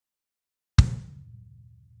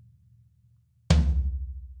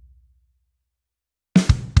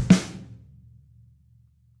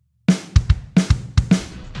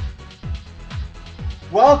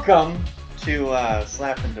Welcome to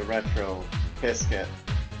Slappin to Retro Biscuit.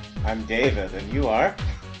 I'm David, and you are?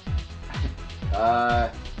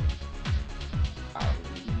 I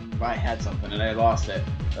had something and I lost it.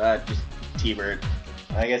 Just T-Bird.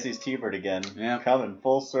 I guess he's T-Bird again. Yeah. Coming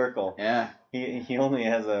full circle. Yeah. He only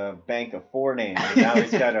has a bank of 4 names, and now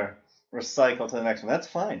he's got to recycle to the next one. That's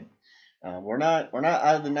fine. We're not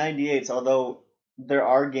out of the 98s, although there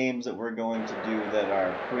are games that we're going to do that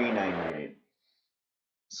are pre-98.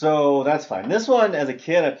 So that's fine. This one, as a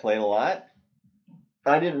kid, I played a lot.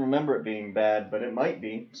 I didn't remember it being bad, but it might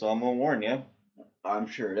be, so I'm going to warn you. I'm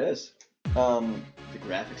sure it is. The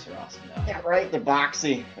graphics are awesome now. Yeah, right, they're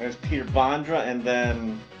boxy. There's Peter Bondra, and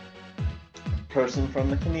then a person from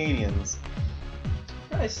the Canadians.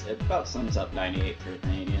 Nice. It about sums up 98 for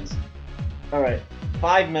Canadians. Alright,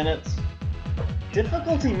 5 minutes.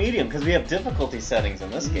 Difficulty medium, because we have difficulty settings in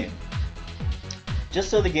this game. Just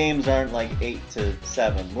so the games aren't like 8 to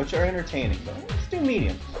 7, which are entertaining, but let's do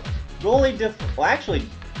medium. Goalie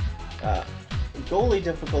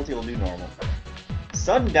difficulty will do normal.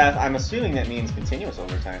 Sudden death, I'm assuming that means continuous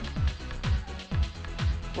overtime.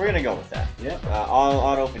 We're gonna go with that. Yep. All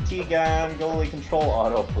auto fatigue on, goalie control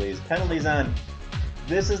auto, please. Penalties on.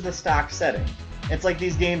 This is the stock setting. It's like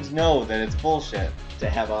these games know that it's bullshit. To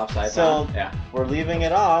have offsides So, on. Yeah. we're leaving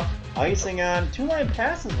it off. Icing on. 2-line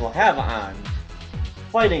passes we'll have on.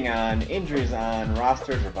 Fighting on. Injuries on.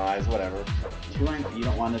 Rosters revised. Whatever. Two-line, you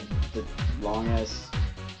don't want the longest...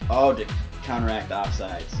 Oh, to counteract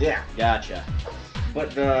offsides. Yeah. Gotcha.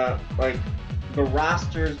 But the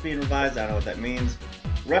rosters being revised, I don't know what that means.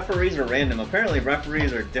 Referees are random. Apparently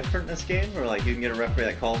referees are different in this game, or like you can get a referee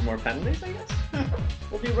that calls more penalties, I guess.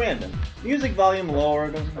 We'll do random. Music volume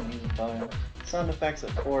lowered. Music volume. Sound effects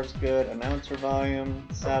at 4 is good. Announcer volume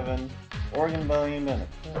 7. Organ volume and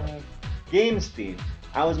 5. Game speed.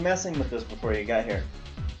 I was messing with this before you got here.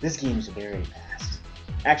 This game's very fast.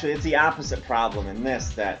 Actually, it's the opposite problem in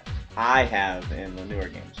this that I have in the newer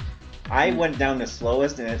games. I went down to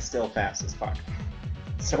slowest and it's still fast as fuck.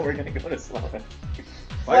 So we're gonna go to slowest.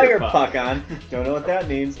 Fire puck on. Don't know what that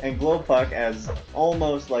means. And glow puck as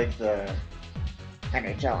almost like the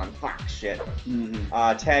NHL and Fox shit.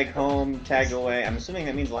 Tag home, tag away. I'm assuming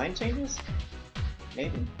that means line changes?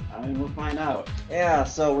 Maybe. I mean, we'll find out. Yeah,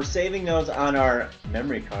 so we're saving those on our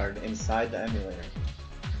memory card inside the emulator.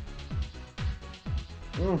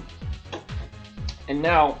 And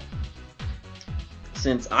now,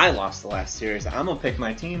 since I lost the last series, I'm going to pick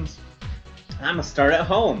my teams. I'm going to start at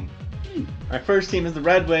home. My first team is the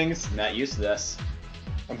Red Wings. Not used to this.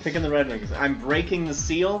 I'm picking the Red Wings. I'm breaking the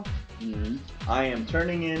seal. I am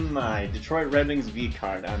turning in my Detroit Red Wings V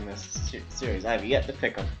card on this series. I have yet to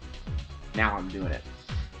pick them. Now I'm doing it.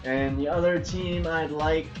 And the other team I'd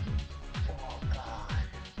like... Oh, God.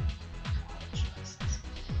 Oh, choices.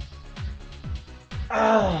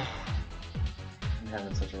 Oh. I'm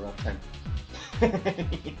having such a rough time.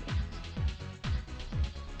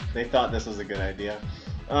 They thought this was a good idea.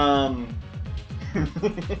 I'm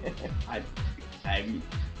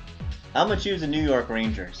gonna choose the New York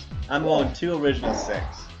Rangers. I'm going 2 original 6.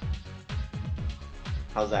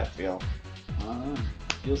 How's that feel?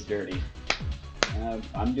 Feels dirty.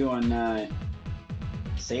 I'm doing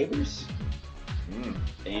Sabres.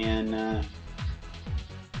 And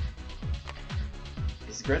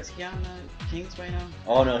is Gretzky on the Kings right now?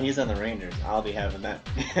 Oh no, he's on the Rangers. I'll be having that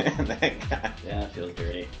that guy. Yeah, it feels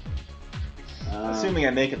dirty. Assuming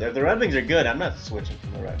I make it there. The Red Wings are good. I'm not switching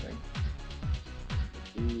from the Red Wing.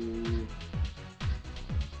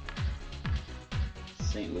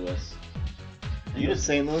 St. Louis. You did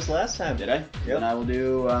St. Louis last time. Did I? Yep. Then I will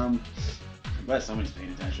do, I'm glad somebody's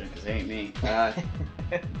paying attention, because it ain't me.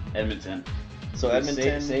 Edmonton. So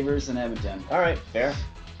Edmonton. Sabres and Edmonton. Alright, fair.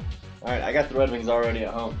 Alright, I got the Red Wings already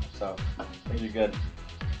at home, so things are good.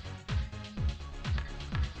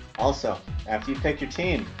 Also, after you pick your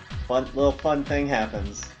team, little fun thing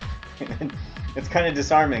happens. It's kind of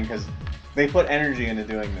disarming, because they put energy into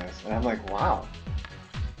doing this, and I'm like, wow.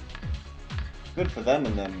 Good for them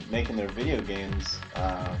and them making their video games.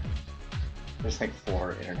 There's like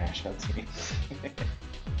 4 international teams.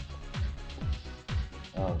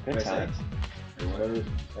 Oh, good times. Whatever. Yeah,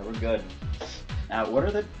 we're good. Now, what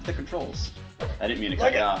are the controls? I didn't mean to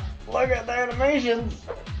cut you off. Look at the animations!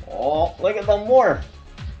 Oh, look at the morph!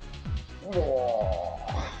 Oh.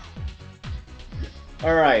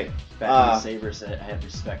 Alright. Back in the Sabres, I have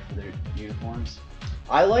respect for their uniforms.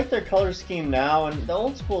 I like their color scheme now, and the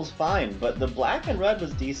old school's fine, but the black and red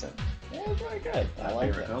was decent. Yeah, it was very good. I like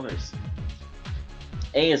favorite colors.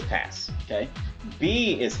 A is pass. Okay.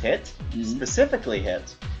 B is hit, specifically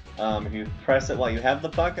hit. If you press it while you have the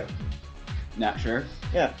puck, Not sure.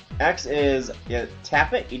 Yeah, X is you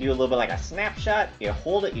tap it, you do a little bit like a snapshot. You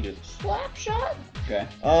hold it, you do slap shot. Okay.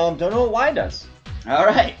 Don't know what Y does. All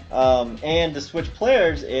right. And to switch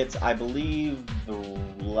players, it's I believe the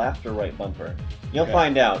left or right bumper. You'll Okay.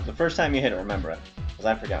 find out the first time you hit it. Remember it, because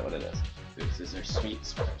I forgot what it is. Is there speed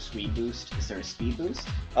boost? Is there a speed boost?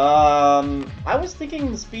 I was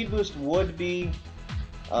thinking the speed boost would be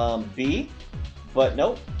B, but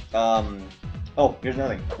nope. Oh, here's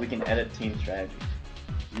another thing. We can edit team strategy.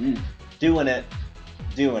 Doing it.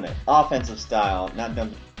 Offensive style, not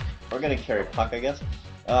done. We're gonna carry puck, I guess.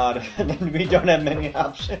 We don't have many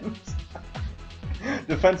options.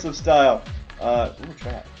 Defensive style. Ooh,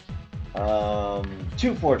 trap.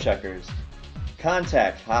 2 4-checkers.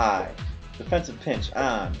 Contact high. Defensive pinch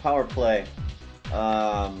on. Power play.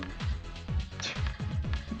 3-man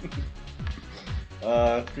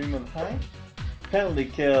high. Penalty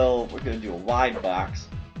kill. We're gonna do a wide box.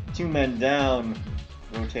 2 men down.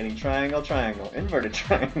 Rotating triangle, triangle, inverted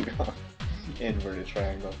triangle, inverted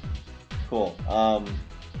triangle. Cool.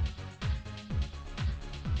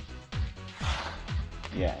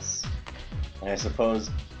 Yes. And I suppose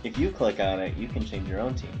if you click on it, you can change your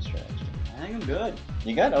own team strategy. I think I'm good.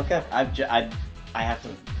 You good? Okay. I have to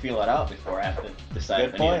feel it out before I have to decide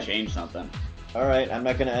if I need to change something. All right. I'm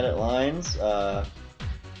not gonna edit lines.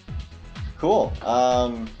 Cool.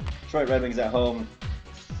 Detroit Red Wings at home.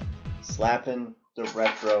 Slappin' the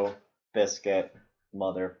retro biscuit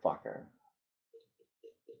motherfucker.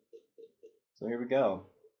 So here we go.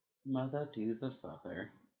 Mother to the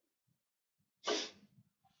father.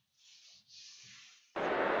 I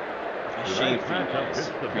shaved for you guys.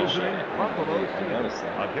 Appreciate it. I noticed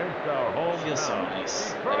that. Against our home It feels so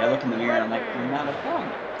nice. Like I look in the mirror and I'm like, you're not a bum.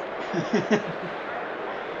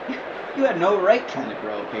 You had no right trying to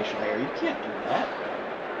grow facial hair. You can't do that.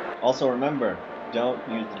 Also remember, don't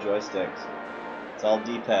use the joysticks. It's all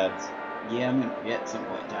D-pads. Yeah, I'm gonna forget at some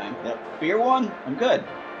point in time. Yep. Beer 1, I'm good.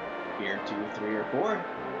 Beer 2, 3, or 4.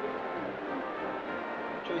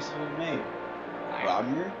 What choices have we made?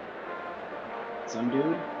 Wagner? Some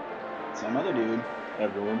dude? Some other dude?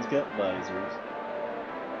 Everyone's got visors.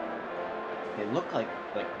 They look like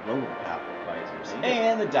RoboCop visors. You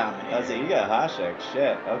And the Dominator. I see, you got Hasek.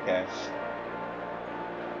 Shit, okay.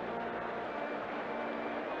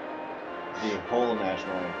 The whole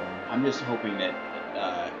national anthem. I'm just hoping that,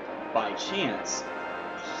 by chance,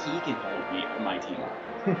 he can hold my team up.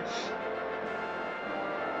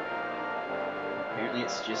 Apparently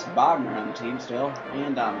it's just Wagner on the team still,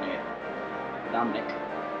 and Dominic.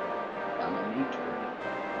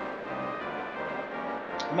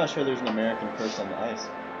 I'm not sure there's an American curse on the ice.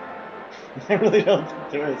 I really don't think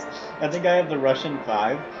there is. I think I have the Russian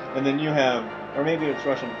 5, and then you have, or maybe it's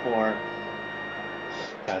Russian 4.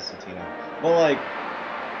 Constantino. Well, like,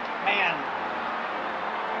 man.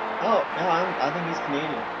 Oh, no, I think he's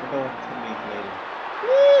Canadian. We're going to be Canadian.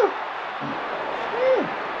 Woo! Woo!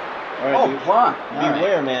 All right, dude. Come on.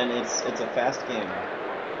 Beware, man. It's a fast game.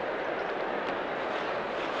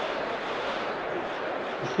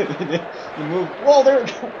 You move. Whoa, there we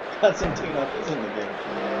go. Constantino is in the game.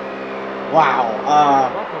 Wow.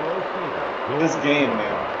 This game,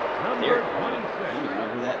 man. Number 26. I don't even know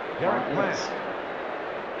who that Derek is.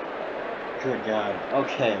 Good God.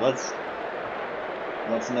 Okay, let's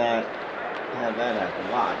not have that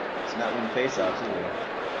happen. Wow. Let's not win faceoffs either.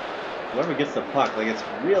 Whoever gets the puck, like it's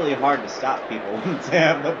really hard to stop people once they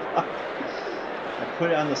have the puck. I put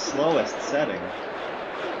it on the slowest setting.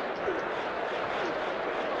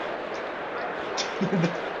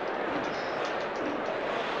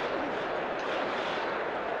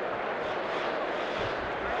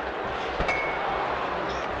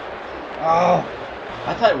 Oh,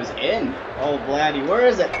 I thought it was in. oh, Vladdy, where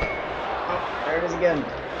is it? Oh, there it is again.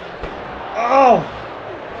 Oh!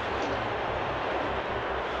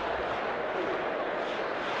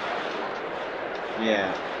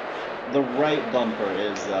 Yeah, the right bumper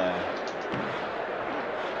is,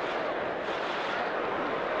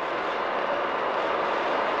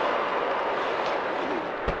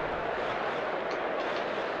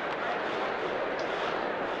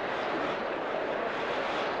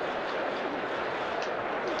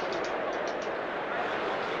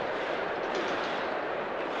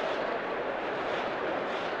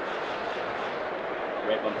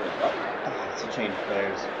 Right bumper is what? it's a change of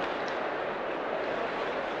players.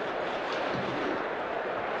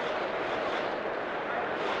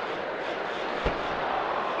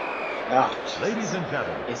 Ah, Ladies and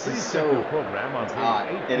gentlemen, This please is check so your program on odd.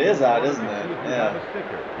 page 18 It is odd, in order isn't to it? see if you Yeah. have a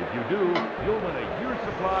sticker. If you do, you'll win a year's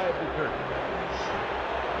supply of detergent.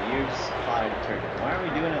 Years supply detergent. Why are we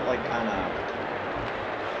doing it like on a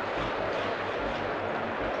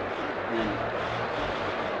And then...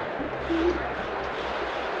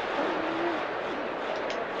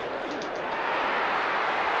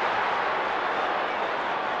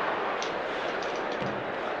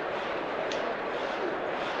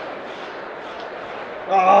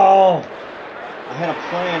 Oh! I had a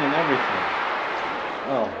plan and everything.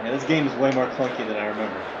 Oh, yeah, this game is way more clunky than I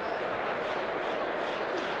remember.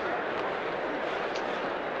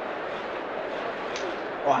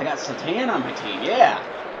 Oh, I got Satan on my team, yeah!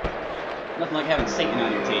 Nothing like having Satan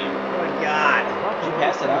on your team. Oh my god! Did you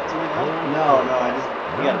pass it out to me now? No,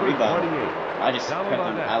 you got a rebound. I just kept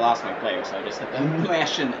on, I lost my player, so I just hit the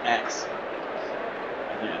mashing X. I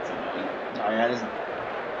think that's a button. Oh yeah, just...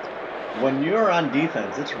 When you're on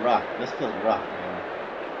defense, it's rough. This feels rough, man.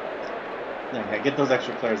 Yeah, get those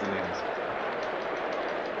extra players in the ice.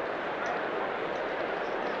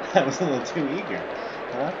 That was a little too eager,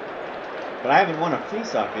 huh? But I haven't won a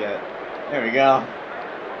face-off yet. There we go.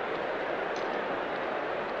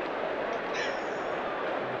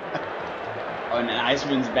 Oh, and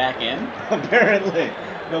Iceman's back in? Apparently.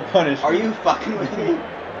 No punishment. Are you fucking with me?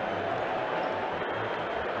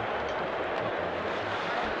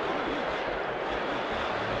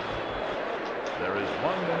 There is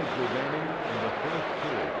 1 minute remaining in the first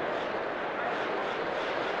period.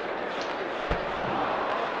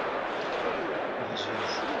 Oh,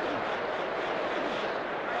 jeez.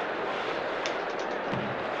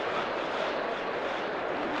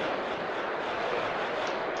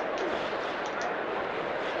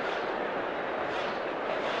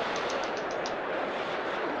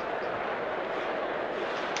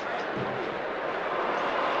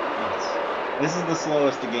 This is the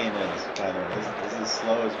slowest the game is, by the way. This is as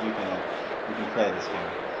slow as we can play this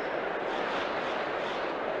game.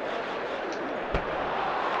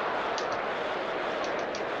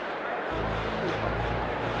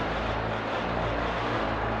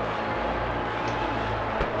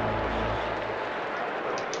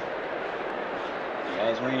 You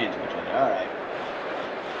guys ran into each other, alright.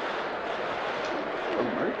 Oh,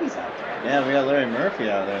 Murphy's out there. Yeah, we got Larry Murphy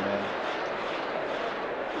out there, man.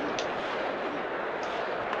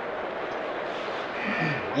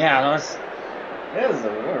 Yeah, this is a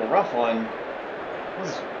rough one.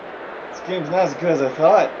 This game's not as good as I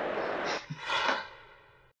thought.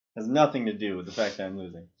 Has nothing to do with the fact that I'm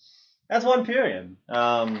losing. That's one period.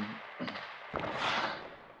 Oh,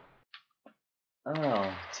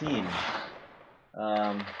 team.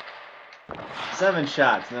 7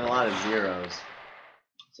 shots and then a lot of zeros.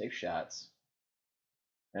 6 shots.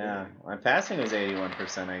 Yeah, my passing was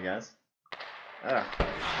 81%, I guess. Ugh.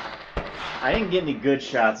 I didn't get any good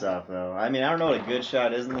shots off though. I mean, I don't know what a good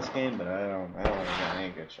shot is in this game, but I don't think I got any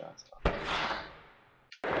good shots off.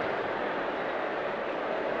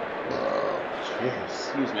 Jeez.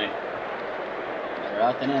 Excuse me. Better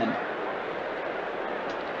out than in.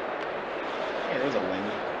 Hey, there's a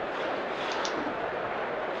win.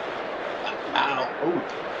 Ow! Oh!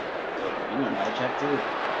 You know how to check too.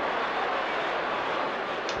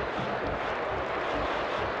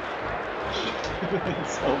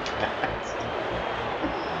 It's so fast.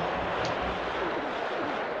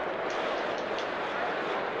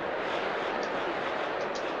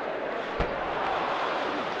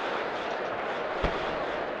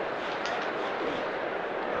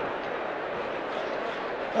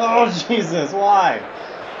 Oh Jesus! Why?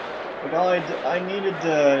 Like I needed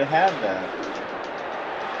to have that.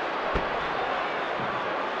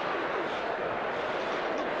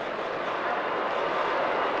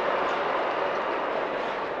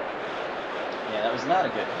 Yeah, that was not a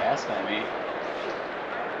good pass by me.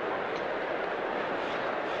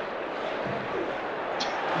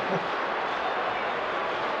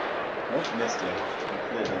 Nope, missed you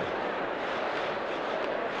completely.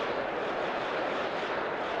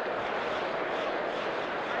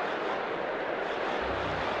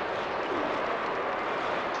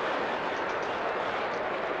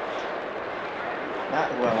 Not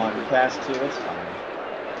who I wanted to pass to, it's fine.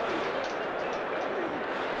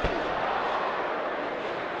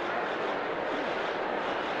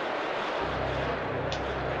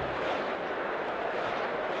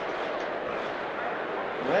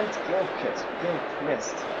 Brent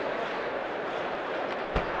Gilchrist.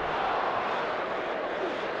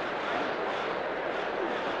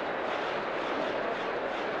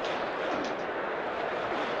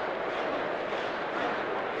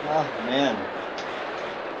 Oh man.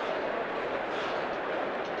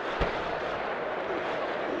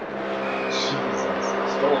 Jesus.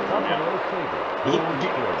 Stole it from him. He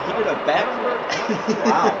did a backflip.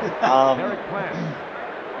 Wow.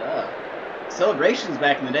 Celebrations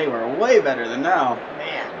back in the day were way better than now.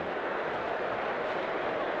 Man.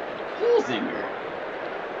 Fulzinger.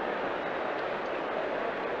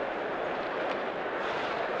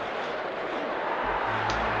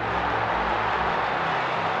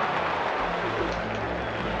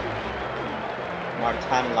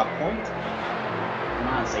 Martin Lapointe. Come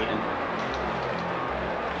on, Satan.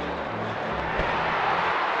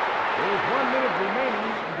 There is 1 minute remaining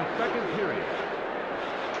in the second period.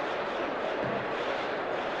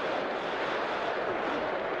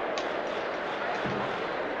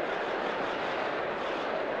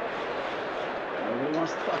 Nobody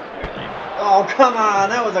wants to fuck apparently. Oh, come on.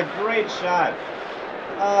 That was a great shot.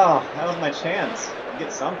 Oh, that was my chance to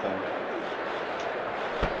get something.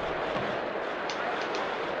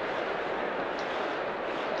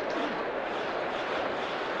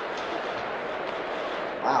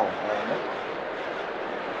 Wow. Nope.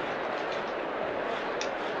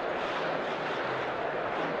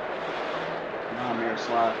 Come on,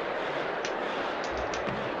 Miroslav.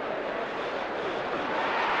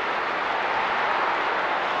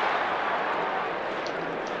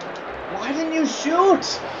 Why didn't you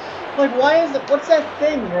shoot? Like, why is it? What's that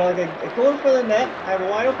thing where like I go in for the net, I have a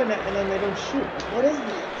wide open net, and then they don't shoot? Like, what is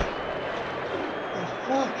that? The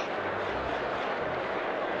fuck?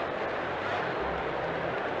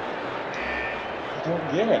 I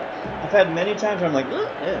don't get it. I've had many times where I'm like, yeah,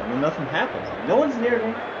 and then nothing happens. Like, no one's near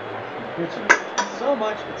me. I'm bitching so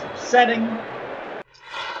much, it's upsetting.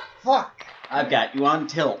 Fuck. I've got you on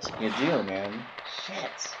tilt. You do, man.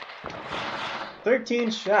 Shit.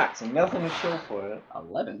 13 shots and nothing to show for it.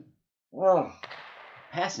 11. Oh.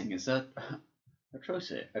 Passing is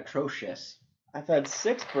atrocious. I've had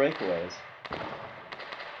 6 breakaways.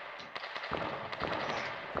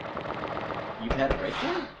 You've had a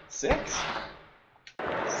breakaway? 6?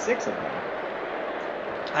 6 of them.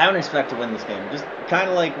 I don't expect to win this game. Just kind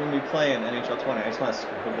of like when we play in NHL 20. I just want to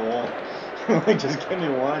score a goal. Like, just give me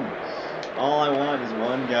one. All I want is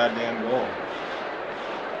one goddamn goal.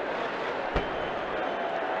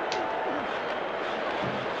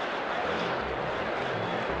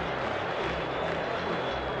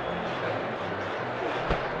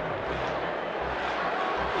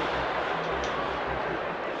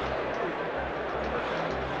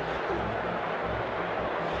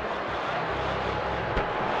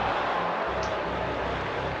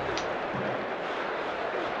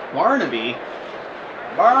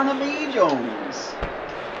 Barnaby Jones.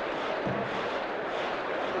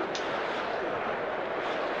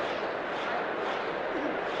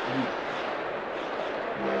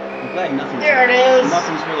 I'm glad nothing's There it is!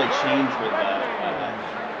 Nothing's really changed with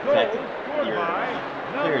that your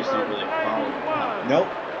players don't really follow. Nope.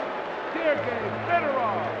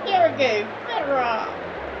 Sergei Fedorov.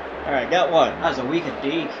 All right, got one. That was a week of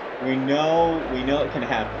Deke. We know it can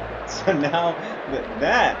happen. So now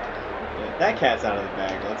that cat's out of the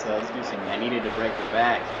bag. Let's do some. I needed to break her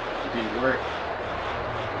back. It didn't work.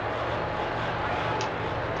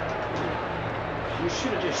 You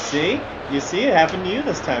should have just See? You see, it happened to you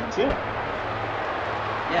this time too.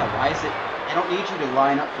 Yeah, why is it? I don't need you to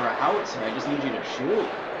line up for a howitzer. I just need you to shoot.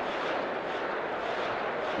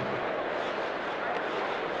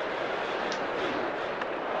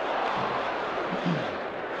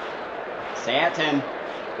 Satin.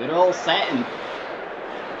 Good old Satin.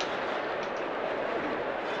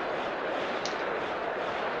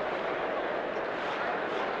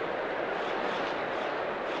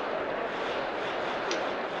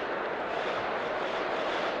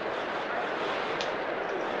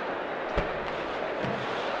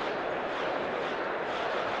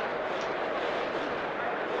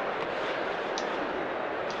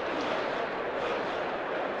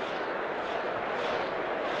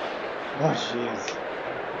 Oh jeez.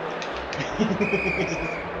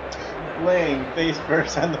 Just laying face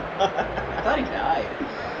first on the I thought he died.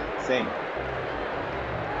 Same.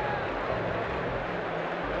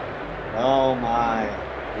 Oh my.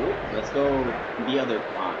 Ooh, let's go the other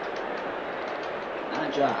plot.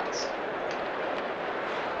 Not Jots.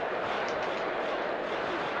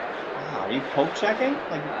 Wow, are you poke checking?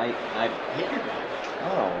 Like I hit your guy.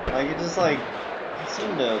 oh, like it just like I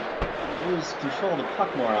seem to lose control of the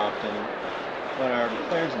puck more often when our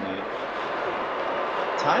players meet.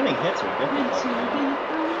 Timing hits are difficult.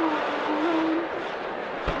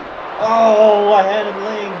 Oh, I had him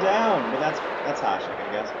laying down, but that's Hasek,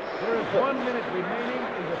 I guess. There is 1 minute remaining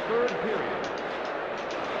in the third period.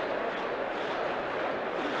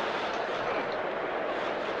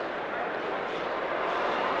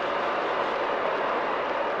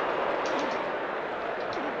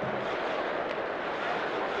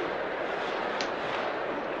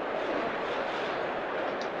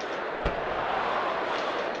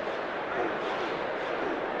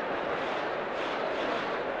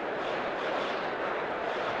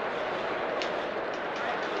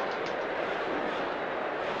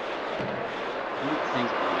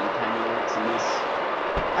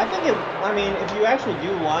 think it. I mean, if you actually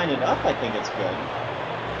do line it up, I think it's good.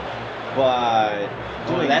 But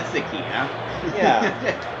Oh, that's the key, huh? Yeah.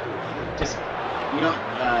 Just you don't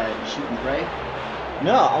shoot and pray.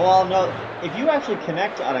 No, well, no. If you actually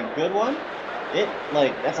connect on a good one,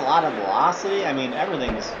 that's a lot of velocity. I mean,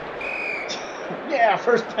 everything's. Yeah,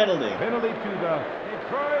 first penalty. Penalty to the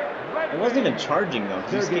Detroit Red Wings. It wasn't even charging though,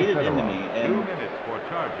 because he skated into me. And 2 minutes for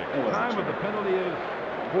charging. It wasn't Time of the charging. penalty is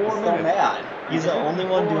I'm 4 so minutes. mad. He's the only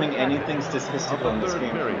one doing 54 anything seconds statistical of in the this third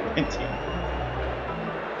game for period. my team.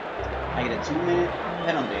 I get a 2-minute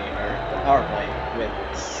penalty or power play with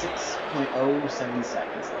 6.07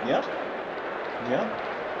 seconds left. Yep. Yep.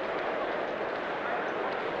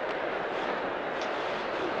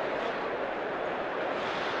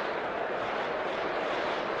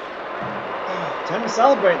 Time to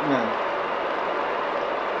celebrate now.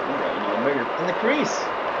 In the crease.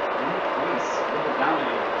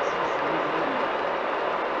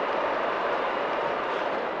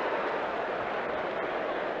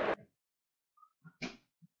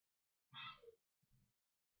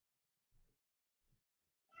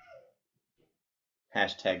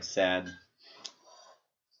 Hashtag sad.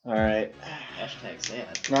 All right. Hashtag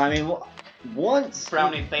sad. No, I mean, once.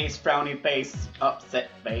 Frowny face, upset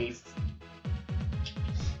face.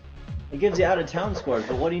 It gives you out of town scores,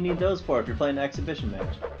 but what do you need those for if you're playing an exhibition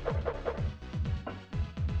match?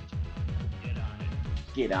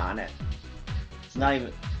 Get on it. It's not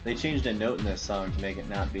even. They changed a note in this song to make it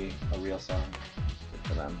not be a real song. Good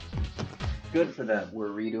for them. Good for them. We're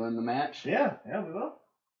redoing the match. Yeah, we will.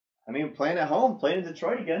 I mean, playing at home, playing in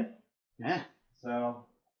Detroit again. Yeah. So.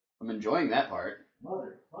 I'm enjoying that part.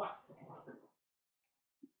 Motherfuck.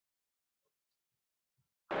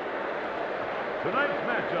 Tonight's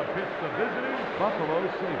matchup pits the visiting Buffalo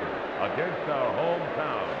Sabres against our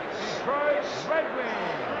hometown Detroit Red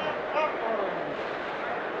Wings.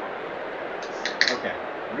 Okay.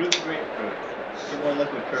 Ruby grapefruit. Get more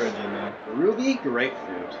liquid courage in there. Ruby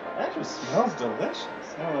grapefruit. That just smells delicious.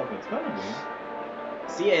 I don't know if it's gonna be.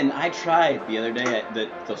 See, and I tried the other day at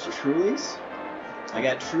those Trulies. I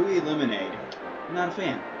got Truly lemonade. I'm not a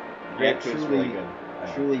fan. Grapefruit's really good.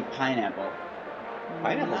 Truly pineapple.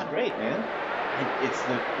 Pineapple's great, man. It's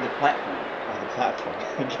the platform. Oh, the platform.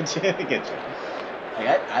 I get you. Like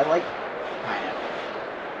I like pineapple,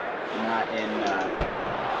 not in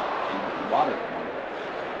water form.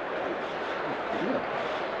 I do like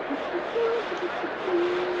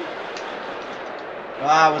pineapple.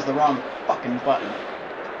 Ah, it was the wrong fucking button.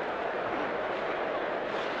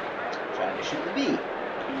 Tried to shoot the B.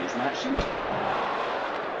 B is not shooting.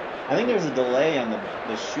 I think there's a delay on the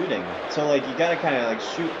shooting. So, like, you gotta kind of, like,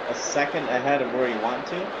 shoot a second ahead of where you want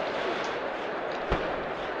to.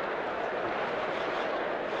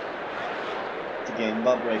 It's a game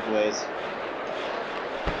about breakaways.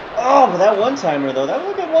 Oh, but that one-timer, though. That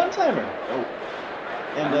was a good one-timer. Oh.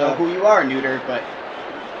 And, I don't know who you are, Neuter, but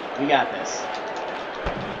we got this.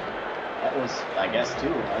 That was, I guess,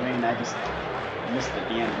 two. I mean, I just missed the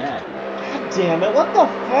damn net. God damn it, what the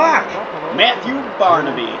fuck? Matthew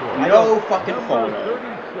Barnaby. No fucking photo.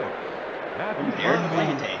 36. From Eric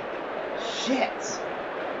Plante. Shit.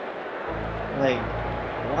 Like,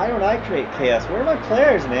 why don't I create chaos? Where are my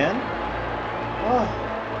players, man? Oh,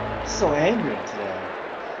 I'm so angry today.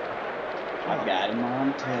 I've got him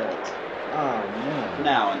on tilt. Oh, man. For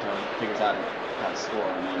now, until he figures out how to score,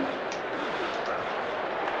 and then...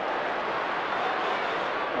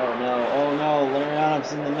 Oh no,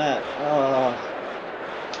 Larionov's in the net. Oh.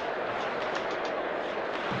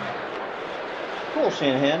 Cool,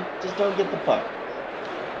 Shanahan. Just don't get the puck.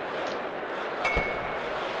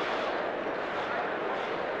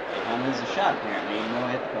 There's a shot, apparently, even though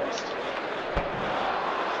I hit the post.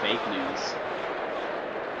 Fake news.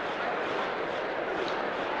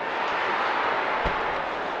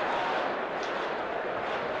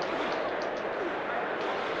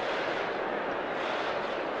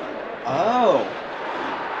 Oh!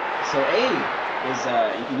 So A is,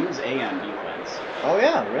 you can use A on defense. Oh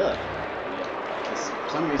yeah, really? Yeah. For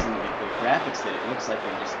some reason, the graphics that it looks like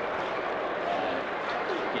they're just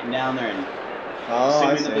getting down there and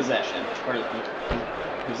assuming the possession, or the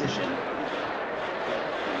position.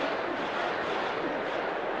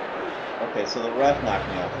 Okay, so the ref knocked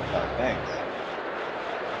me off the puck. Thanks.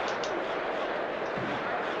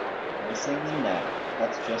 Missing the net.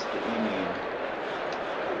 That's just what we need.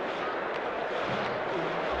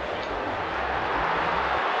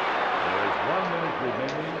 There is 1 minute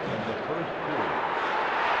remaining in the first period.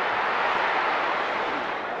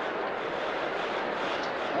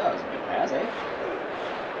 Oh, that was a good pass, eh?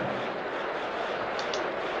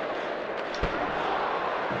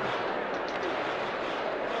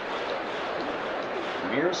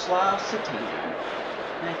 Slaw Satan.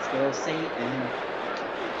 Let's go, Satan.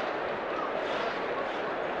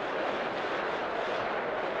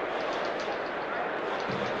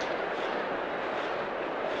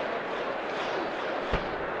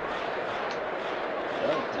 The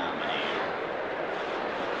Dominator.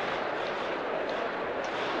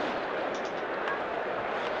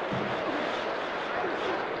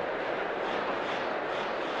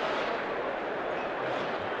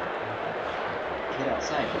 Kid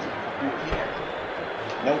outside doesn't fucking care.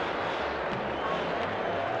 Nope.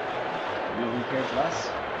 You know who cares less?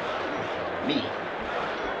 Me.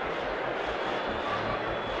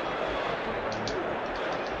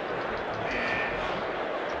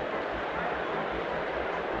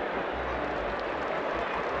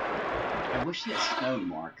 I wish it snowed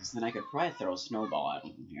more, because then I could probably throw a snowball at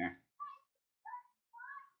him from here.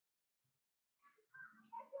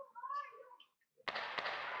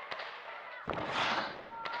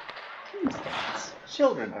 Team stats.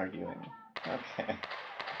 Children arguing. Okay.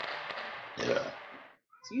 Yeah.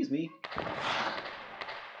 Excuse me.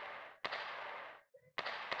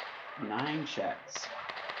 9 checks.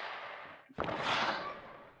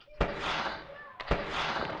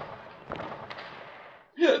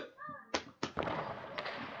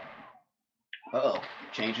 Uh-oh,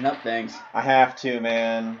 you're changing up things. I have to,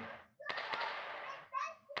 man.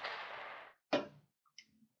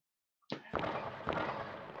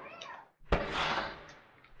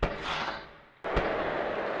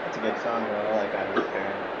 That's a good song, though. I like I Don't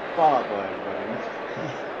Care. Fall Out Boy, everybody.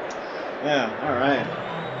 Yeah, alright.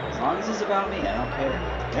 As long as it's about me, I don't care.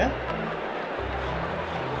 Yeah?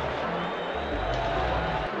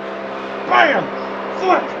 BAM!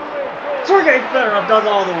 Foot! Sergei Fedorov does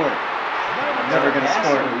all the work. I'm never gonna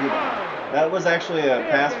score. That was actually a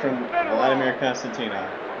pass from Vladimir Konstantinov.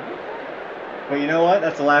 But you know what?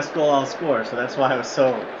 That's the last goal I'll score, so that's why I was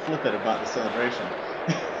so flippant about the celebration.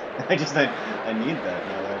 I need that in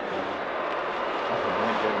my life. Oh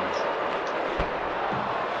my goodness.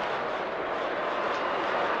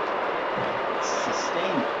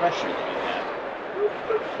 Sustained pressure that you have.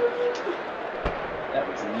 That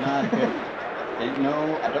was not good.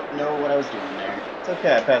 I don't know what I was doing there. It's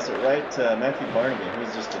okay, I pass it right to Matthew Barnaby,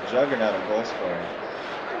 who's just a juggernaut of goal scorer.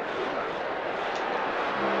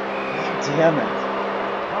 Damn it.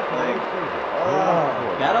 Like,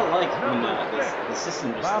 oh. Gotta like when the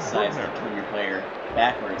system just decides to turn your player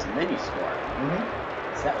backwards and then you score.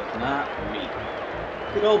 So that was not me.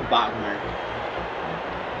 Good old Bachner.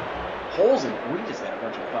 Holes in, we just got a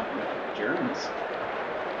bunch of fucking germs.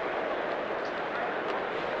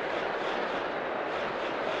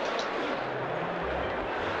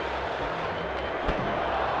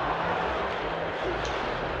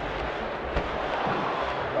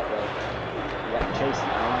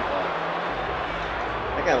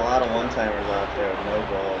 I got a lot of one-timers out there with no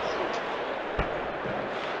goals.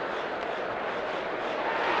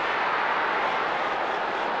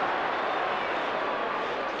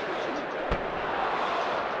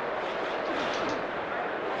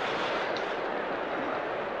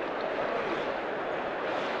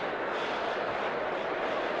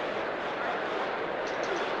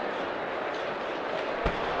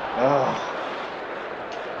 Oh.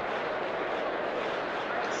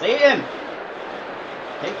 Satan!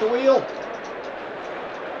 Take the wheel!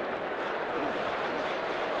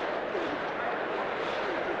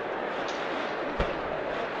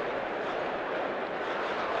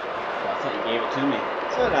 I thought you gave it to me.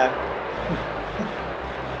 So did I.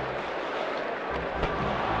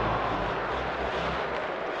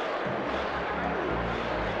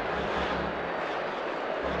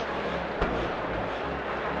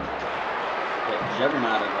 That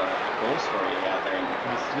juggernaut of a goal scorer you got there in the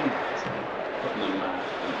team is putting them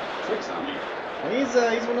tricks on me. Well,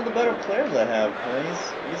 he's one of the better players I have.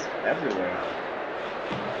 He's everywhere.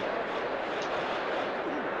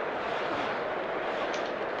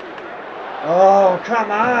 Oh, come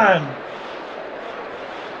on!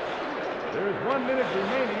 There is 1 minute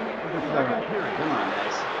remaining in the second period. Come on,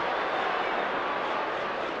 guys.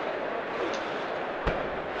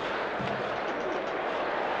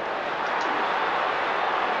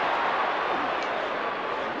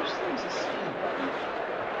 I wish there was a speed button.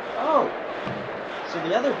 Oh! So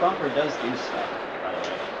the other bumper does do stuff, by the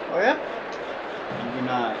way. Oh yeah? You can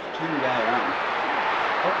turn your guy around.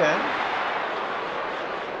 Okay.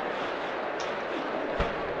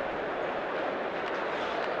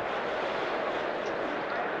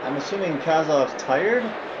 I'm assuming Kazov's tired?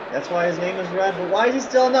 That's why his name is red, but why is he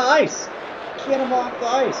still on the ice? Get him off the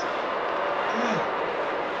ice! God.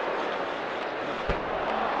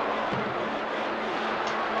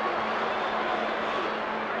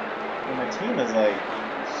 is like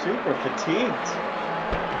super fatigued.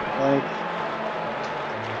 Like,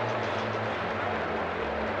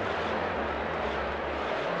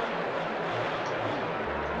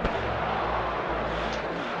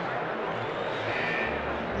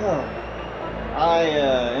 oh, I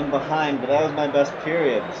am behind, but that was my best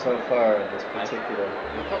period so far. This particular.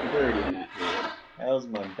 I felt dirty in that period. That was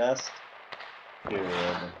my best period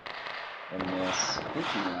in this. I think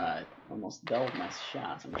you almost doubled my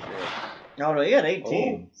shots, I'm sure. Oh no, you got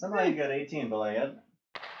 18. Oh. Somehow you got 18, but like,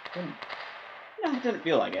 No, it didn't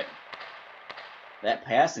feel like it. That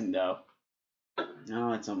passing, though.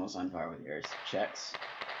 No, it's almost on par with yours. Checks.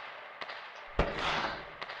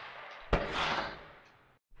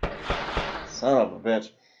 son of a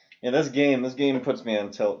bitch. Yeah, this game puts me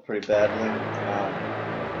on tilt pretty badly.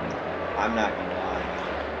 I'm not gonna lie,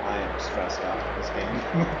 I am stressed out with this game.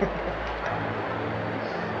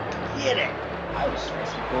 Get it! I was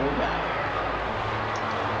stressed before we got here.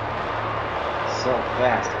 So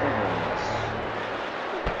fast.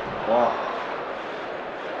 Wow.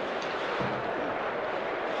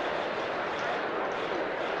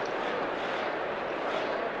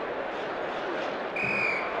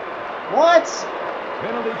 What?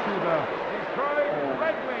 Penalty to the Detroit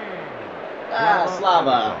Red Wings.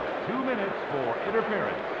 Slava. 2 minutes for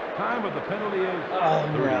interference. Time of the penalty is Oh,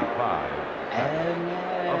 35 And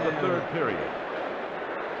of the third period.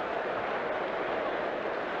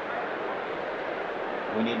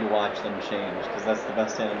 We need to watch them change, because that's the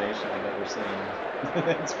best animation I've ever seen.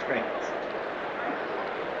 It's great.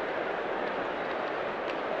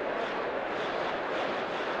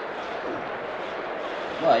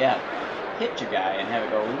 Well, yeah. Hit your guy and have it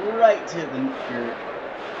go right to your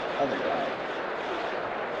other guy.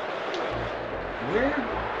 Where?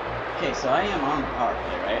 Okay, so I am on the power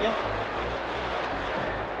play, right? Yep.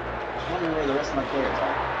 Just wondering where the rest of my players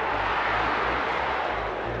are.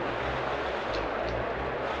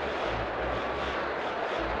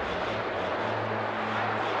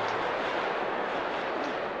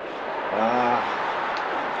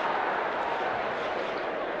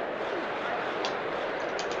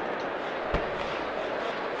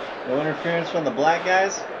 No interference from the black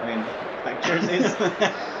guys? I mean, black jerseys?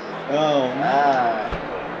 Oh.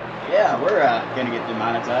 Yeah, we're gonna get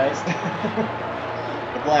demonetized.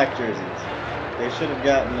 The black jerseys. They should have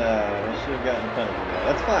gotten penalty.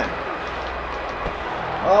 That's fine.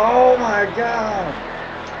 Oh my god!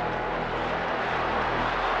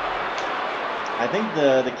 I think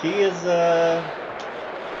the key is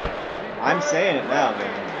I'm saying it now,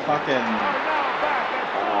 man. Fucking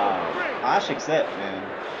Hashik's it, man.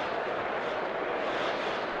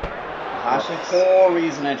 Hashik's The whole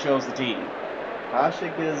reason I chose the team.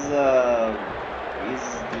 Hashik is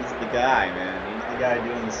he's the guy, man. He's the guy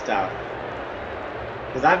doing the stuff.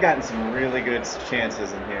 Because I've gotten some really good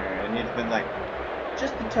chances in here, and it's been like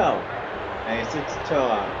just the toe, and he sticks the toe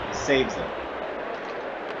out, he saves it.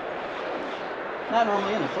 Not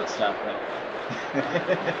normally in the foot stuff, but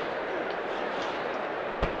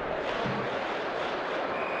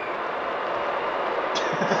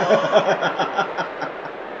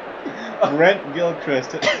Brent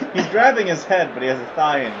Gilchrist. He's grabbing his head, but he has a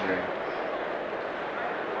thigh injury.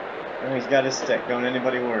 Oh, he's got his stick. Don't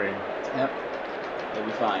anybody worry. yep, he'll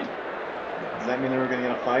be fine. Does that mean that we're gonna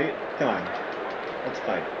get a fight? Come on, let's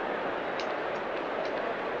fight.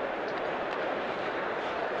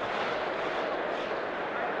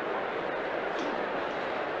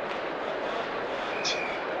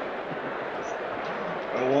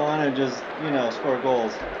 I wanna just, you know, score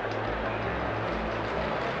goals.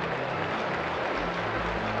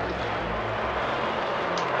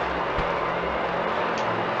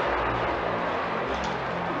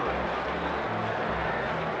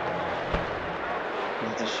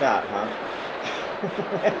 It's a shot, huh?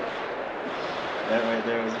 That right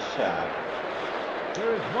there was a shot.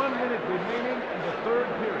 There is 1 minute remaining in the third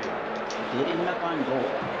period. Did end up on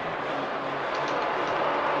goal.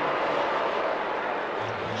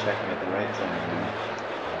 Checking at the right time.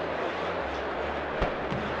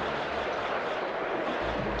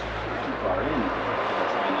 Too far in.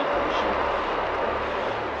 Trying that for sure.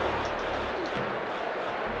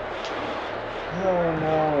 Oh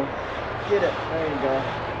no. Get it. There you go.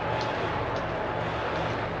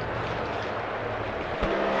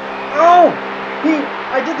 Oh!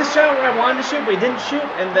 I did the shot where I wanted to shoot, but he didn't shoot,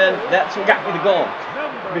 and then that's what got me the goal.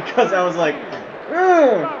 Because I was like,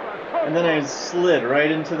 ugh! And then I slid right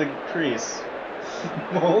into the crease.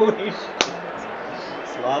 Holy shit.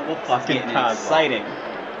 Slava fucking Getting Kozlov. exciting.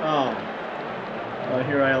 Oh. Oh,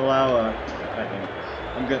 here I allow I think.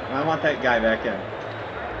 I'm good. I want that guy back in.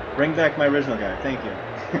 Bring back my original guy. Thank you.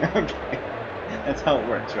 Okay. That's how it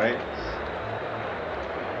works, right?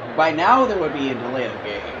 By now, there would be a delay of the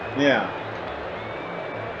game. Yeah.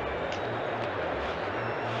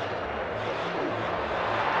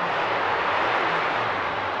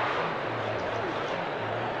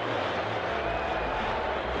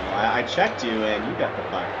 Well, I checked you and you got the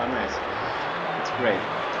puck. How nice. That's great.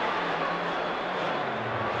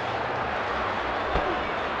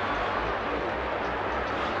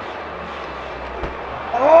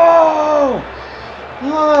 Oh!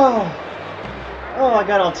 Oh! Oh, I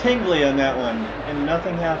got all tingly on that one, and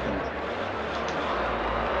nothing happened.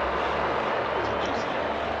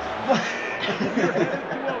 We're headed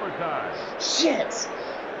to overtime. Shit!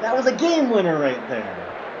 That was a game winner right there.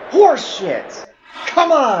 Horse shit!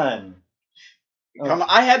 Come on! Come on,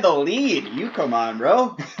 I had the lead. You come on,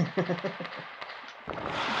 bro.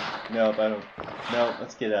 Nope, I don't. Nope,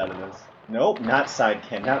 let's get out of this. Nope, not side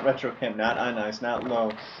cam, not retro cam, not on ice, not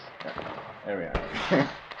low. There we are.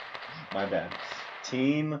 My bad.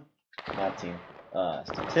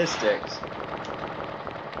 Statistics.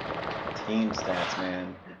 Team stats,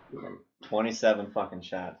 man. 27 fucking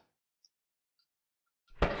shots.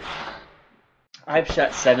 I've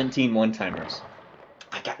shot 17 one-timers.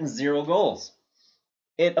 I've gotten 0 goals.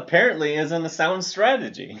 It apparently isn't a sound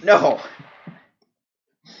strategy. No.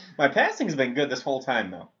 My passing's been good this whole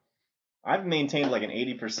time, though. I've maintained like an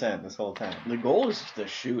 80% this whole time. The goal is to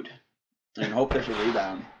shoot and hope there's a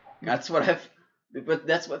rebound. That's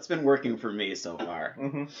what's been working for me so far.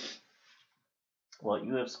 Mm-hmm. Well,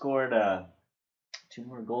 you have scored 2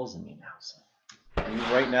 more goals than me now, so you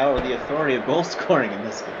right now are the authority of goal scoring in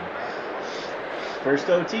this game. First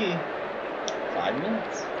OT, 5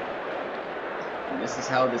 minutes. And this is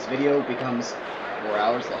how this video becomes 4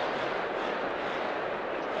 hours long.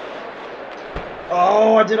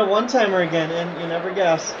 Oh, I did a one-timer again, and you never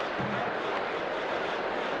guess.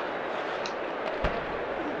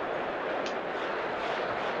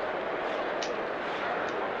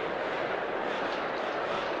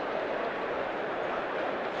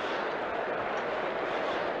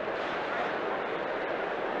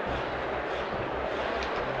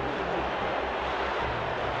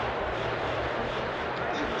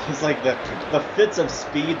 It's like the fits of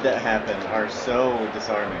speed that happen are so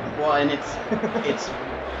disarming. Well, and it's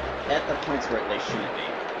at the points where they shouldn't be.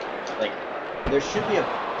 Like, there should be a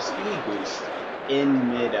speed boost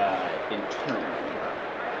in in turn.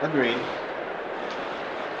 Agreed.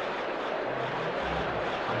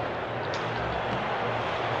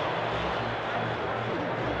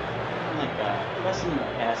 Like pressing the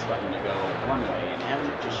pass button to go one way and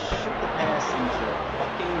having it just shoot the pass into a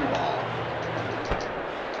fucking wall.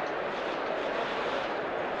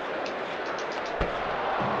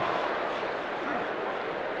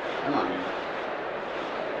 Come on, you.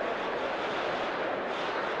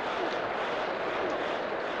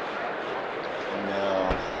 No.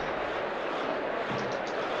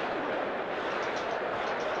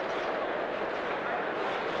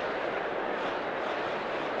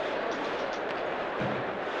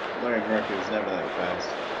 Larry Murphy was never that fast.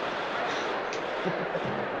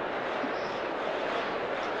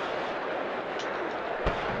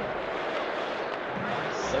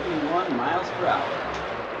 71 miles per hour.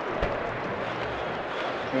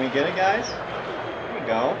 Can we get it, guys? There you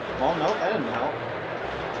go. Well, nope, that didn't help.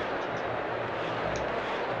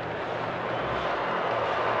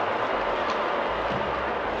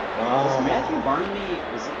 Is Matthew Barnaby,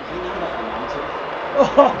 is he not an announcer?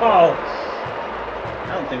 Oh! I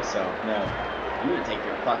don't think so, no. I'm gonna take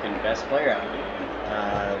your fucking best player out of the game.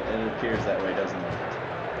 It appears that way, doesn't it?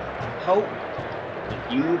 How?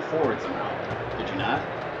 You moved forward somehow. Did you not?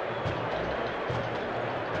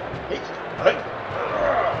 Hey. Hey.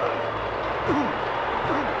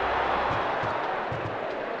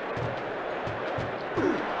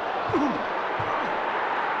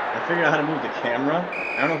 I figured out how to move the camera.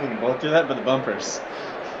 I don't know if we can both do that, but the bumpers.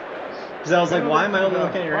 Because I was like, why am I only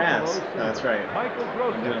looking at your ass? Oh, that's right. Michael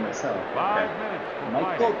I'm doing it myself. 5 minutes for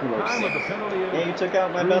Michael fighting. Time of the penalty is Yeah, you took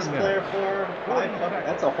out my 3 best minutes. player for 5 fucking...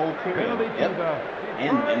 That's a whole period. Penalty to Yep. the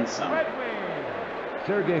And then Detroit some. Red Wings.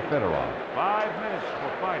 Sergei Fedorov, 5 minutes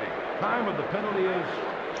for fighting. Time of the penalty is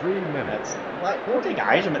 3 minutes. That's... What? Don't take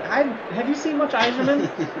Eiserman. Have you seen much Eiserman?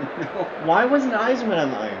 No. Why wasn't Eiserman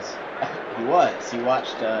on the ice? He was. He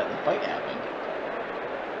watched the fight happen.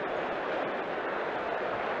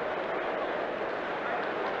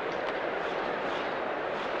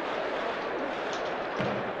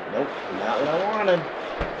 Nope, not what I wanted.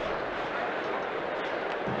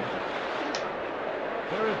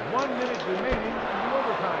 There is 1 minute remaining in the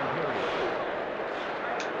overtime period.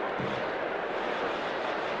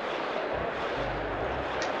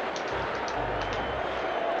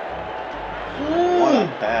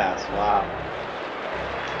 pass. Wow.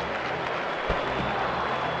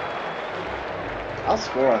 I'll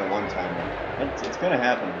score on a one-timer. It's gonna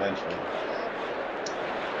happen eventually.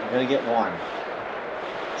 I'm gonna get one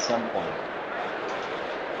at some point.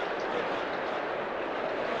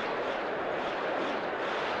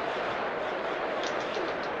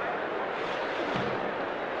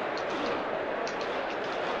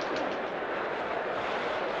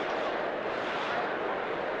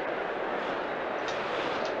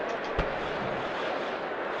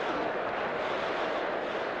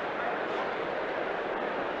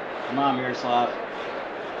 Come on, Miroslav.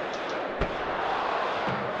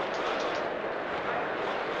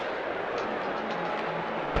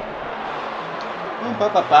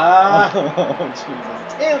 Oh,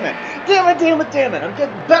 Jesus. Damn it. Damn it, damn it, damn it. I'm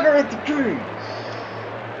getting better at the game.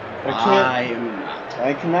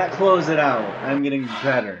 I cannot close it out. I'm getting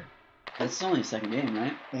better. That's only the second game,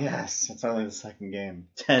 right? Yes, it's only the second game.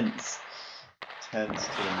 Tense. Tense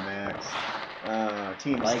to the max.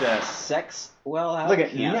 Team Like stats. sex well out Look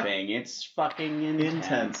at camping. It's fucking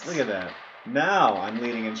intense. Look at that. Now I'm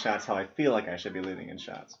leading in shots how I feel like I should be leading in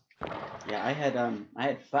shots. Yeah, I had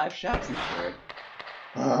 5 shots in the third.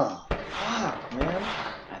 Oh, fuck, man.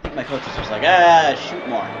 I think my coach was just like, shoot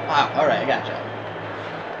more. Wow, alright, I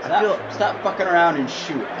gotcha. Stop fucking around and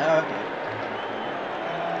shoot. Okay.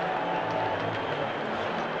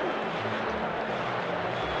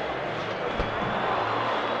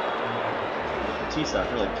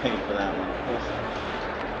 T-Sock really paid for that one. Oof.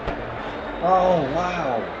 Oh,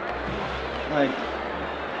 wow. Like,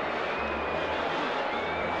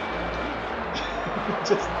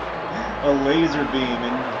 just a laser beam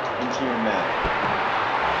into your net.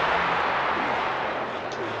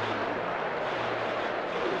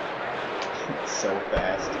 It's so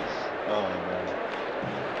fast. Oh my god.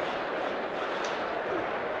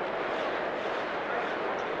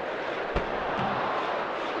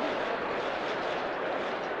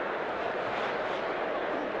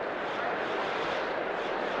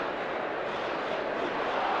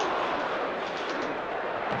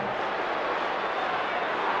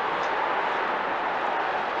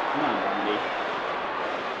 Come on, Bundy.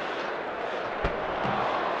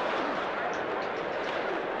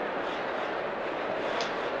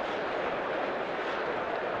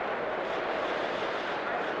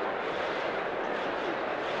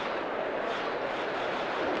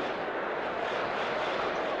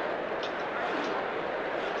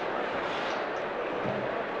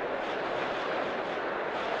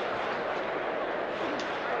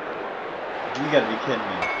 You gotta be kidding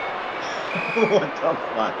me. What the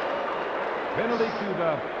fuck? Penalty to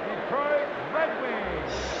the Detroit Red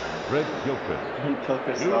Wings. Chris Gilchrist. And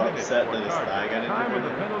Kilker's 2 so minutes upset for that his thigh charging. got injured. Time of the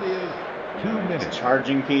earlier. penalty is 2 Now he's minutes.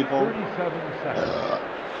 charging people. 37 seconds.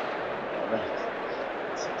 Oh my god.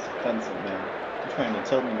 It's offensive, man. You're trying to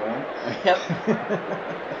tilt me more? Yep.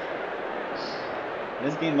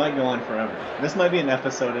 This game might go on forever. This might be an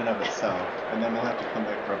episode in of itself, and then we'll have to come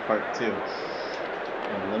back for a part 2.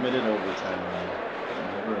 Unlimited overtime.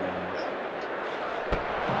 It never ends.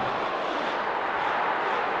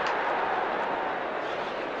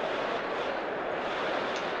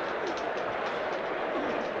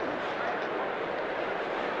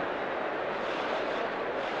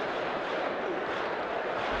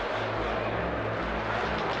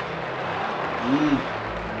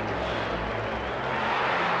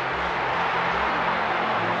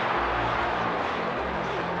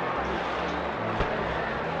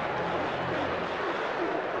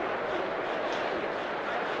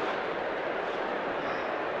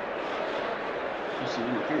 Just some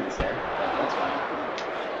interference there, but that's fine.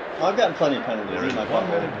 Oh, I've gotten plenty of penalties. There Eat is my 1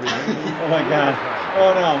 butthole. minute remaining. Oh my god.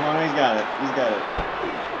 Oh no. Oh, he's got it. He's got it.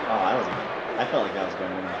 Oh, I felt like that was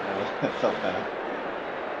going in. That felt bad.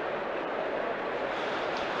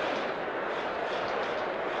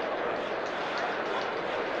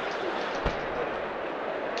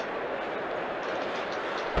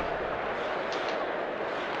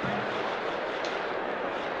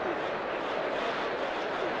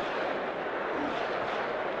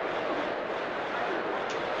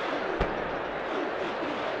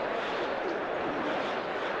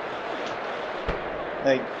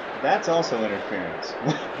 Like, that's also interference.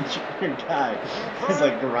 Your guy is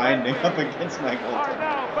like grinding up against my Are goaltender.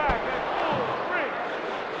 now back at full strength.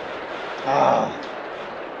 Ah.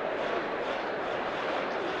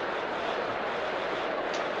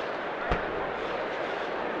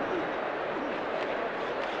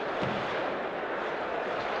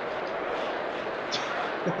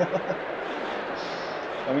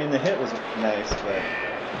 I mean, the hit was nice, but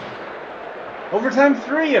overtime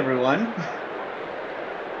 3, everyone.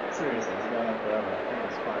 Seriously, it's going on forever.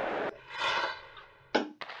 Jesus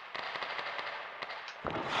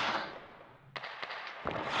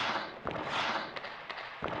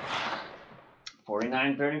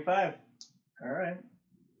 39-35. All right.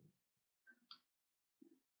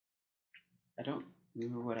 I don't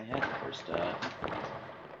remember what I had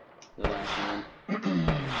the last one.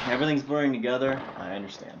 Everything's blurring together. I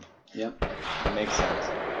understand. Yep. It makes sense.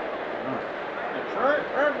 Detroit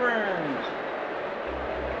Red Wings!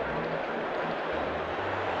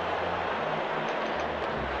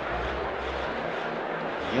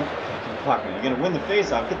 Yep, get the puck, man. You're gonna win the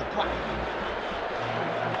face-off. Get the puck.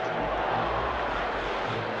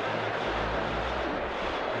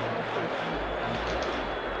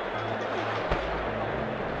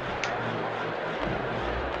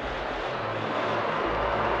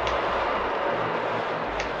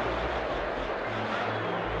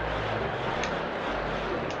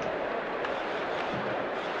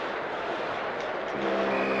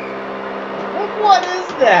 What is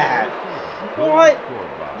that? What?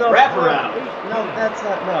 The Wraparound. No, that's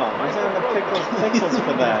not. No, there's not enough pixels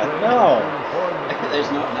for that. No.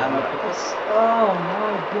 There's not enough pickles. Oh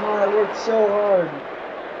my god, I worked so hard.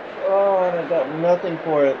 Oh, and I got nothing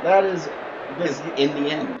for it. That is this. In the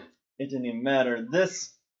end, It didn't even matter.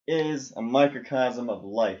 This is a microcosm of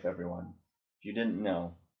life, everyone. If you didn't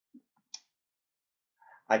know.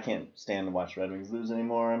 I can't stand to watch Red Wings lose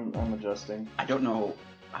anymore. I'm adjusting. I don't know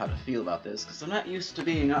how to feel about this because I'm not used to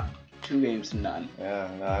being up 2 games to none.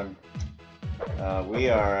 Yeah, no,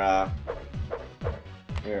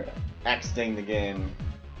 we're exiting the game.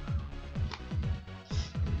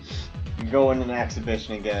 Going in an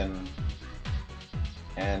exhibition again.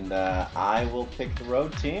 And I will pick the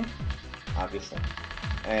road team, obviously.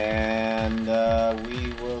 And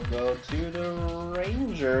we will go to the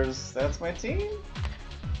Rangers. That's my team.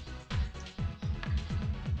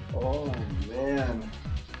 Oh man.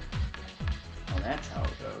 Oh, that's how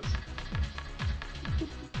it goes.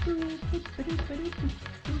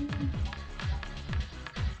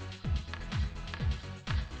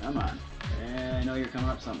 Come on. I know you're coming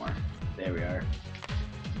up somewhere. There we are.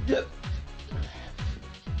 Yep.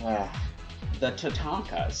 The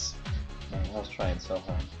Tatankas. Man, I was trying so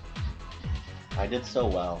hard. I did so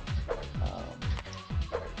well.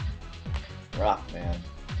 Rough, man.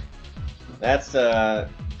 That's if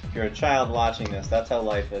you're a child watching this, that's how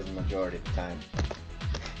life is the majority of the time.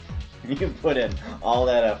 You put in all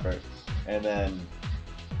that effort, and then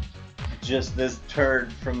just this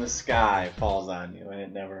turd from the sky falls on you, and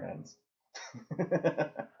it never ends.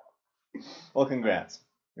 Well, congrats.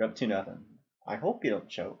 You're up 2-0. I hope you don't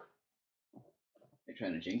choke. You're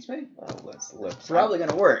trying to jinx me? Oh, let's lip. It's probably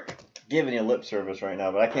gonna work. Giving you lip service right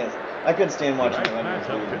now, but I can't. I couldn't stand watching the Rangers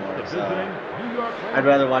lose anymore. So I'd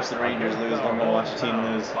rather watch the Rangers lose than I'm gonna watch the team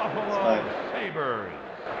lose. It's fine. Sabres.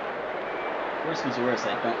 Worst comes to worst,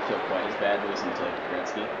 I don't feel quite as bad losing to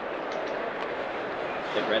Gretzky.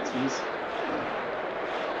 The Gretzkys.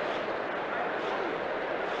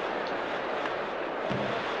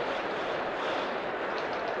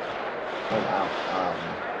 Oh wow.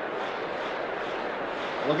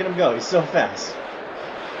 Look at him go. He's so fast.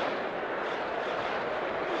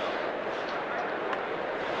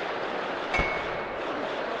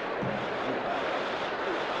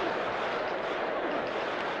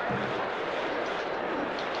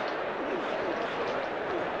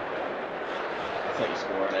 I thought you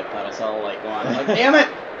scored. I thought I saw a light go on. I'm like, damn it!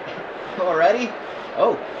 Already?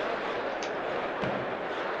 Oh.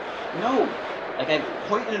 No. Like, I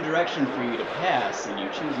point in a direction for you to pass, and you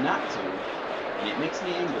choose not to, and it makes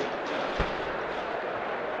me angry.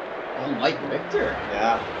 Oh, Mike Victor.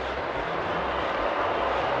 Yeah.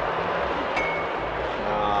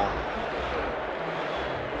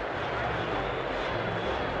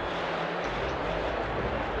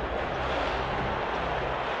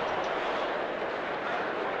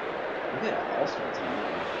 We got an all-star team, don't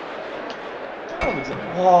we?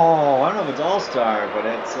 I don't know if it's all-star, but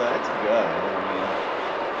it's good. I mean,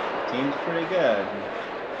 the team's pretty good.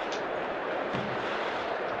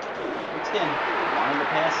 Once again, wanted to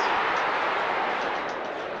pass.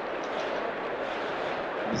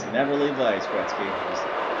 Just never leave the ice, Gretzky. Just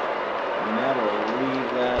never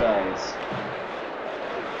leave that ice.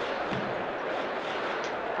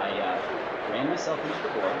 I ran myself into the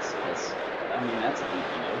boards, because, I mean, that's a thing you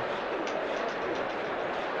do.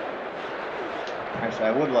 Actually,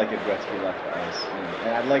 I would like if Gretzky left the ice. You know,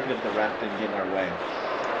 and I'd like it if the ref didn't get in our way.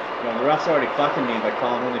 You know, the ref's already fucking me by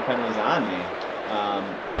calling only penalties on me.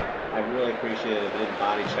 I'd really appreciate it if they didn't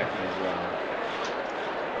body check me as well.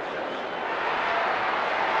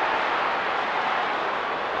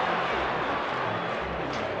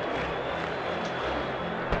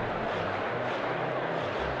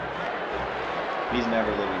 He's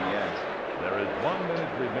never leaving the ice. There is 1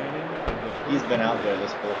 minute remaining in the He's been out there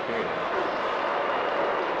this whole period.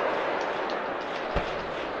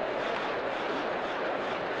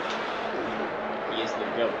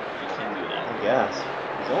 goat. He can do that. I guess.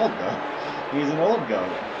 He's old though. He's an old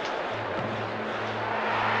goat.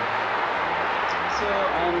 So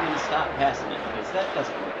I'm gonna stop passing it because that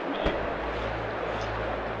doesn't work for me.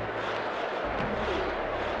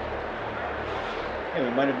 Yeah,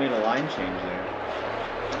 we might have made a line change there.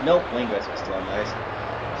 Nope, Linguist is still on ice.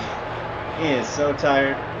 He is so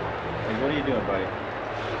tired. Like, what are you doing, buddy?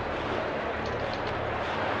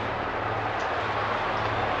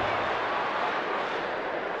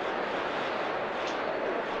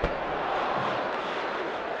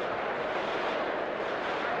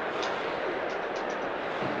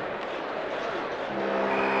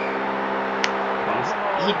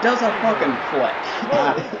 He does a fucking foot.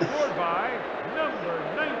 Scored by number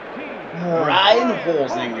 19. Brian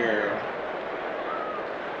Holzinger.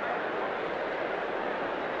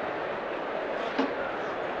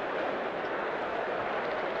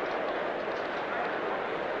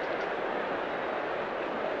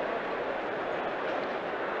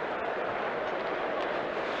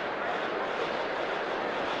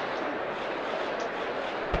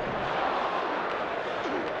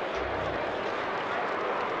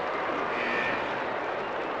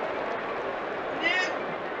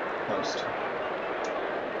 Post.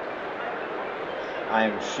 I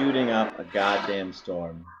am shooting up a goddamn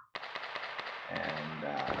storm. And,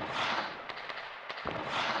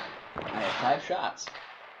 I have 5 shots.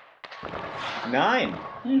 9.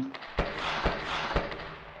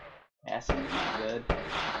 Passing is not good.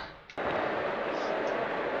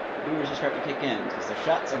 Fingers are starting to kick in because the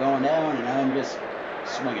shots are going down and I'm just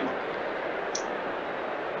swinging.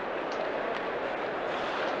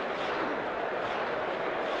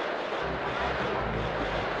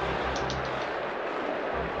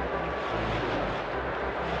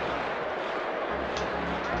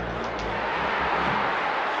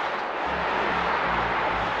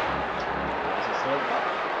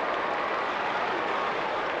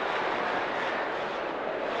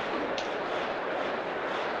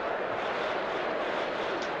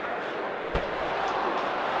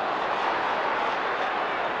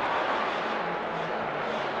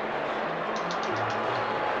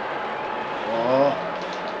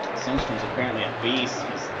 Sundstrom's apparently a beast.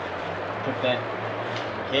 Just took that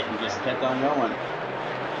hit and just kept on going.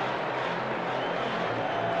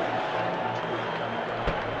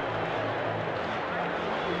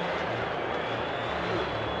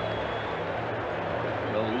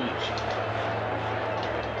 Will each.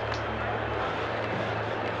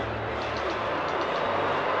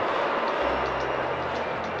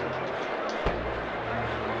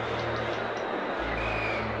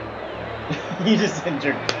 He just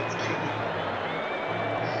injured Gretzky.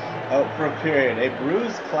 Out for a period. A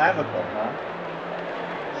bruised clavicle, huh?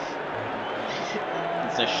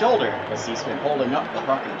 It's a shoulder because he's been holding up the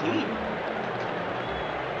fucking team.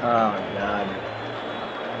 Oh, God.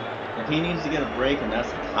 If he needs to get a break and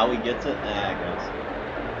that's how he gets it, I guess.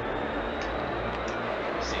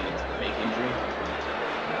 You're saying it's a fake injury?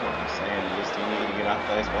 No, I'm saying just he needed to get off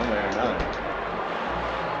the ice one way or another.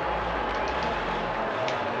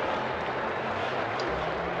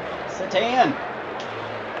 Satan!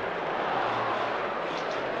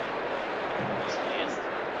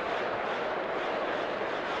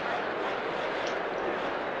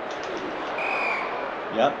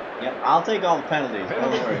 Yep, I'll take all the penalties,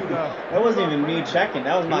 don't worry. That wasn't even me checking,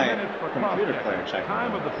 that was my computer player checking.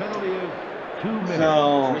 Time of the penalty is 2 minutes.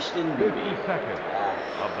 So, Christian 50 Booby. seconds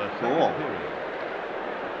of the cool. second period.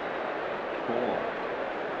 Cool.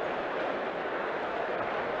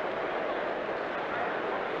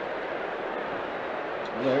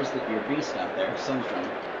 Well, there's your beast out there, Sundstrom.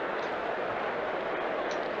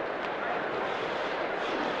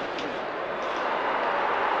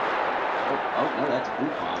 Oh, no, that's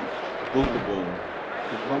Buffon. Boom.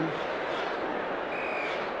 Buffon?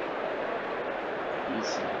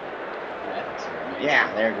 These graphics here are amazing.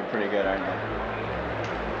 Yeah, they're pretty good, aren't they?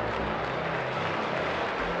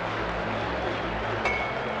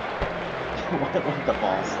 What the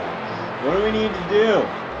ball stop? What do we need to do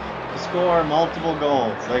to score multiple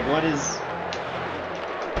goals? Like, what is...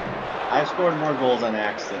 I've scored more goals on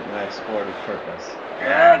accident than I've scored with purpose.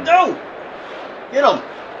 Yeah, go! Get him!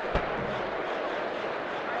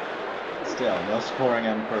 Still, no scoring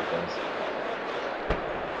on purpose.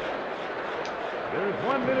 There is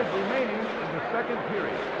 1 minute remaining in the second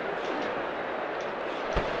period.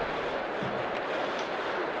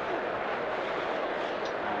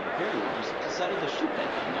 Apparently just decided to shoot that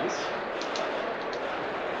thing. Nice.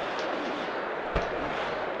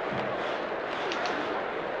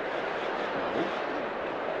 Go.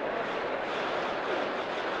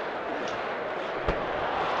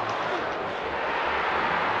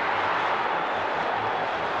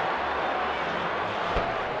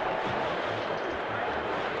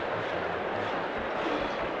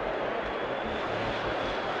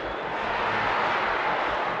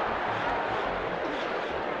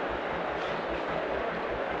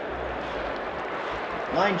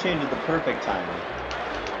 Line change at the perfect time.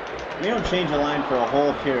 We don't change a line for a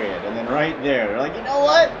whole period, and then right there, they're like, you know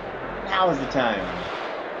what? Now is the time.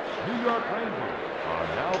 New York Rangers are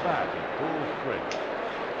now back in full strength.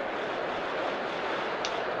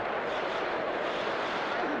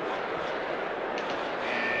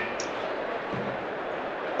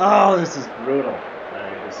 Oh, this is brutal.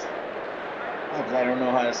 I don't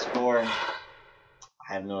know how to score.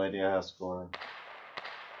 I have no idea how to score.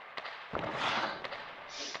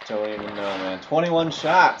 Don't even know, man. 21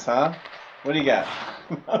 shots, huh? What do you got?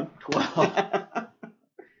 12.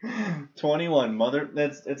 21.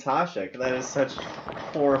 It's Hasek. That is such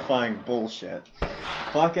horrifying bullshit.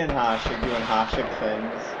 Fucking Hasek doing Hasek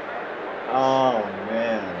things. Oh,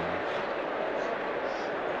 man.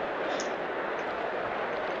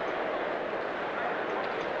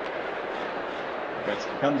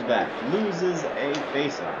 Gretzky comes back, loses a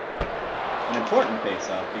face-off. An important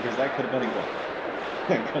face-off, because that could have been a goal.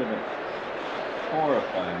 That could have been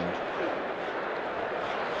horrifying.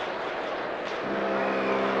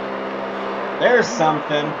 There's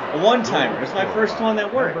something. A one-timer. It's my first one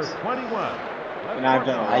that works. Number 21. And I've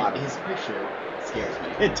done a lot of His picture scares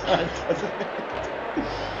me. it does, doesn't it?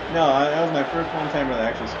 No, that was my first one-timer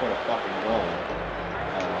that actually scored a fucking goal.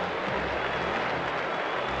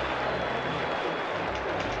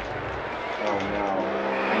 Oh no.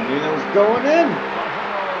 I knew that was going in!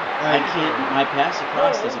 I can't, my pass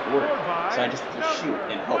across doesn't work, so I just shoot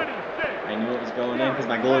and hope. I knew it was going in because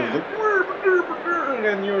my goalie was like,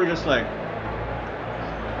 and you were just like,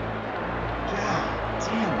 God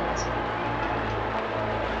damn it.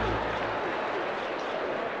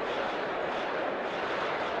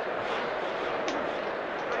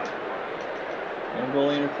 No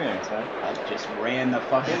goalie interference, huh? I just ran the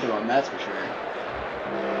fuck into him, that's for sure.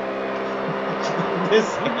 This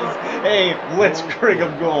is a blitzkrieg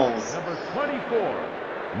of goals. Number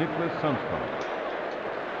 24, Nicholas Sundstrom.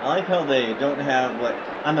 I like how they don't have, like,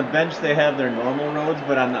 on the bench they have their normal roads,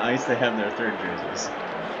 but on the ice they have their third jerseys.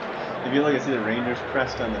 If you look and see the Rangers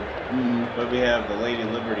crest on the, but we have the Lady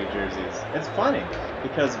Liberty jerseys. It's funny,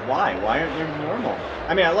 because why? Why aren't they normal?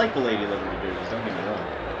 I mean, I like the Lady Liberty jerseys, don't get me wrong.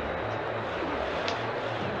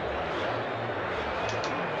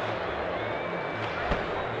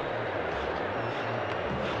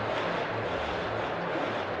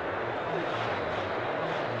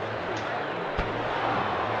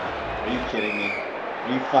 Are you kidding me?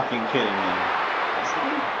 Are you fucking kidding me?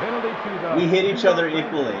 Penalty to the We hit each New other York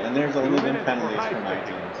equally, Rangers. and there's 2 only been minutes penalties for my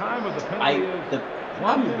high-sticking. teams. Time of the penalty is The 1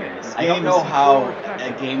 problem minute. here is, This I don't game know is how 4 a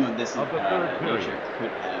seconds game of this of the third nature period.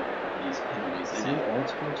 could have these penalties in See, it. old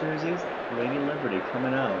school jerseys, Lady Liberty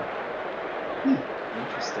coming out.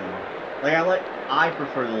 Interesting. I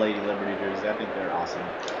prefer the Lady Liberty jerseys. I think they're awesome.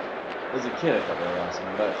 As a kid, I thought they were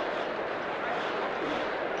awesome, but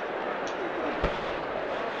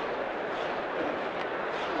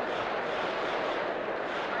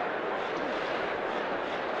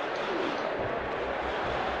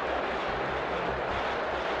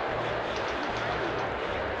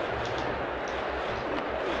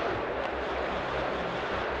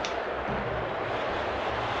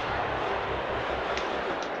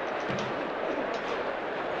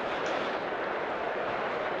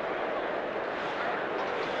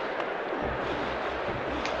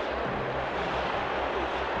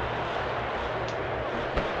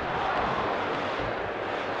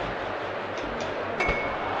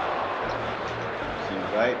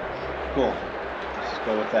seems right. Cool. Let's just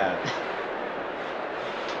go with that.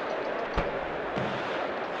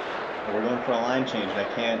 And we're going for a line change, and I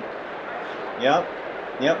can't.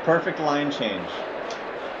 Yep, perfect line change.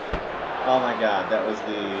 Oh my God, that was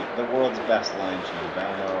the world's best line change. I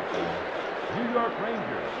don't know if New York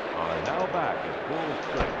Rangers are now back at full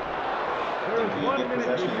strength. There is you 1 get minute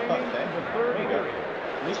possession of the puck, remaining okay? in the third There you go. period.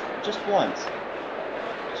 At least just once.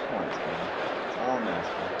 Just once, man. That's all I'm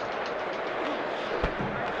asking.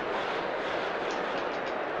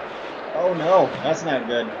 Oh no, that's not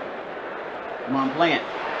good. Come on, plant.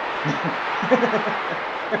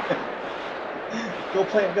 Go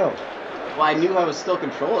plant, go. Well, I knew I was still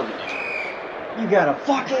controlling the game. You gotta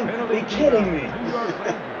fucking Penalty be to kidding the me. New York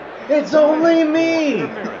Rangers. It's 2 only minutes me. for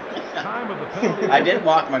interference. Time of the penalty. I did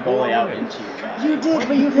walk my 4 goalie out minutes into your guy. You did,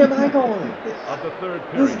 but you hit my goalie. of the third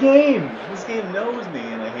This period. game knows me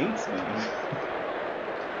and it hates me.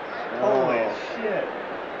 Oh. Holy shit.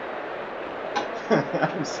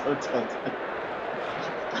 I'm so tilted.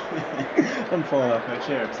 I'm falling off my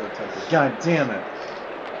chair, I'm so tilted. God damn it.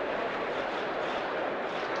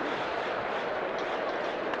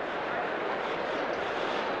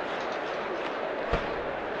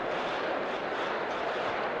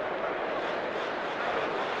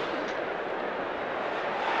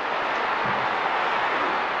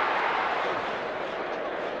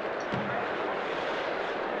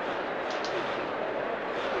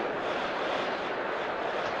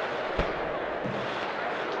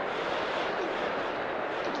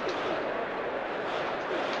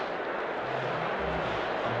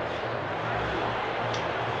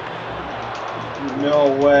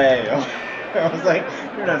 No way. I was like,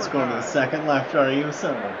 you're not scoring to the second left, are you,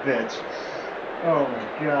 son of a bitch? Oh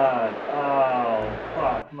my god. Oh,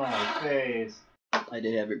 fuck my face. I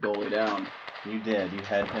did have your goalie down. You did. You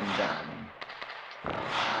had him down.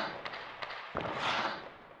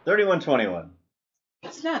 31-21.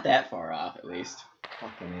 It's not that far off, at least.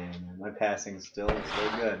 Fucking A, man. My passing's still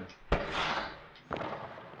good.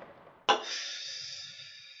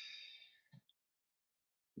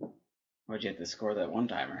 Why'd you have to score that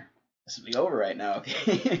one-timer? This will be over right now.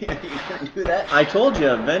 You couldn't do that? I told you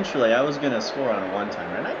eventually I was going to score on a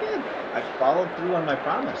one-timer, and I did. I followed through on my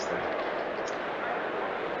promise there.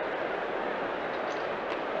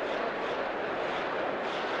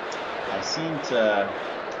 I seem to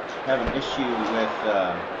have an issue with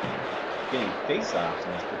getting face-offs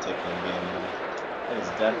in this particular game. That is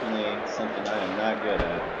definitely something I am not good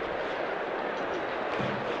at.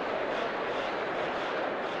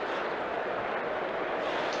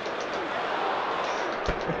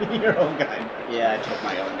 Your own guy. Yeah, I took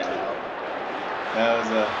my own guy out. That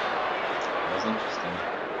was interesting.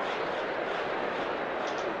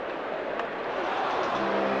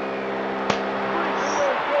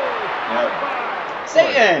 Yep.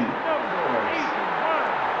 Satan!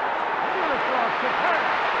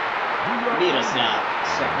 Beat us now.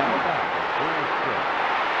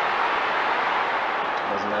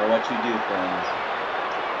 Doesn't matter what you do, friends.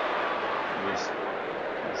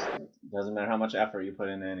 Doesn't matter how much effort you put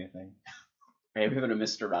into anything. Maybe go to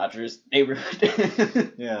Mr. Rogers'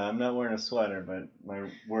 neighborhood. Yeah, I'm not wearing a sweater, but my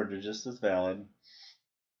words are just as valid.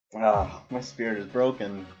 Oh, my spirit is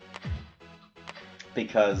broken.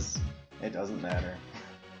 Because it doesn't matter.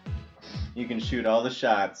 You can shoot all the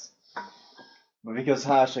shots. But because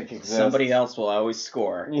Hasek exists... Somebody else will always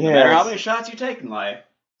score. Yes. No matter how many shots you take in life,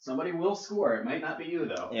 somebody will score. It might not be you,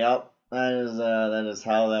 though. Yep, that is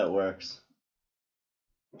how that works.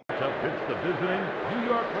 Matchup hits the visiting New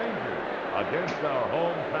York Rangers against our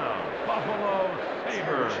hometown Buffalo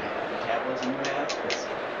Sabres. The metabolism you have, because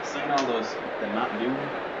seeing all the Mountain Dew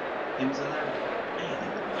things in there, man, they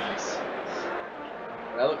look nice.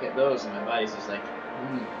 But I look at those and my body's just like,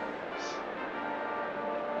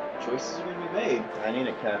 choices are going to be made. I need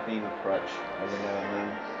a caffeine crutch every now and then.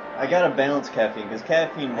 I gotta balance caffeine, because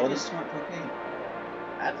caffeine... I just want cocaine.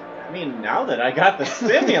 I mean, now that I got the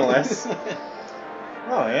stimulus...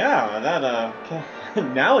 Oh yeah, that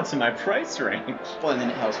now it's in my price range. Well, and then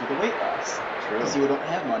it helps with the weight loss. True. Because you don't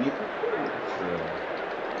have money for food. True.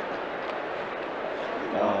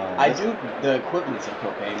 I do the equivalents of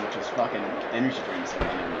cocaine, which is fucking energy drinks every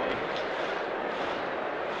day.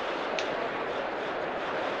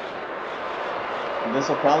 And this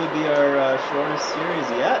will probably be our shortest series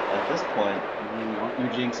yet at this point. You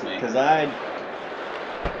jinx me. Because I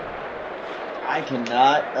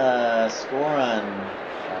cannot score on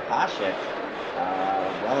Hasek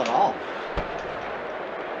well at all.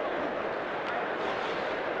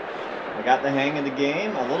 I got the hang of the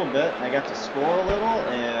game a little bit, and I got to score a little,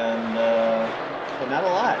 and but not a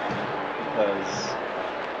lot, because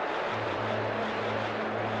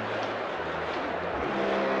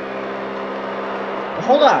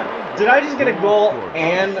hold on, did I just get a goal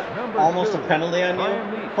and almost a penalty on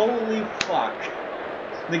you? Holy fuck.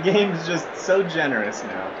 The game's just so generous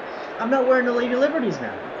now. I'm not wearing the Lady Liberties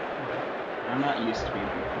now. I'm not used to being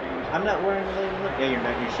behind. I'm not wearing the Lady Liberties. Yeah, you're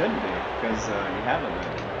not. You shouldn't be, because you haven't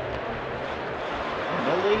been.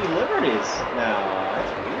 No Lady Liberties now.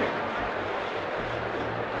 That's weird.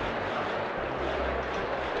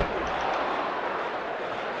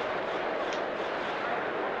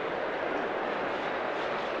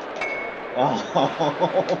 Oh,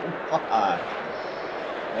 fuck.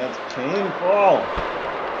 That's painful.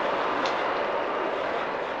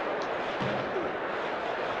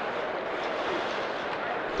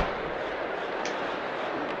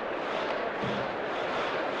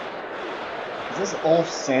 Is this Ulf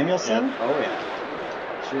Samuelsson? Yep. Oh, yeah.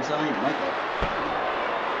 Sure sound like Michael.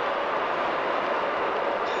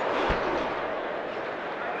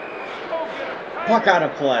 Puck out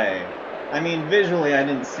of play. I mean, visually, I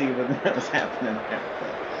didn't see what that was happening there,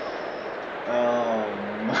 but... Oh,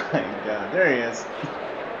 my God. There he is.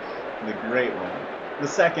 The great one. The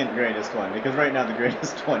second greatest one, because right now the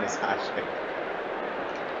greatest one is Hasek.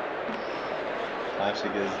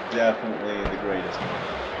 Hasek is definitely the greatest one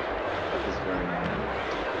at this very moment.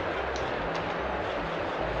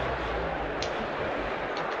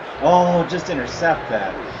 Oh, just intercept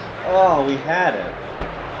that. Oh, we had it.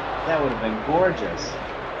 That would have been gorgeous.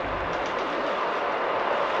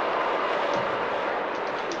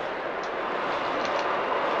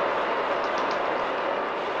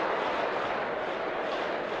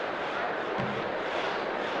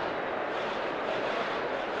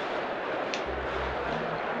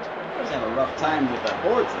 a rough time with the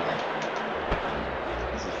boards there.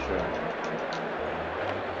 This is true.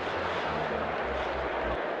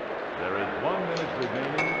 There is 1 minute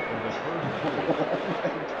remaining in the first period.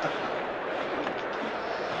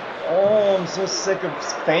 Oh, I'm so sick of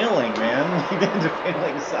failing, man. The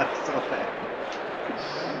failing sucks so bad.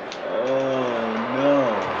 Oh,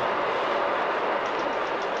 no.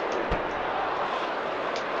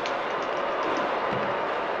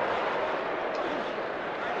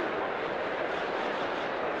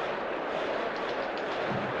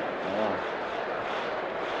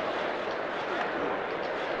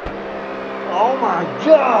 Oh my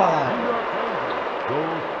God! New York Rangers.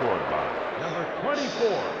 Goal scored by number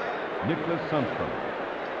 24, Nicholas Sundstrom.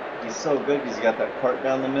 He's so good because he's got that part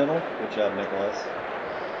down the middle. Good job, Nicholas.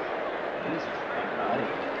 He's just a big body.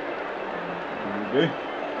 Okay.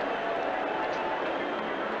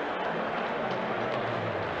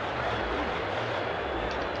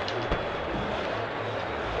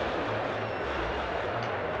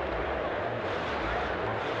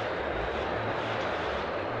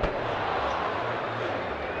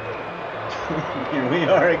 Here we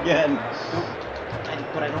are again.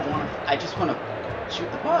 But I don't want to. I just want to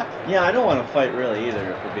shoot the puck. Yeah, I don't want to fight really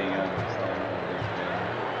either, if we're being honest. I'm not a big fan.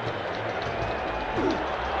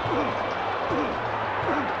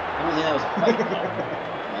 I don't think that was a fight, though.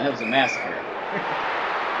 No, that was a massacre.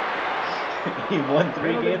 He won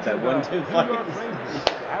 3 games. I won 2 New York fights. Rangers.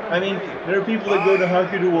 I mean, there are people that go to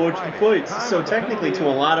hockey to watch the fights. So technically, to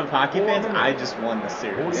a lot of hockey fans, I just won the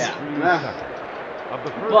series. Yeah. 43 seconds of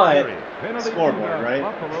the first But period. Penalty scoreboard, to the right?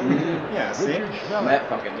 Buffalo Sabres. Yeah, see? Richard Schmeller. That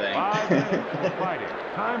fucking thing. 5 minutes for fighting.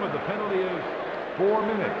 Time of the penalty is 4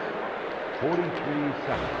 minutes, 43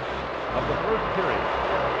 seconds of the first period.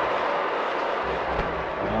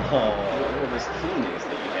 Oh, What are those keenness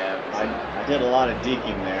that you have? I did a lot of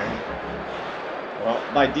deking there. Well,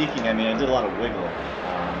 by deking, I mean I did a lot of wiggling.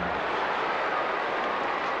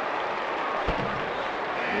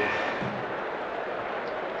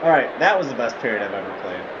 Alright, that was the best period I've ever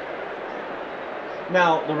played.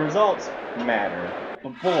 Now, the results matter,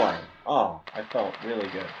 but boy, oh, I felt really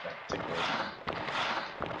good that particular time.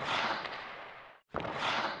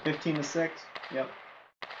 15-6, yep.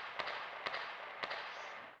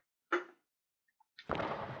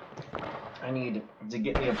 I need to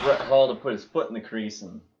get me a Brett Hall to put his foot in the crease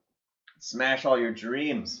and smash all your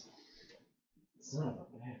dreams. Son of a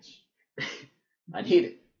bitch.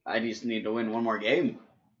 I just need to win one more game.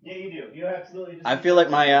 Yeah, you do. You absolutely just. I feel like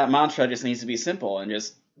my mantra just needs to be simple and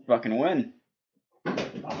just fucking win.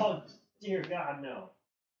 Oh, dear God, no.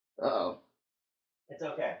 Uh-oh. It's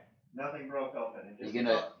okay. Nothing broke open. It just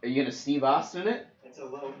Are you gonna Steve Austin it? It's a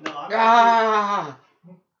little. No, I'm Ah!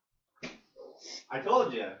 I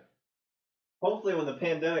told you. Hopefully, when the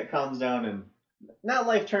pandemic calms down and not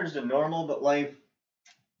life turns to normal, but life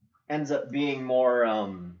ends up being more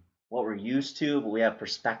what we're used to, but we have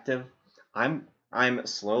perspective. I'm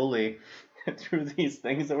slowly through these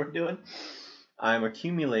things that we're doing. I'm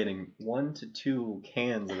accumulating 1 to 2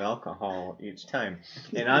 cans of alcohol each time,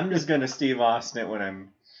 and I'm just gonna Steve Austin it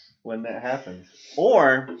when that happens.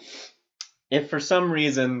 Or if for some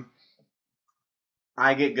reason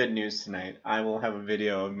I get good news tonight, I will have a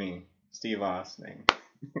video of me Steve Austin.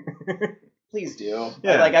 Please do.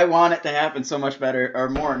 Yeah. I want it to happen so much better or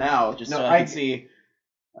more now, just so I can see.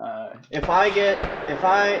 If I get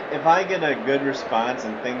a good response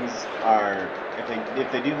and things are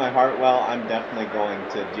if they do my heart well, I'm definitely going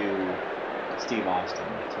to do Steve Austin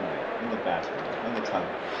tonight in the bathroom in the tub.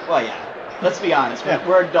 Well, yeah. Let's be honest. Yeah.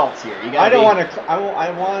 We're adults here. You gotta I don't be... want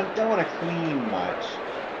to. Don't want to clean much.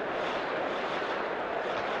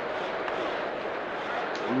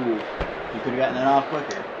 Ooh, you could have gotten that off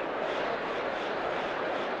quicker.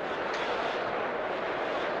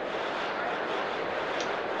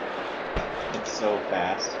 It's so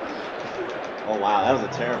fast. Oh wow, that was a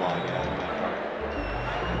terrible idea on my part.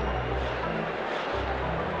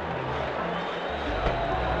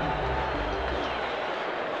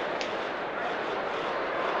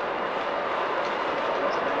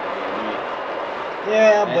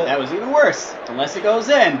 Yeah, but that was even worse. Unless it goes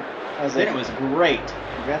in, then it was great.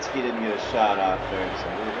 Gretzky didn't get a shot off there, so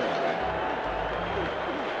we're good.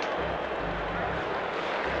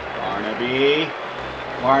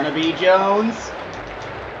 Barnaby Jones.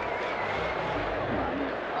 Come on, you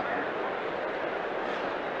fucker.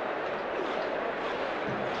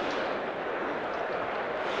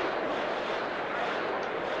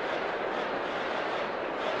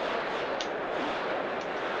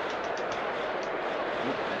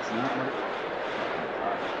 Nope, that's not what it...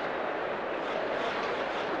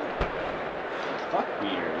 Fuck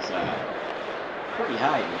beater is, pretty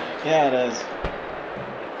high tonight. Yeah, it is.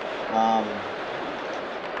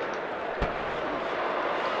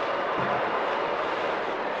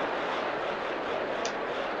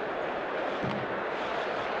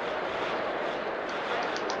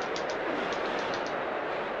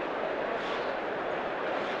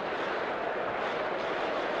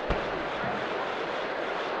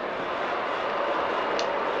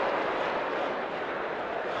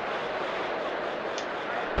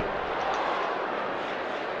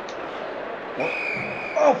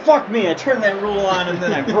 Oh, fuck me, I turned that rule on and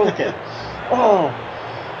then I broke it. Oh,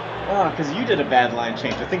 because you did a bad line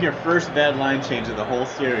change. I think your first bad line change of the whole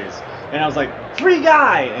series. And I was like, free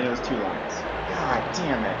guy! And it was 2 lines. God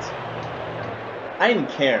damn it. I didn't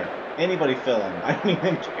care. Anybody fill in. I don't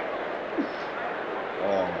even care.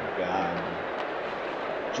 Oh, God.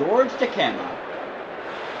 George Takema.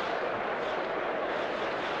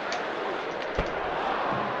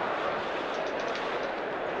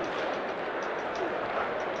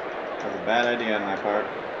 That was a bad idea on my part.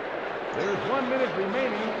 There's 1 minute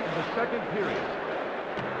remaining in the second period.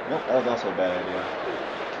 Nope, that was also a bad idea.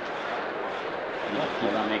 You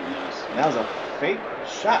keep on making those. That was a fake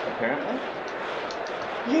shot, apparently.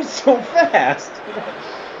 He's so fast!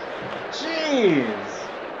 Jeez!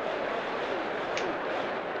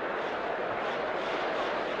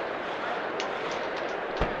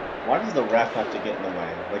 Why does the ref have to get in the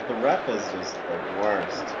way? Like, the ref is just the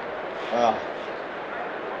worst. Ugh.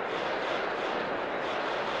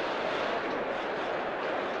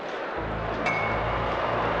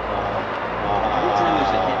 Every time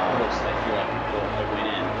there's a hit post, I feel like it went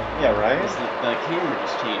in. Yeah, right? Because the camera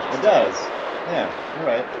just changes. It does. Yeah, you're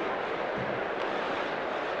right.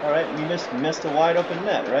 Alright, you missed a wide open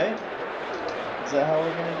net, right? Is that how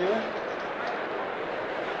we're gonna do it?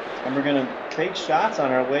 And we're gonna fake shots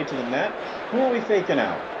on our way to the net? Who are we faking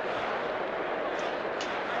out?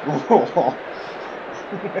 And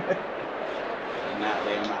not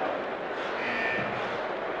lay them out.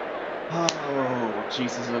 Oh,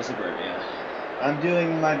 Jesus of Suburbia. I'm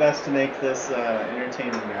doing my best to make this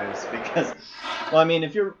entertaining, guys, because, well, I mean,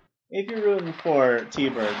 if you're rooting for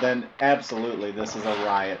T-Bird, then absolutely this is a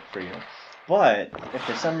riot for you. But if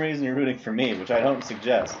for some reason you're rooting for me, which I don't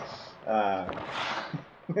suggest,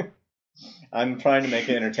 I'm trying to make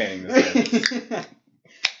it entertaining this game.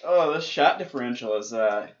 Oh, this shot differential is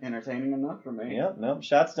entertaining enough for me. Yep, nope.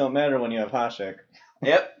 Shots don't matter when you have Hasek.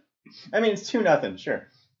 Yep. I mean, it's 2-0, sure.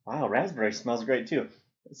 Wow, raspberry smells great too.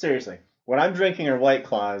 Seriously, what I'm drinking are White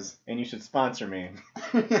Claws, and you should sponsor me.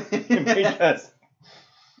 Because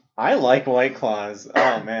I like White Claws.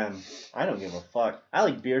 Oh, man. I don't give a fuck. I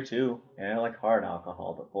like beer too, and I like hard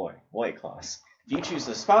alcohol, but boy, White Claws. If you choose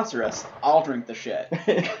to sponsor us, I'll drink the shit.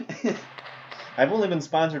 I've only been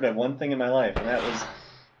sponsored by one thing in my life, and that was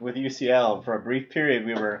with UCL. For a brief period,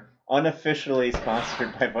 we were unofficially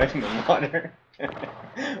sponsored by Vitamin Water.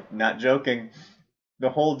 Not joking. The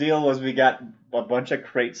whole deal was we got a bunch of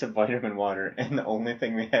crates of vitamin water, and the only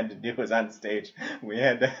thing we had to do was on stage, we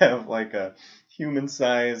had to have like a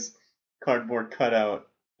human-sized cardboard cutout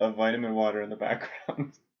of vitamin water in the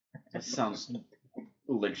background. That sounds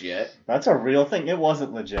legit. That's a real thing. It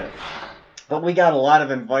wasn't legit. But we got a lot of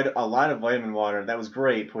vitamin water. That was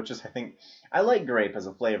grape, which is, I think, I like grape as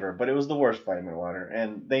a flavor, but it was the worst vitamin water,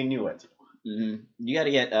 and they knew it. Mm-hmm. You gotta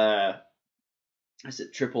get, is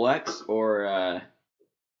it XXX or,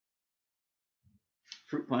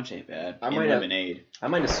 fruit punch ain't bad. And lemonade. I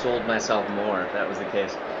might have sold myself more if that was the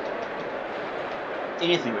case.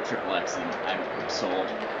 Anything with XXX and I'm sold.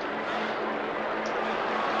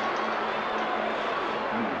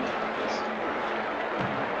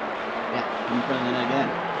 Yeah, in front of the net again.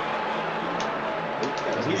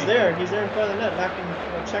 He's there. He's there in front of the net, knocking,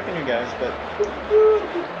 checking you guys, but...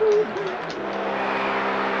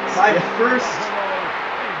 My first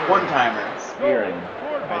one-timer. Spearing.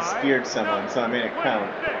 I speared someone, so I made it count.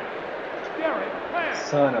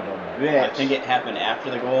 Son of a bitch. I think it happened after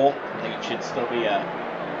the goal. I think it should still be a...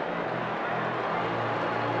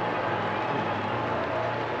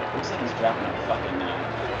 Looks like he's dropping a fucking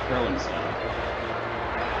curling stone.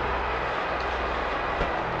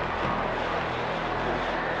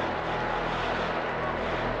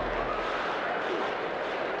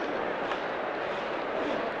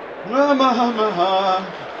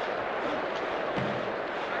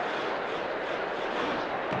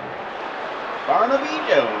 Barnaby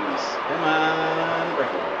Jones. Come on,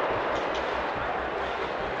 Breakaway.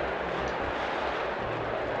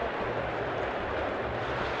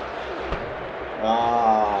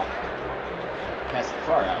 Ah. Pass it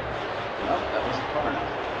far out. Nope, that wasn't far enough.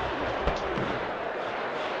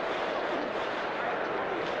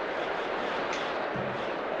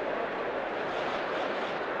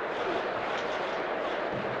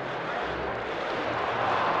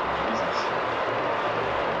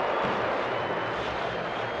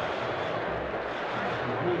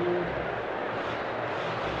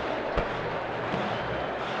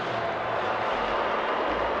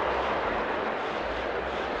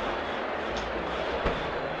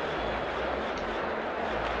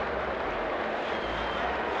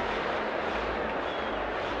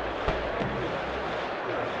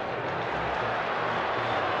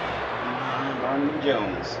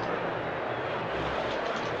 Jones.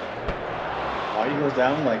 Why do you go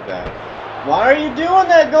down like that? Why are you doing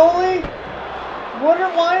that, goalie?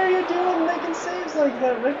 Why are you making saves like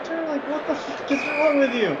that, Richter? Like, what the fuck is wrong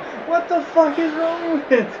with you? What the fuck is wrong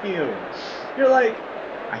with you? You're like,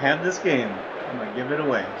 I have this game. I'm gonna give it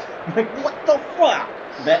away. I'm like, what the fuck?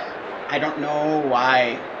 I don't know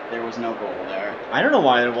why there was no goal there. I don't know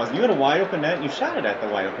why there wasn't. You had a wide open net and you shot it at the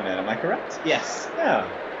wide open net. Am I correct? Yes. Yeah.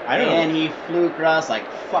 I don't know. And he flew across like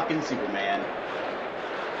fucking Superman.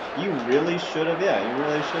 You really should have, yeah, you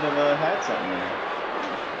really should have had something there.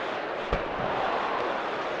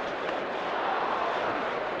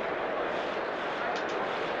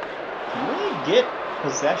 Can we get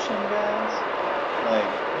possession, guys? Like,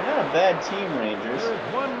 you're not a bad team, Rangers. There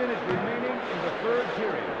is 1 minute remaining in the third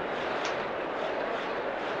period.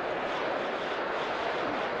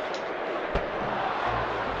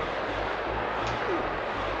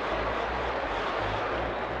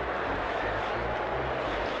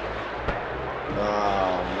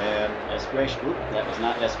 Oh, man. Desperation. Oop, that was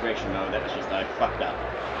not desperation mode. That was just I fucked up.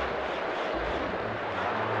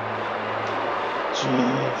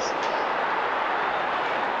 Jeez.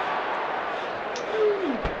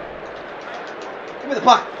 Give me the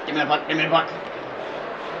puck. Give me the puck. Give me the puck.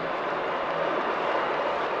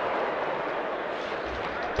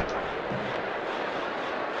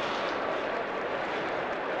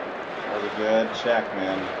 That was a good check,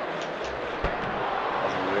 man. That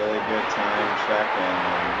was a really good time check, and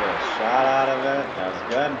you get a shot out of it. That was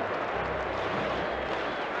good.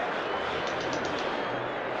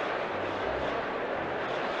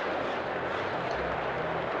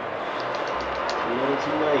 A little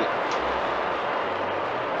too late.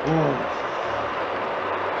 Ooh.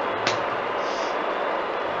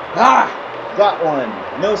 Ah! Got one.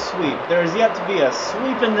 No sweep. There is yet to be a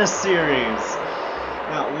sweep in this series.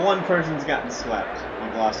 Not one person's gotten swept.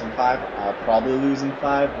 You've lost in 5. I'll probably lose in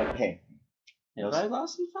 5, but hey. Have I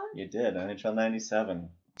lost in 5? You did. NHL 97.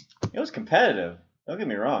 It was competitive. Don't get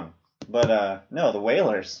me wrong. But, no, the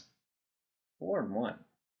Whalers. 4-1.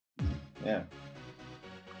 Yeah.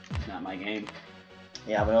 Not my game.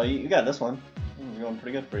 Yeah, well, you got this one. It's going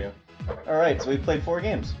pretty good for you. Alright, so we played 4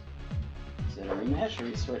 games. Is it a rematch or are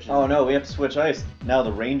we switching? Oh no, we have to switch ice. Now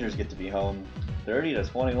the Rangers get to be home.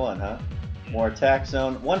 30-21, huh? More attack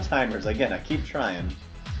zone. One-timers, again, I keep trying.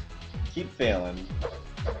 Keep failing.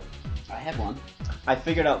 I had one. I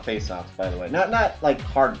figured out face-offs, by the way. Not like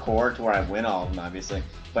hardcore to where I win all of them, obviously.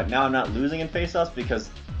 But now I'm not losing in face-offs because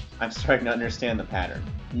I'm starting to understand the pattern.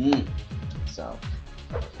 So,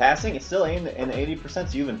 passing is still in the 80%,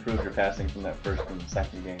 so you've improved your passing from that first and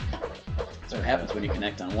second game. That's what happens when you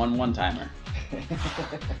connect on one-timer.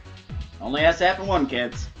 Only has to happen one,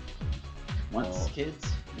 kids. Once,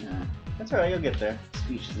 kids? Yeah. That's alright, you'll get there.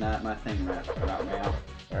 Speech is not my thing right now.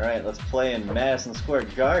 Alright, let's play in Madison Square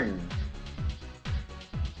Garden.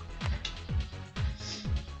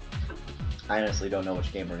 I honestly don't know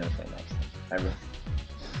which game we're going to play next.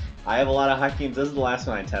 I have a lot of hot games. This is the last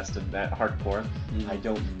one I tested, that hardcore. I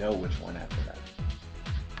don't know which one after that.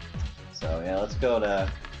 So, yeah, let's go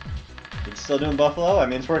to... You still doing Buffalo? I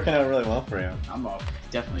mean, it's working out really well for you. I'm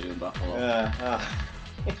definitely doing Buffalo.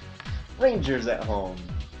 Rangers at home.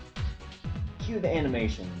 Cue the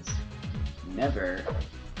animations. Never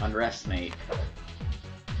underestimate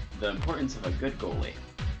the importance of a good goalie.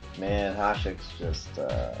 Man, Hasek's just,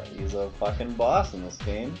 he's a fucking boss in this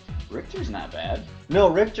game. Richter's not bad. No,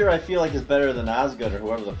 Richter I feel like is better than Osgood or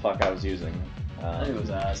whoever the fuck I was using. I think it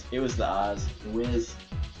was Oz. It was the Oz. Wiz.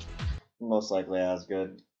 Most likely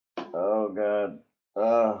Osgood. Oh god.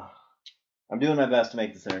 I'm doing my best to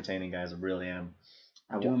make this entertaining, guys. I really am.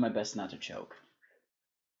 I'm doing my best not to choke.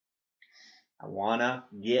 I wanna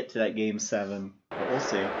get to that game 7, but we'll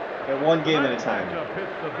see. Get one game at a time. Matchup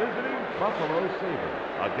pits the visiting Buffalo Sabres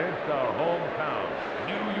against our hometown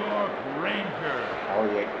New York Rangers. Oh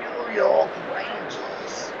yeah, New York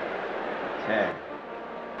Rangers. Okay.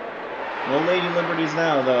 No Lady Liberties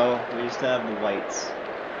now, though. We used to have the whites.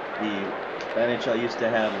 The NHL used to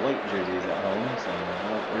have white jerseys at home, so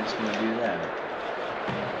we're just gonna do that.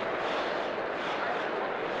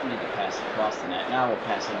 We need to pass it across the net. Now we'll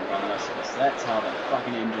pass it in front of us, because that's how the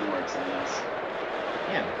fucking engine works on this.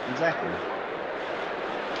 Yeah, exactly.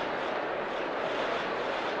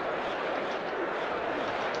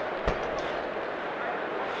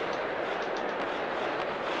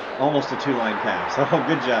 Almost a 2-line pass. Oh,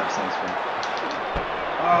 good job, Sunstrom.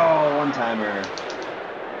 Oh, one-timer.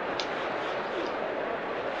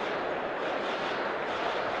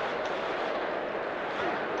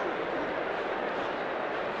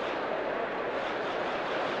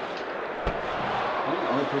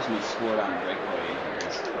 person who scored on breakaway in here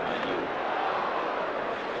is you.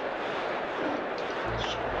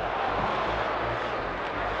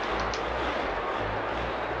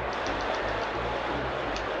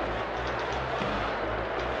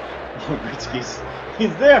 Oh,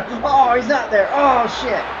 he's there! Oh, he's not there! Oh,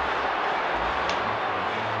 shit!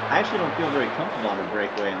 I actually don't feel very comfortable on a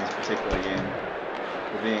breakaway in this particular game,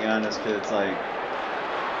 for being honest, because it's like,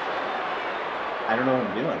 I don't know what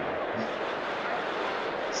I'm doing.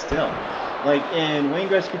 Still. Like, in Wayne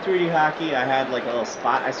Gretzky 3D Hockey, I had like a little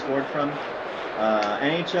spot I scored from.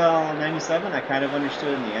 NHL 97, I kind of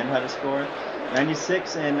understood in the end how to score.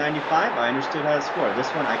 96 and 95, I understood how to score. This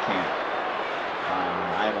one, I can't.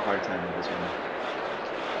 I have a hard time with this one.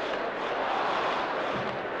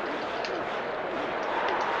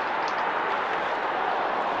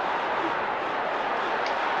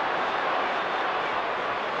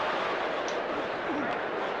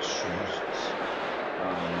 Jesus.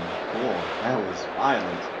 Cool. That was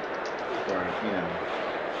violent for, you know,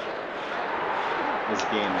 this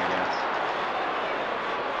game, I guess.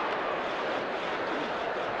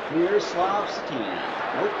 Miroslav Satina.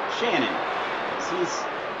 Nope, Shannon. He's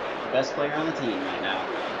the best player on the team right now.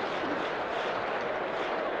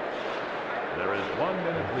 There is 1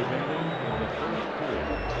 minute remaining in the first period.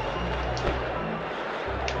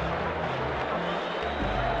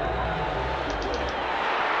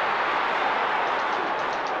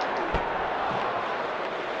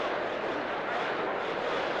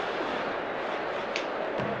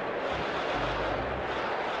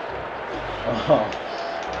 Oh.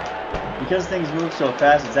 Because things move so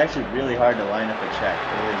fast, it's actually really hard to line up a check.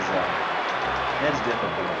 It's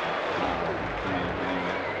difficult for me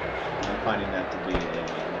anyway. I'm finding that to be a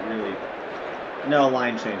really... No,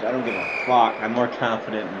 line change. I don't give a fuck. I'm more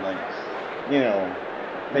confident in, like, you know,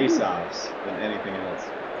 face-offs than anything else.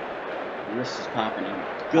 My wrist is popping and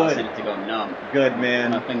Good. causing it to go numb. Good,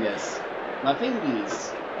 man. My fingers. My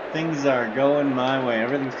fingies. Things are going my way.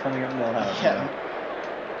 Everything's coming up Millhouse. Yeah.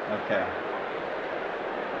 Now. Okay.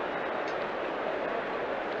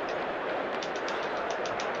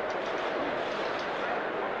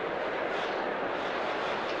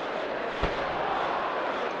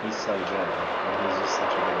 He's so good. And he's just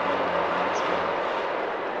such a good player in this game.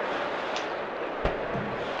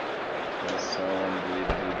 He's so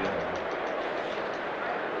unbelievably good.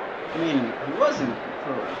 I mean, he wasn't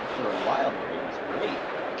for a while there. He was great.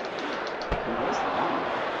 He was the dominant.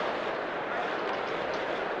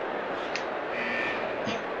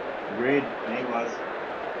 Agreed. He was.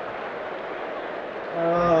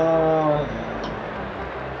 Oh.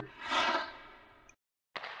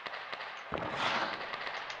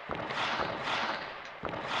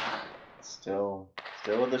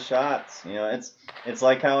 Still with the shots. You know, it's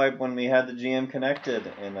like how when we had the GM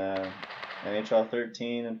connected in NHL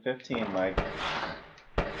 13 and 15,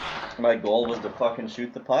 my goal was to fucking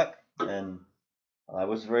shoot the puck, and I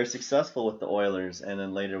was very successful with the Oilers, and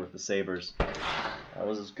then later with the Sabres. That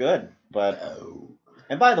was good, but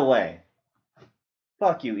and by the way,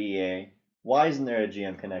 fuck you, EA. Why isn't there a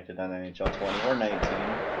GM connected on NHL 20 or 19?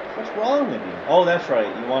 What's wrong with you? Oh, that's right.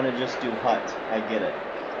 You want to just do HUT. I get it.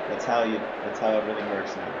 That's how everything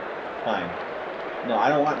works now. Fine. No, I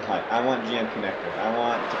don't want HUT. I want GM connected. I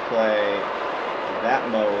want to play that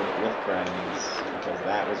mode with friends because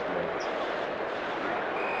that was great.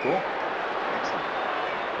 Cool. Excellent.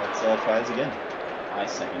 Let's try this again. I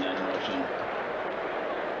second that motion.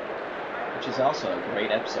 Which is also a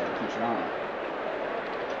great episode of Futurama.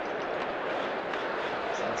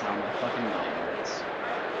 So that's how my fucking mind works.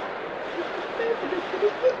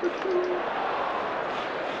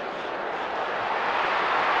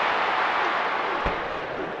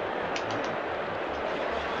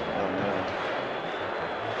 Oh no.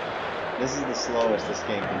 This is the slowest this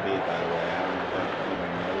game can be, by the way. I don't know if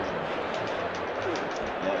anybody knows that.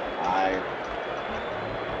 Yep, I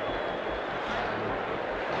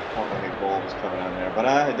felt like a goal was coming on there, but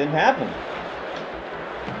it didn't happen.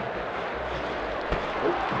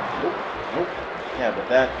 Nope. Yeah, but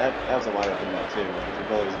that was a wide open net too. The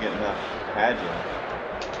goalie was getting up. I had you.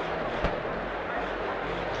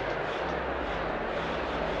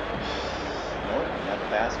 Nope, that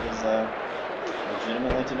pass was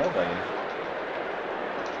legitimately to nobody.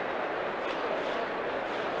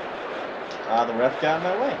 The ref got in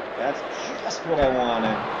my way. That's just what I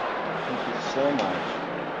wanted. Thank you so much.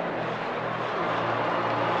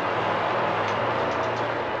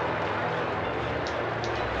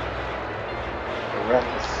 The ref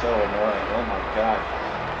is so annoying. Oh my god.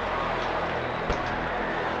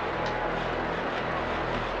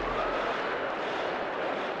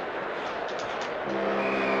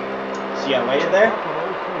 See, I waited there.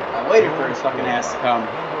 Sabres. I waited for his fucking ass to come.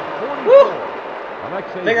 Number Woo! 44,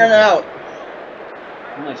 Alexei Figuring it Biscuit. out.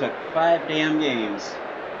 Only took 5 damn games.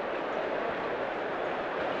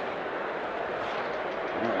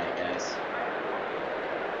 Alright, guys.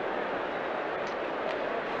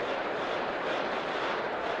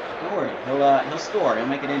 Don't worry, he'll score. He'll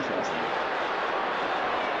make it interesting.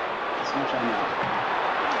 This much I know.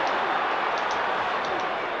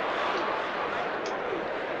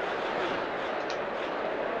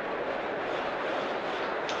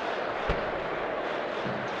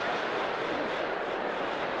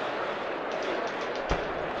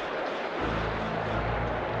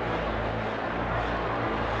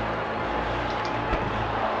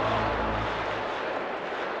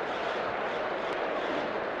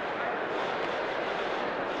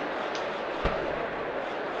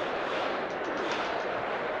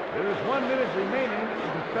 There is 1 minute remaining in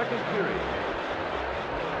the second period.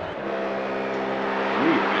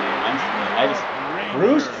 I just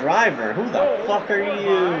Bruce Driver, who the fuck are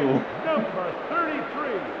you? Number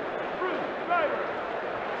 33, Bruce Driver.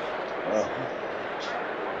 Oh.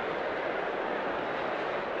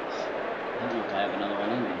 I don't know if I have another one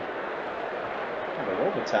in me. I have a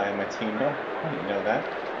Robitaille on my team, though. I didn't know that.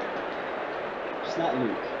 Just not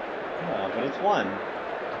Luke. No, but it's one.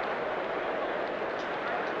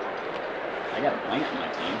 I got a plant in my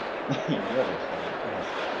team. You do have a plant, yes.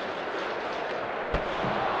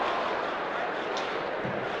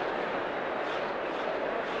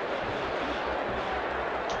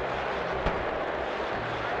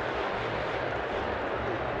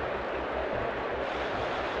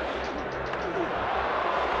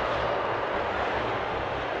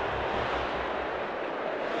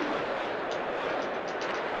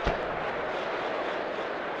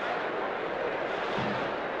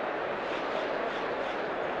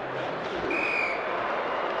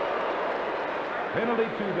 Penalty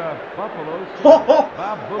to the Buffalo Sabres. Oh,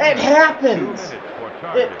 Bob it Booker, 2 happens! minutes for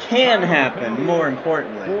charging. It can Time of happen, penalty more is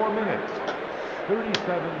importantly. 4 minutes,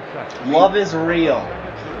 37 seconds. Love is real.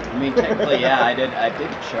 I mean, technically, yeah, I did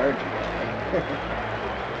charge you.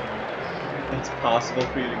 It's possible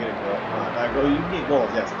for you to get a goal. You can get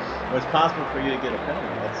goals, yes. But it's possible for you to get a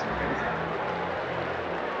penalty. That's crazy.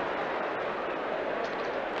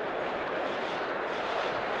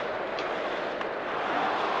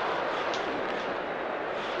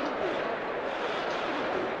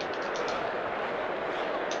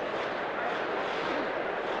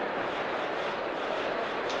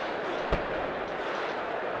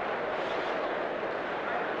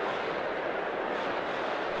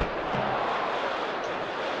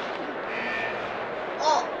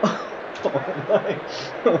 Oh my.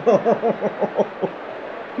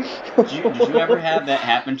 Did you ever have that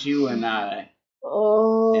happen to you in the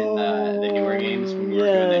newer games when we were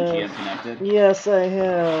doing that GM Connected? Yes, I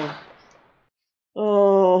have.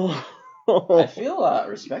 Oh. I feel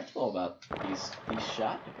respectful about these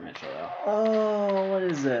shot differential though. Oh, what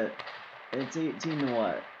is it? It's 18 to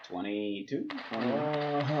what? 22? 21.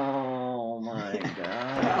 Oh my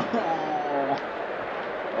god.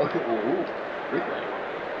 Okay, ooh, replay.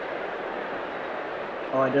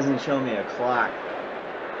 Oh, it doesn't show me a clock.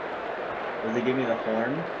 Does it give me the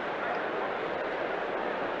horn?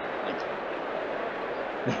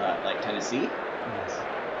 Like Tennessee? Yes.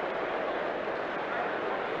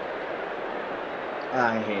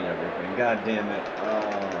 I hate everything. God damn it.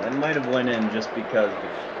 Oh, it might have went in just because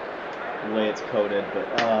the way it's coded,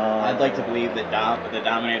 but I'd like to believe that the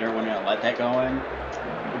Dominator wouldn't have let that go in.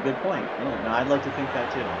 Good point. Yeah, no, I'd like to think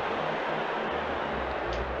that too.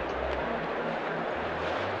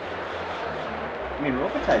 I mean,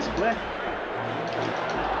 Robitaille's quick.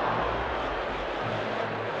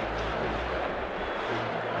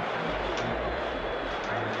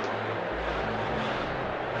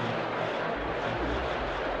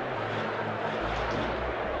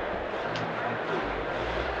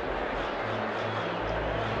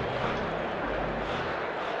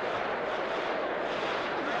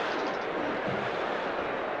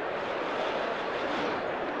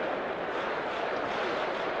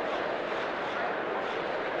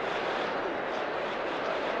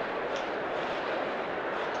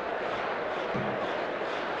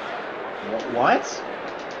 What?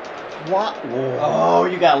 What? Whoa. Oh,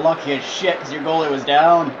 you got lucky as shit because your goalie was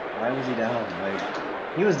down. Why was he down? Like,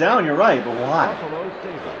 he was down, you're right, but why? Buffalo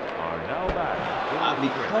Sabres are now back.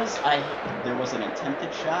 Because there was an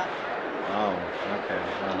attempted shot. Oh, okay.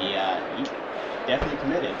 Well. And he definitely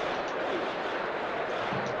committed.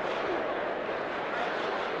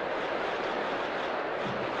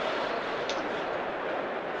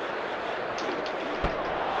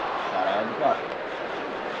 Thought I had the puck.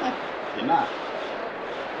 Did not.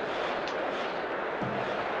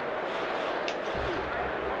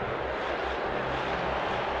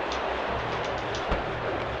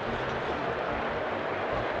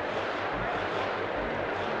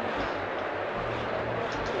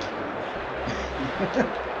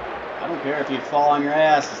 I don't care if you fall on your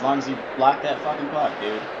ass as long as you block that fucking puck,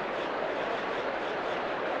 dude.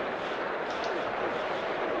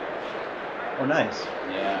 Oh, nice.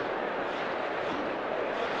 Yeah.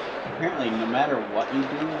 Apparently, no matter what you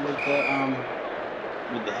do with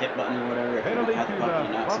the hit button or whatever, if you don't Penalty have to the puck and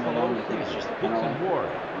the you knock someone down, Buffalo I think it's Sabres. just a Dixon penalty. Ward.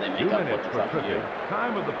 And they 2 make up what minutes the for fuck you tripping. do.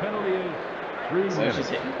 Time of the penalty is 3 So it's minutes. just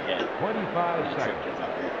hitting the hit. 25 Not seconds tripped your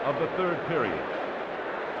fucker. of the third period.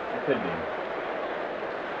 It could be.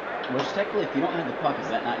 Which technically, if you don't have the puck, is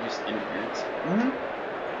that not just interference? Mm-hmm.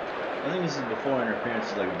 I think this is before interference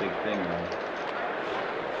is like a big thing, though.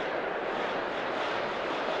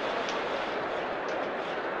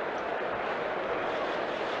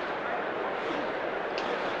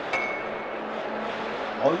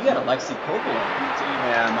 Oh, you got Alexei Kovalev on your team.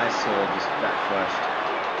 Yeah, my soul just got crushed.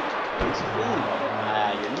 It's feeling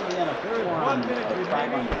you're nearly on a There is 1 minute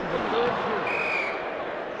remaining in the third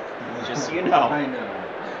period. Just so you know. I know.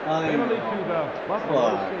 Penalty to the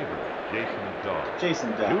Buffalo Fuck. Sabres. Jason Daw.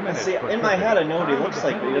 Jason 2 Duff. minutes See, for in my tripping. head, I know what he Time of looks the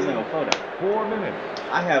like, but he doesn't have a penalty photo. is 4 minutes.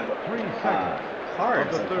 I have 3 seconds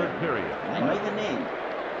cards. of the I third can't- period. I know the name,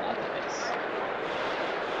 not the face.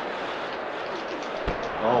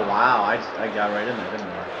 Oh wow, I got right in there, didn't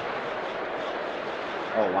I?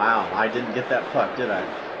 Oh wow, I didn't get that puck, did I?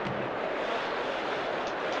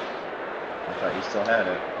 I thought you still had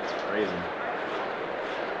it. It's crazy.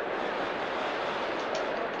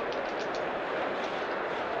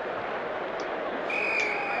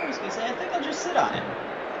 I was gonna say, I think I'll just sit on it.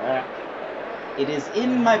 It is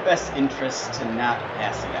in my best interest to not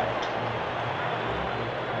pass it out.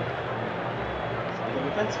 For the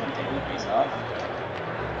defenseman taking the face off.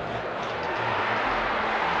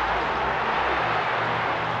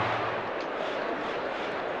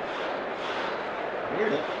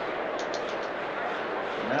 Cleared it.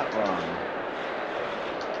 Not wrong.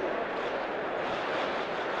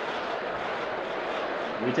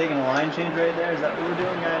 Are we taking a line change right there? Is that what we're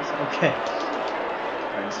doing, guys? Okay.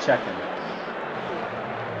 Alright, just checking.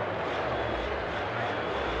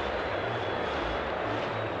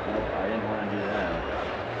 Nope, I didn't want to do that.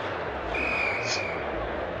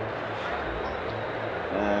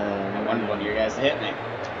 I wanted one of you guys to hit me.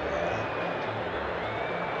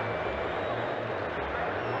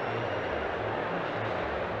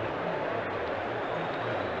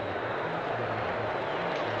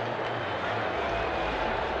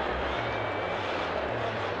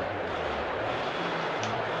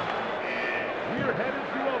 We're headed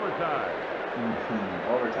to overtime.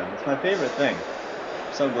 Overtime. It's my favorite thing.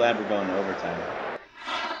 So glad we're going to overtime.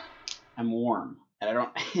 I'm warm. And I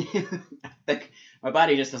don't... I think my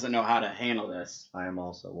body just doesn't know how to handle this. I am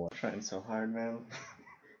also trying so hard, man.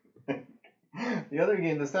 The other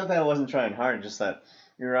game, it's not that I wasn't trying hard, just that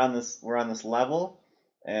we're on this level,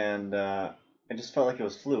 and I just felt like it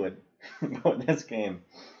was fluid. But this game,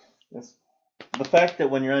 the fact that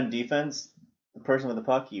when you're on defense, the person with the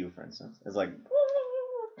puck, you for instance, is like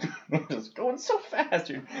just going so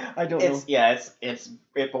fast. I don't know. Yeah,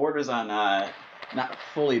 it borders on not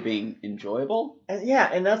fully being enjoyable.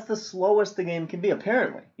 And that's the slowest the game can be.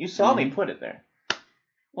 Apparently, you saw me put it there.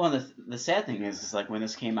 Well, the sad thing is like when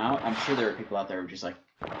this came out, I'm sure there were people out there who were just like,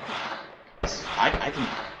 I can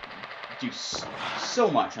do so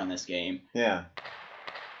much on this game. Yeah.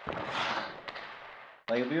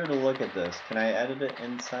 Like, if we were to look at this, can I edit it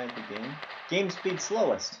inside the game? Game speed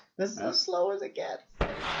slowest. This is as slow as it gets.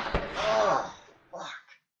 Oh,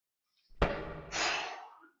 fuck.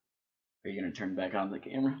 Are you gonna turn back on the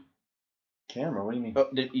camera? Camera? What do you mean? Oh,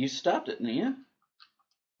 you stopped it, didn't you?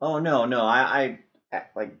 Oh, no. I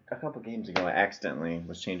like a couple games ago, I accidentally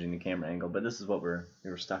was changing the camera angle, but this is what we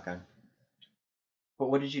were stuck on. But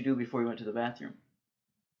what did you do before you went to the bathroom?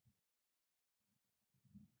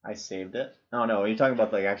 I saved it. Oh, no. Are you talking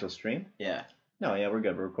about, like, actual stream? Yeah. No, yeah, we're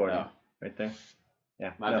good. We're recording. Oh. Right there.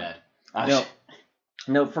 Yeah. My bad.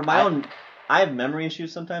 No, for my own, I have memory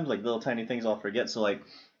issues sometimes, like little tiny things I'll forget. So, like,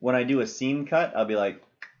 when I do a scene cut, I'll be like,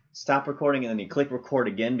 stop recording, and then you click record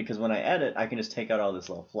again, because when I edit, I can just take out all this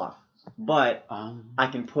little fluff. But I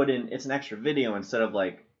can put in, it's an extra video instead of,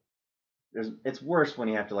 like, it's worse when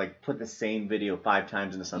you have to, like, put the same video 5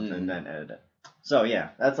 times into something and then edit it. So, yeah,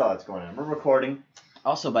 that's all that's going on. We're recording.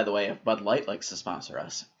 Also, by the way, if Bud Light likes to sponsor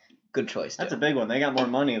us, good choice. That's a big one. They got more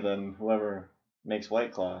money than whoever makes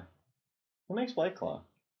White Claw. Who makes White Claw?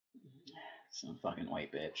 Some fucking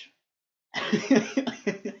white bitch.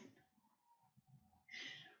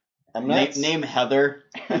 Name Heather.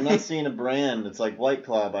 I'm not seeing a brand. It's like White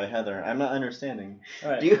Claw by Heather. I'm not understanding. All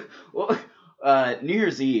right. Do you? Well, New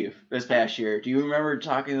Year's Eve this past year. Do you remember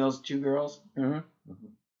talking to those 2 girls? Mm-hmm.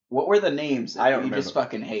 What were the names that I don't you remember. just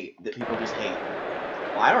fucking hate? That people just hate.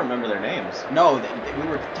 Well, I don't remember their names. No, we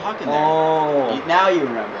were talking there. Oh. Now you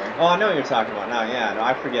remember. Oh, I know what you're talking about now. Yeah, no,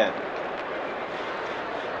 I forget.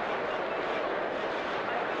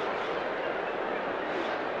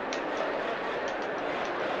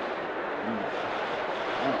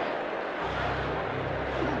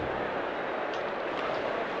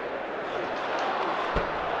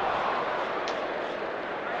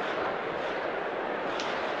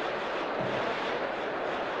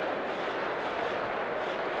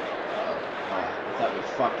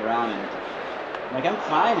 Fucked around and like I'm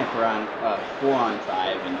fine if we're on 4-on-5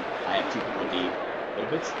 and I have 2 people deep, but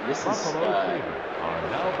if it's this Buffalo is Sabres are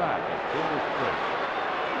now back at full strength.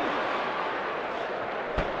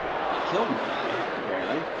 it killed me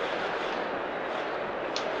apparently.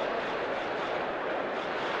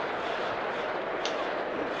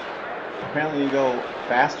 Apparently, you go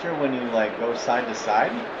faster when you like go side to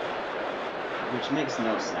side, which makes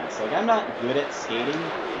no sense. Like I'm not good at skating.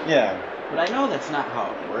 Yeah. But I know that's not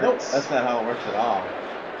how it works. Nope, that's not how it works at all.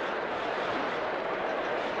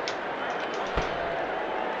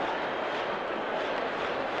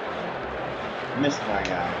 Missed my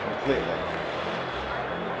guy completely.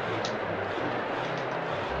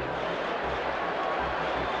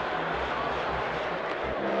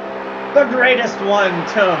 The greatest one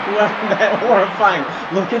to that horrifying.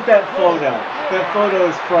 Look at that photo. That photo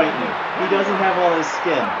is frightening. He doesn't have all his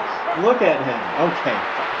skin. Look at him. Okay.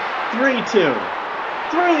 3-2.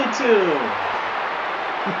 3-2.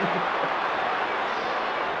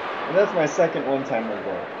 And that's my second one-timer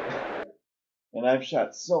goal. And I've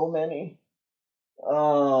shot so many.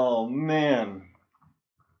 Oh, man.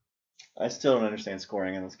 I still don't understand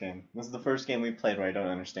scoring in this game. This is the first game we played where I don't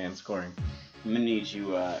understand scoring. I'm gonna need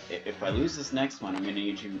you, if I lose this next one, I'm gonna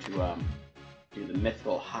need you to do the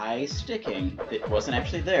mythical high sticking that wasn't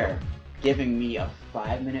actually there, giving me a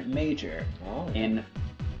 5-minute major in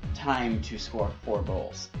time to score 4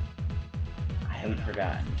 goals. I haven't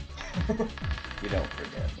forgotten. You don't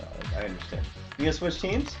forget, though. I understand. You gonna switch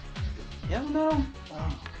teams? Hell no.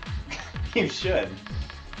 Oh. You should.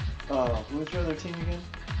 Who's your other team again?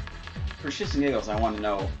 For shits and giggles, I want to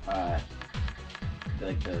know,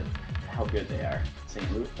 how good they are.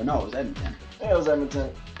 St. Louis? Oh, no, it was Edmonton. Yeah, it was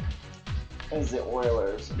Edmonton. Is the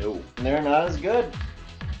Oilers? No. They're not as good.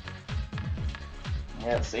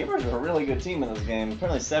 Yeah, the Sabres are a really good team in this game.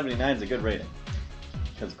 Apparently 79 is a good rating.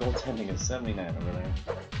 Because goaltending is 79 over there.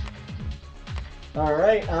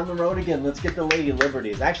 Alright, on the road again. Let's get the Lady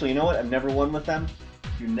Liberties. Actually, you know what? I've never won with them.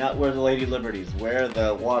 Do not wear the Lady Liberties. Wear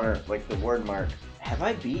the water, like the word mark. Have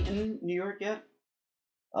I beaten New York yet?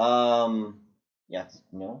 Yes.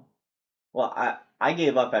 No? Well, I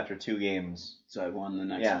gave up after 2 games. So I won the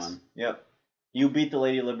next one. Yep. You beat the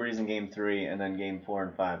Lady Liberties in Game 3, and then Game 4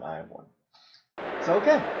 and 5, I won. So,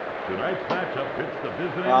 okay. Tonight's matchup pits the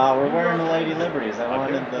visiting. We're wearing the Lady Liberties. I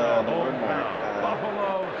wanted the word mark.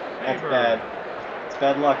 Buffalo That's Sabres. bad. It's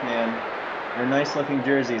bad luck, man. They're nice looking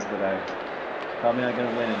jerseys, but I'm probably not going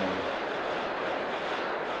to win in them.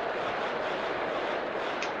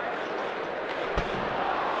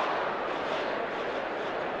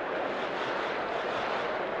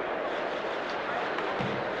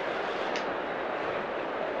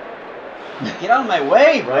 Get out of my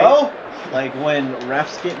way, bro! Right? Like when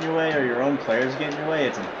refs get in your way or your own players get in your way,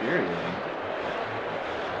 it's infuriating.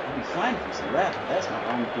 It'd be fine if it was a ref, but that's my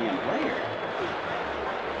own damn player.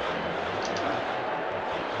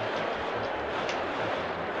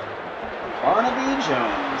 Barnaby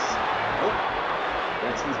Jones. Oh,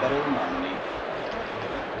 Gretzky's better than Barnaby.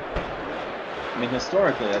 I mean,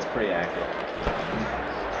 historically, that's pretty accurate.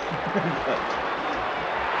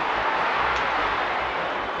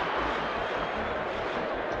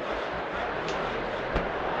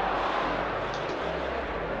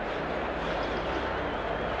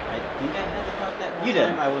 I think I had the puck that whole You time.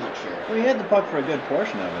 did. I wasn't sure. Well, you had the puck for a good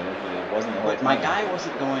portion of it. It wasn't the whole But my time. guy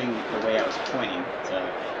wasn't going the way I was pointing for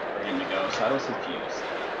him to go, so I was confused.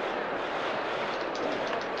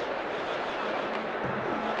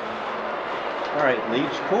 All right,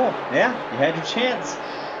 Leach. Cool. Yeah, you had your chance.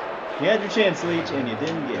 You had your chance, Leach, and you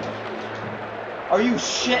didn't get it. Are you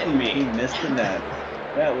shitting me? He missed the net.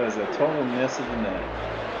 That was a total miss of the net.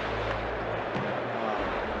 Oh,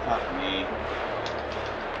 fuck me.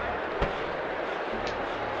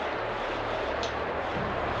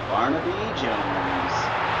 Barnaby Jones.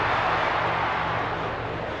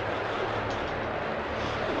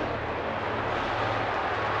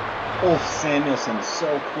 Oh, Samuelson's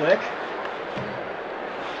so quick.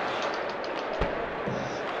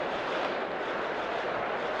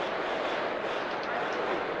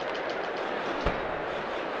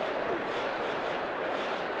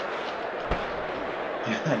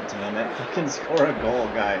 God damn it. Fucking score a goal,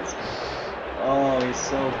 guys. Oh, he's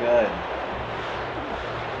so good.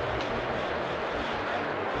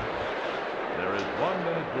 There is 1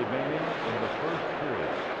 minute remaining in the first period.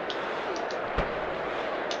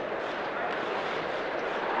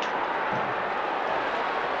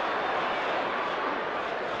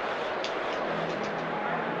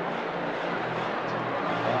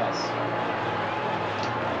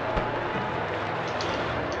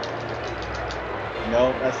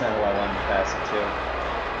 Nope, that's not who I wanted to pass it to.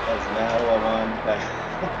 That's not who I wanted to pass.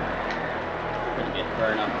 Couldn't get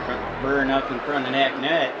burn up in front of that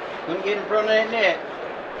net. Couldn't get in front of that net.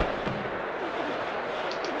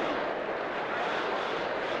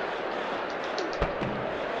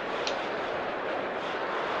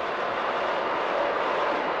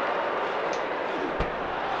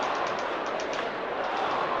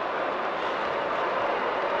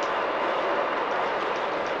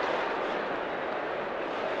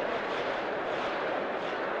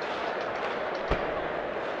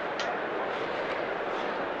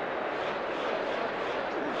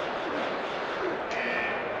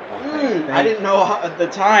 I didn't know at the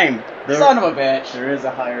time. Son of a bitch. There is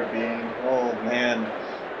a higher being. Oh man,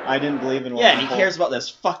 I didn't believe in. Yeah, and he cares about this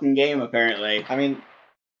fucking game apparently. I mean,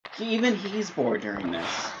 even he's bored during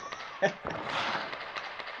this.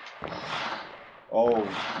 Oh,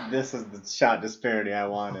 this is the shot disparity I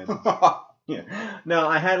wanted. Yeah. No,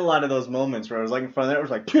 I had a lot of those moments where I was like in front of it, it was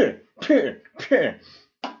like, pure.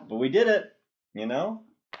 But we did it, you know?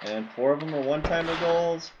 And 4 of them were one-timer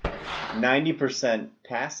goals. 90%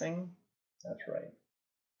 passing. That's right.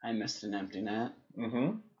 I missed an empty net.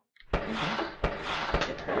 Mm-hmm.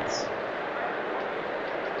 It hurts.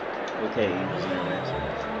 Okay, Angels and Airwaves.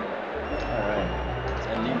 Alright. Is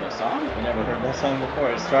that the name of a song? I never heard that song before.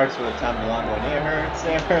 It starts with Tom DeLonge going, it hurts,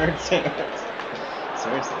 it hurts, it hurts.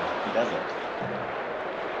 Seriously, he does it.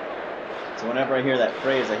 So whenever I hear that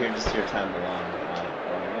phrase, I just hear Tom DeLonge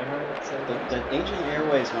going, it hurts, it hurts. The Angel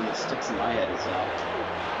Airways one that sticks in my head is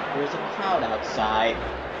there's a crowd outside.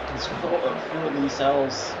 It's full of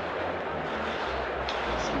themselves.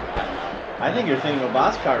 I don't know. I think you're thinking of a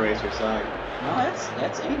Boxcar Racer song. No,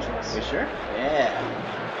 that's Angels. You sure? Yeah.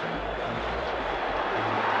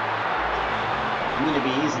 I mean, it'd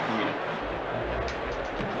be easy for me to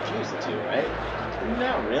confuse the two, right?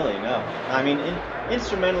 Not really, no. I mean,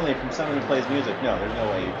 instrumentally, from someone who plays music, no, there's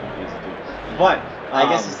no way you confuse the two. But I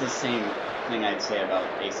guess it's the same thing I'd say about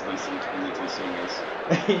AC/DC between the two singers.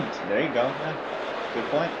 There you go. Yeah. Good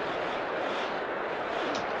point.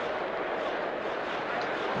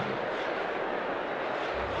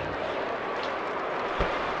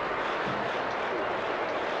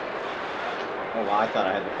 Oh wow, I thought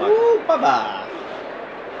I had the puck. Woo, bye-bye.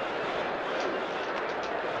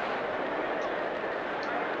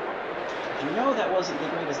 Did you know that wasn't the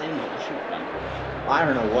greatest angle to shoot from? I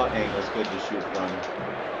don't know what angle's good to shoot from,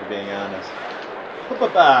 for being honest.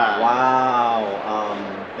 Bye-bye. Wow,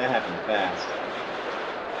 that happened fast.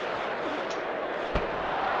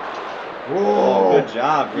 Oh, good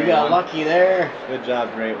job, great You got one. lucky there. Good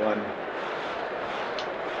job, great one.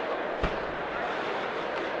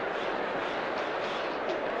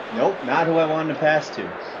 Nope, not who I wanted to pass to.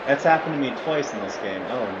 That's happened to me twice in this game.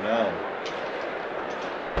 Oh no.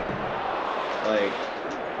 Like,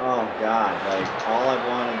 oh god, like, all I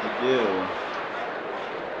wanted to do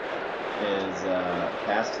is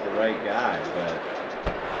pass to the right guy, but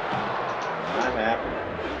not happening.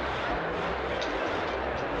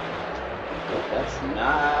 That's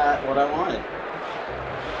not what I wanted.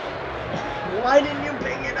 Why didn't you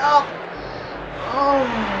pick it up? Oh,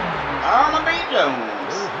 Arnaby Jones.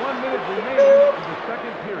 There is 1 minute remaining in the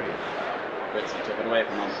second period. Ritzy took it away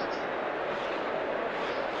from him.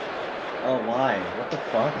 oh, why? What the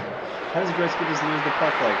fuck? How does Gretzky just lose the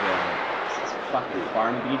puck like that? This is fucking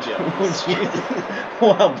Barnaby Oh, Jones. Jesus.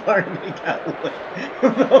 Wow, Barnaby got lit.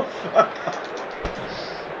 The fuck?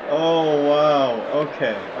 Oh, wow.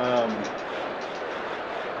 Okay.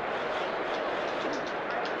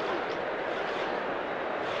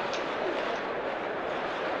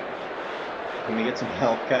 Can we get some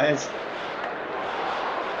help, guys?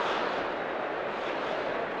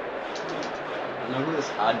 I don't know who this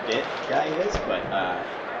odd bit guy is, but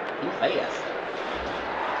he fast.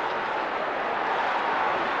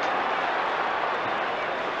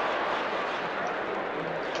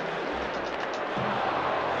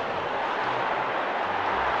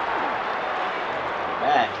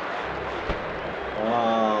 Back.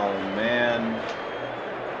 Oh, man.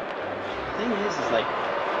 The thing is like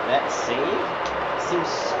that save seems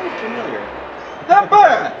so familiar.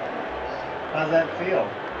 Pepper! How's that feel?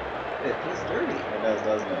 It feels dirty. It does,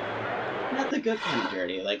 doesn't it? Not the good kind of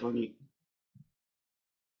dirty, like when you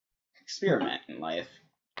experiment in life.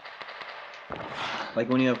 Like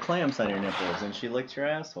when you have clamps on your nipples and she licks your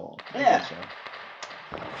asshole. Yeah.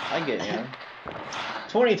 I get you.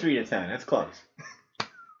 23 to 10. That's close.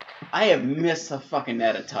 I have missed the fucking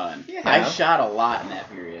net a ton. Yeah. I shot a lot in that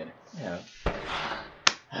period. Yeah.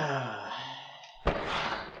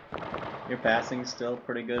 Your passing's still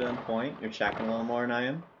pretty good on point. You're checking a little more than I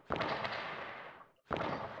am.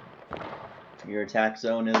 Your attack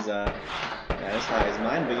zone is not as high as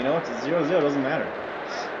mine, but you know what? It's 0-0. Doesn't matter.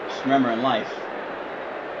 Just remember in life,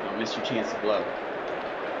 don't miss your chance to blow.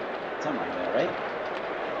 Something like that, right?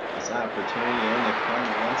 This opportunity only comes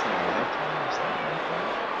once in a lifetime or something like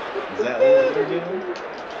that? Is that what we're doing?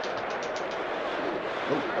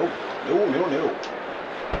 No.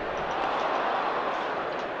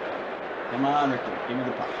 Come on, Richter. Give me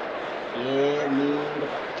the puck. Give me the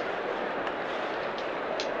puck.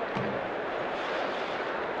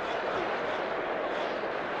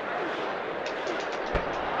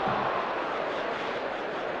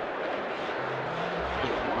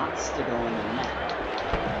 It wants to go in the net.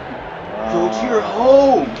 Go to your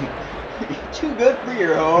home! Too good for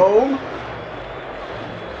your home! I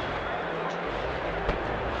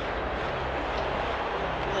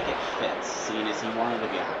feel like it fits, seeing as he wanted to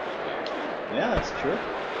be a hockey player. Yeah, that's true.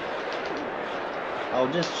 Oh,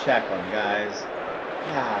 just check them, guys.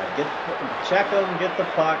 Yeah, check them, get the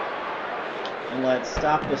puck, and let's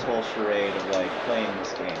stop this whole charade of, like, playing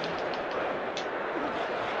this game.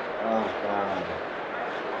 Oh, God.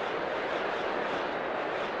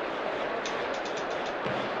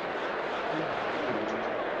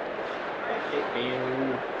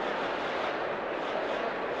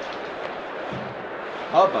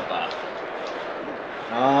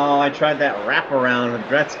 Oh, I tried that wraparound with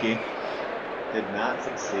Gretzky. Did not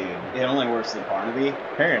succeed. It only works in Barnaby.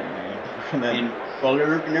 Apparently. And then In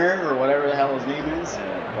Bulgarupner, or whatever the hell his name is.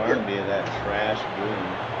 Barnaby, that trash goon.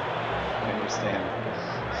 I understand.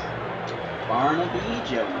 Barnaby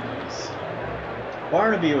Jones.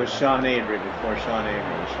 Barnaby was Sean Avery before Sean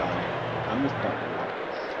Avery was Sean Avery. I'm just pointing it out.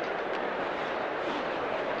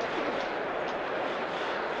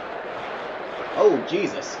 Oh,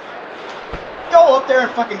 Jesus. Go up there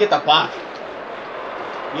and fucking get the puck.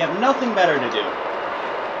 You have nothing better to do.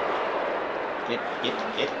 Get.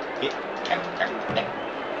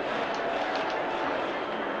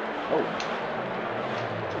 Oh.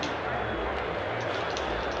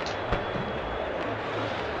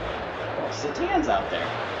 Oh, Satan's out there.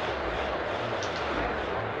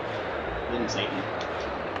 Get him, Satan.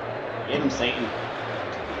 Get him, Satan.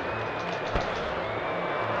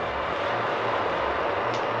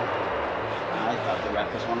 I thought the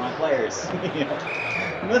ref was one of my players. Yeah.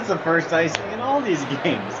 That's the first icing in all these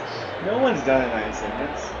games. No one's done an icing.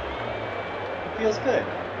 It feels good.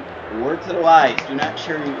 Word to the wise, do not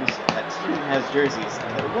choose that team has jerseys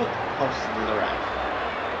that look close to the ref.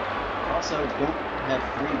 Also, don't have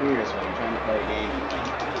 3 beers while you're trying to play a game and win.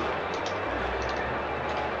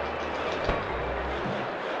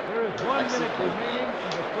 There is 1 minute remaining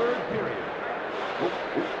in the third period.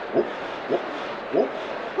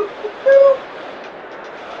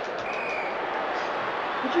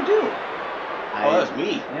 What'd you do? Oh, that was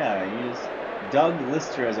me. Yeah, you just Doug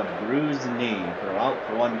Lister has a bruised knee out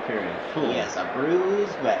for 1 period. Cool. Yes, a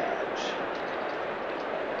bruised badge.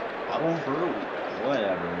 Out for a week.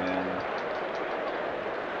 Whatever, man.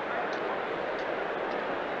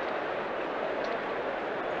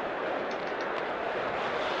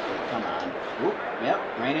 Come on. Oop, yep,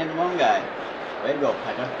 ran into one guy. Way to go,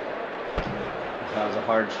 Pekka. That was a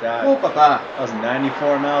hard shot. Oh, papa. That was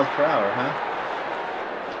 94 miles per hour, huh?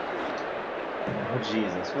 Oh,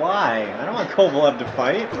 Jesus. Why? I don't want Kovalev to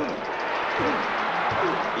fight.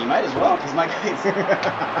 You might as well, because my guy's...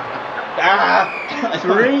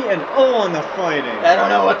 3-0 on the fighting. I don't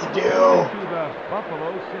know what to do. To the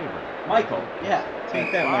Buffalo Sabres. Michael, yeah.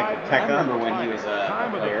 Take that, Michael I Pekka. remember when he was a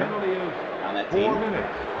Time of the player penalty is on that 4 team.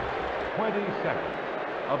 minutes, 20 seconds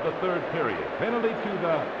of the third period. Penalty to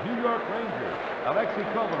the New York Rangers. Alexei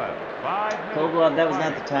Kovalev, 5 minutes. Kovalev, that was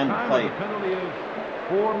not fighting. the time to fight. Of the penalty is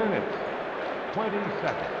 4 minutes, 20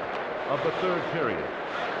 seconds of the third period.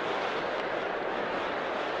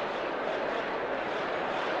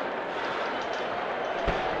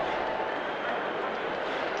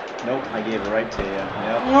 Nope, I gave it right to you. Yep.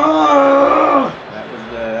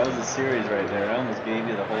 That was the series right there. I almost gave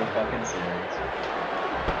you the whole fucking series.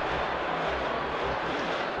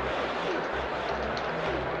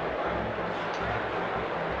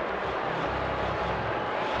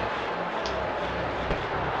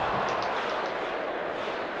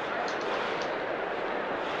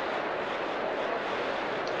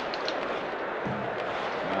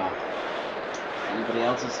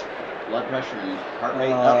 else's blood pressure and heart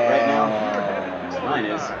rate up right now? So mine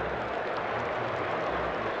is.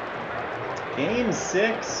 Game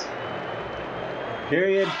 6.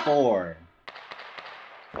 Period 4.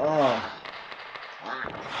 Oh.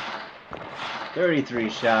 33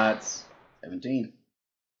 shots. 17.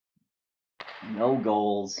 No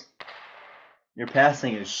goals. Your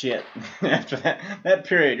passing is shit. After that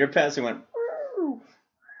period, your passing went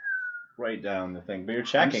right down the thing. But your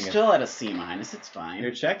checking I'm still at a C-. It's fine.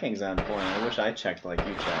 Your checking's on point. I wish I checked like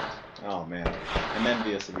you checked. Oh man, I'm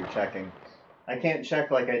envious of your checking. I can't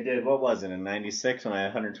check like I did. What was it in '96 when I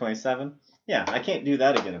had 127? Yeah, I can't do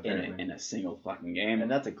that again apparently. In a single fucking game. And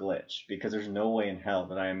that's a glitch because there's no way in hell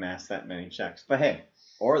that I amassed that many checks. But hey,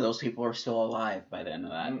 or those people are still alive by the end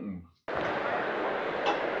of that.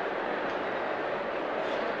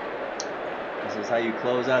 This is how you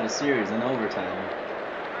close out a series in overtime.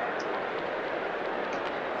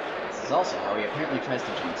 This is also how he apparently tries to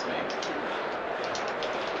jinx me.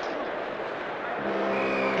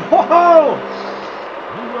 Whoa!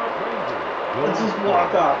 Let's just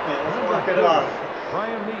walk off, man. Let's walk it off.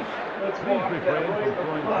 Brian Leach. Let's Please walk refrain that from way.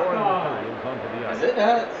 throwing Walk foreign on. materials onto the ice. Is it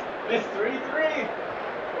nuts? It's 3-3. 3-3.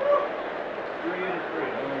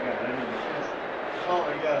 Oh my god, I need to kiss. Oh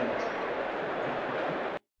my god.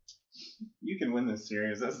 You can win this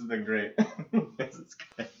series. This has been great. This is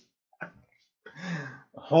good.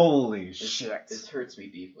 Holy shit. This hurts me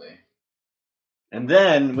deeply. And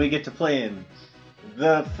then we get to play in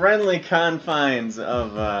the friendly confines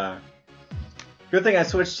of, good thing I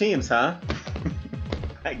switched teams, huh?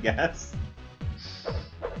 I guess.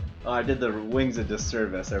 Oh, I did the Wings a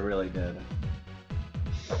disservice. I really did.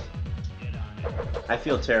 I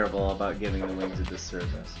feel terrible about giving the Wings a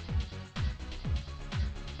disservice.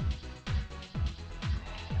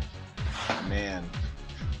 Man.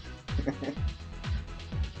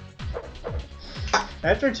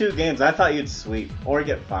 After 2 games, I thought you'd sweep or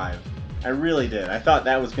get 5. I really did. I thought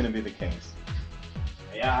that was going to be the case.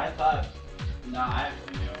 Yeah, I thought. No, I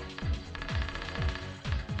actually knew.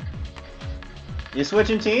 You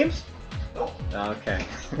switching teams? Nope. Okay.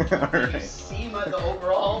 Did Alright. you see the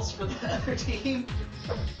overalls for the other team?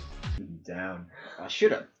 Down. I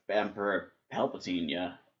should have, Emperor Palpatine,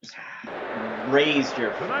 yeah. Raised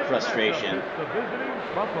your frustration.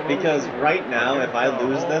 Because right now, if I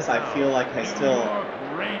lose this, I feel like I still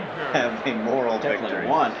have a moral Definitely victory.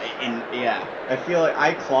 won. And yeah. I feel like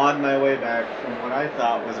I clawed my way back from what I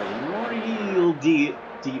thought was a real deep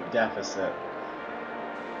deficit.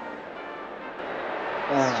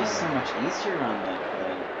 It's just so much easier on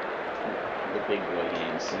the big boy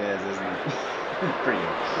games. It is, isn't it? For you.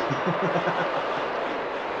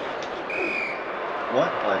 What?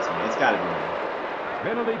 Oh, it's me. It's gotta be me.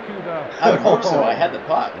 Penalty to the... I would hope so. I had the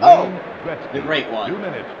puck. Wayne Oh! Gretzky. The great one. 2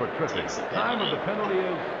 minutes for tripping. Takes the Time of the penalty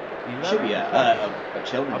is 11 should be a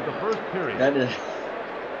children's of the book. first period. That is...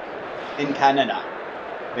 In Canada.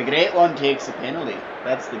 The great one takes a penalty.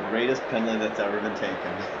 That's the greatest penalty that's ever been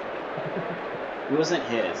taken. It wasn't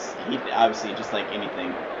his. He obviously, just like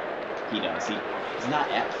anything he does, he's not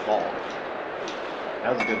at fault.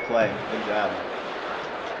 That was a good play. Good job.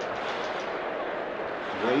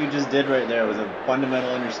 What you just did right there was a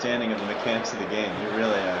fundamental understanding of the mechanics of the game. You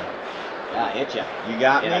really, Yeah, I hit ya. you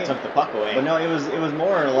got me. I took the puck away. But no, it was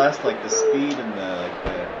more or less like the speed and the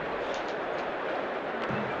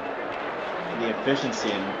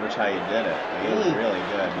efficiency in which how you did it. Like, it was really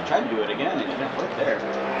good. You tried to do it again, and it didn't work there.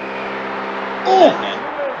 Oh!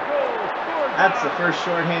 That's the first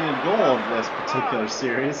shorthanded goal of this particular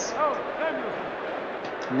series.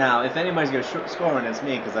 Now, if anybody's going to score one, it's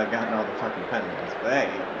me, because I've gotten all the fucking penalties. But hey,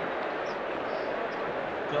 I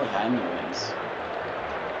feel like I'm the wins.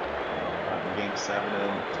 Game 7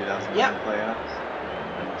 of 2009 playoffs.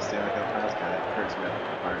 Stanley Cup Finals. God, it hurts my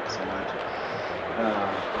heart so much.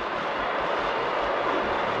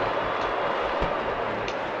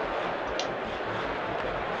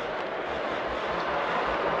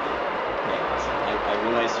 I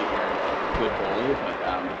realize you're a good goalie, but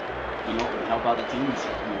you know what would help out the team is if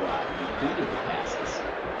you completed the passes.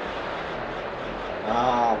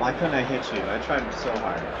 Oh, why couldn't I hit you? I tried so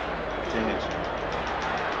hard to hit you.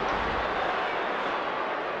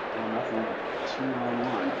 Well, nothing like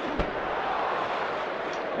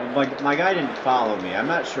 2-on-1. My guy didn't follow me. I'm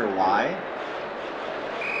not sure why.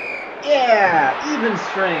 Yeah, even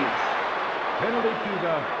strength. Penalty to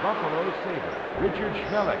the Buffalo Sabres. Richard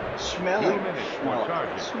Schmelik. 2 minutes for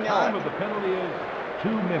charges. Time of the penalty is 2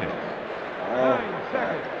 minutes. 9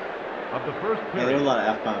 seconds of the first Yeah, period. there were a lot of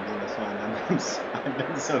F-bombs in this one. I've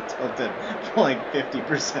been so tilted for like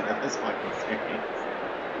 50% of this fucking series.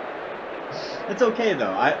 It's okay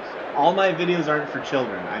though. All my videos aren't for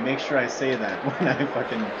children. I make sure I say that when I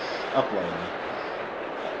fucking upload them.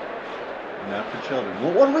 Not for children.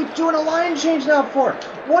 Well, what are we doing a line change now for?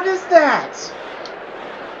 What is that?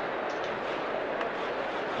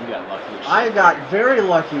 You got lucky. I got very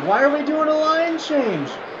lucky. Why are we doing a line change?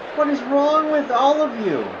 What is wrong with all of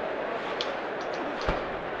you?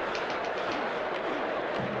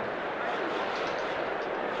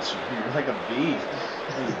 You're like a bee.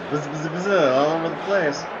 Buzz, buzz, buzz, all over the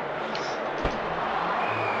place.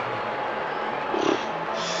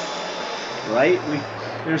 Right?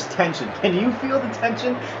 There's tension. Can you feel the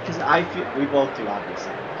tension? Because I feel. We both do,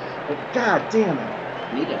 obviously. But god damn it.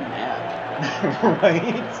 I need a nap.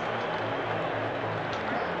 Right?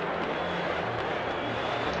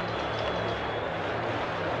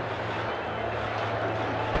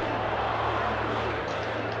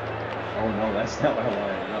 Oh no, that's not what I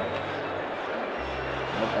wanted to know.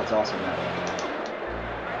 Nope, that's also not what I wanted.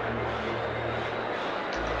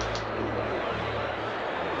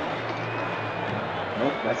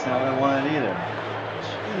 Nope, that's not what I wanted either.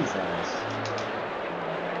 Jesus.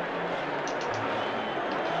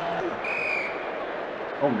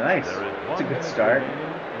 Oh, nice. That's a good start. In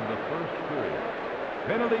the first period.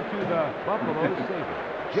 Penalty to the Buffalo Sabres.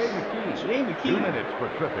 Jay McKee. 2 minutes for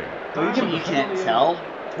tripping. So you can't tell.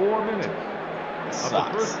 4 minutes.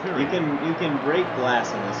 Sucks. You can break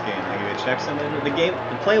glass in this game. Like if you check something,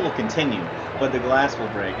 the play will continue, but the glass will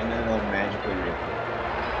break, and then it'll magically reappear.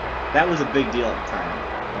 That was a big deal at the time.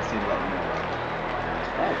 I seem to let you know that.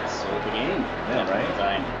 Oh, it sold the game. Yeah, right?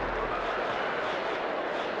 Fine.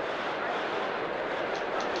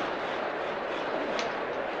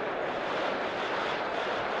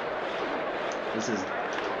 This is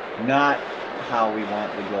not how we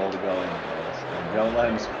want the goal to go in, guys. Don't let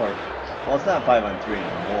him score. Well, it's not 5-on-3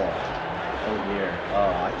 anymore. Oh dear.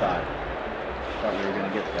 Oh, I thought we were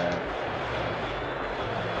gonna get that.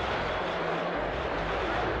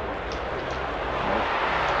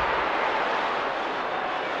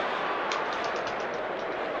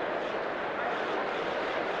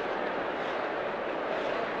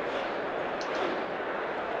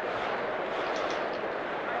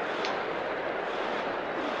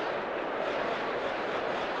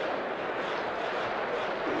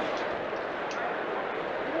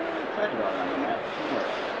 Tried to go around the net. Didn't work.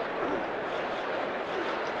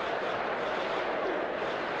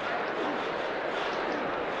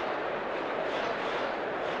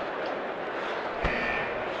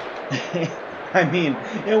 I mean,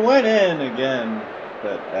 it went in again,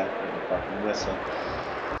 but after the fucking whistle.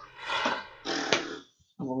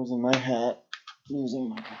 Losing my hat.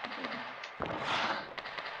 Losing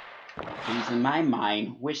my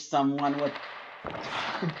mind. Wish someone would.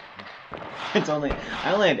 I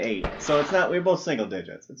only had 8, so it's not. We're both single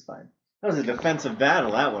digits. It's fine. That was a defensive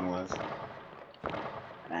battle. That one was.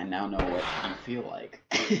 And I now know what you feel like.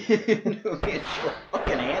 Being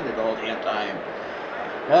short-fucking-handed all the damn time.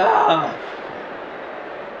 Ah!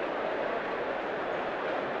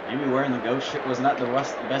 Maybe wearing the ghost shit was not the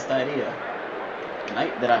best idea. The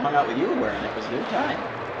night that I hung out with you wearing it was a good time.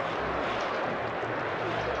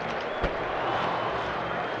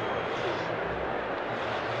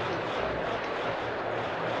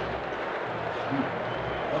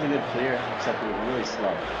 That was a good clear, except it was really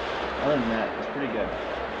slow. Other than that, it was pretty good.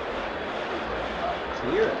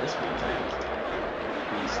 Clear at this point in time.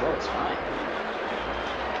 Being slow is fine.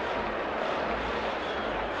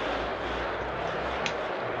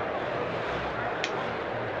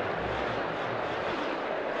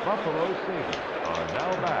 Buffalo Sabres are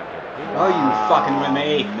now back at 4. Oh, you fucking with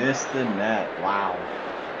me. Missed the net. Wow.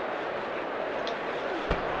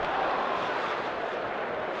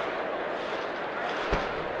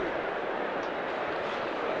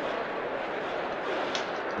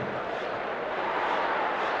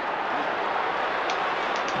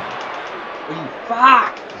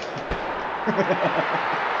 Fuck!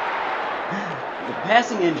 The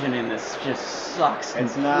passing engine in this just sucks.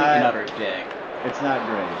 It's completely not and utter dick. It's not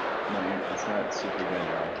great. No, it's not super good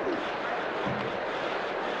at all.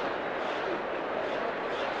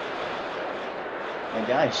 My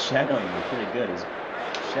guy's shadowing me pretty good. He's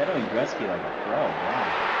shadowing Gretzky like a pro. Wow.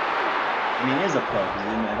 I mean, he is a pro because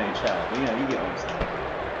he's in the NHL. But, you know, you get what I'm saying.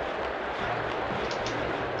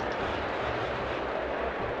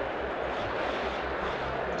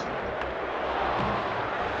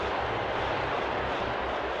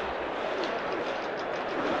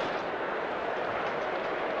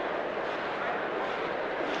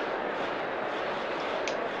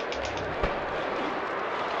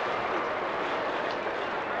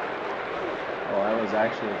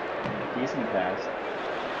 Actually a decent pass.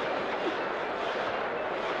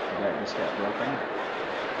 That just got broken.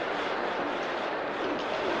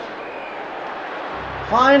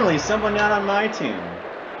 Finally, someone not on my team.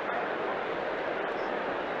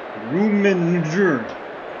 Room manager.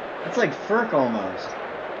 That's like Ferk almost.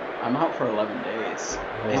 I'm out for 11 days.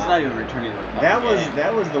 Wow. He's not even returning to the fucking game.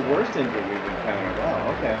 That was the worst injury we've encountered.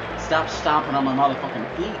 Oh, okay. Stop stomping on my motherfucking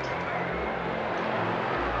feet.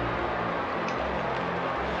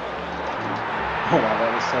 Oh wow,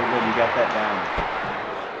 that was so good. You got that down.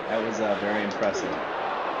 That was very impressive.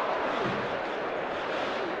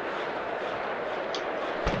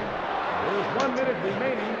 There's 1 minute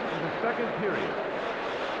remaining in the second period.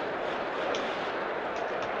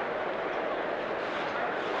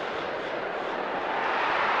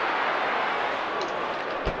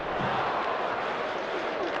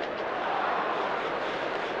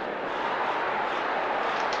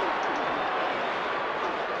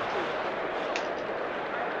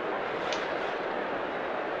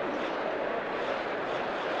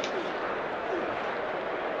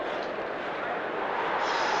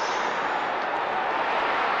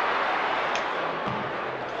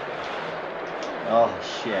 Oh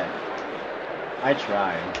shit. I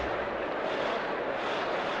tried.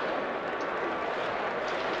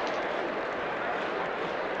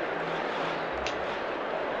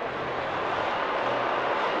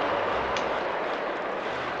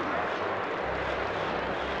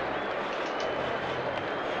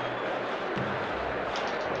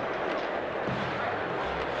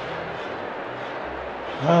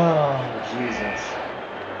 Oh, Jesus.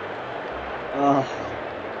 Oh.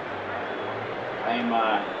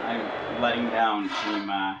 I'm letting down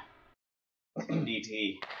Team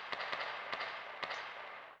DT.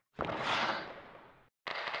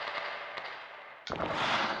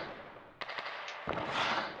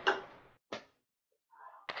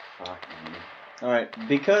 Alright,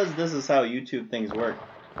 because this is how YouTube things work,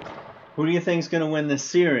 who do you think's gonna win this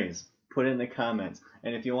series? Put it in the comments.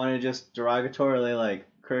 And if you want to just derogatorily like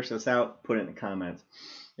curse us out, put it in the comments.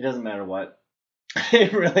 It doesn't matter what.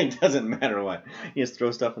 It really doesn't matter what. You just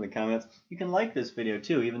throw stuff in the comments. You can like this video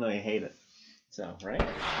too, even though you hate it. So, right?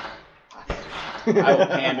 I will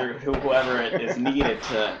pander to whoever it is needed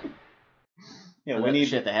to. Yeah, we need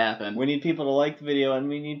shit to happen. We need people to like the video, and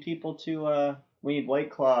we need people to. We need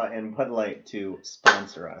White Claw and Bud Light to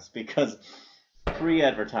sponsor us because free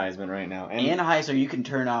advertisement right now. And Anheuser, you can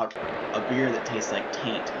turn out a beer that tastes like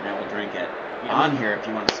taint, and I will drink it on here if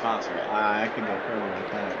you want to sponsor it. I could go further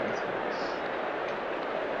with that. That's fair.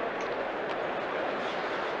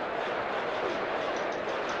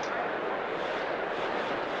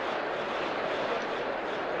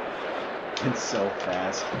 It's so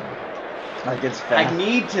fast. Like it's fast. I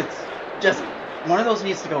need to just one of those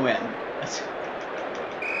needs to go in. Yeah,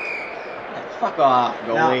 fuck off,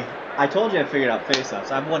 goalie. Now, I told you I figured out face-offs.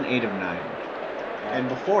 I've won 8 of 9. Yeah. And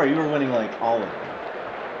before, you were winning like all of them.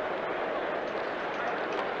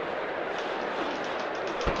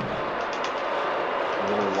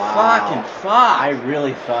 Oh, wow. Fucking fuck. I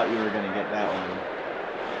really thought you were going to get that one.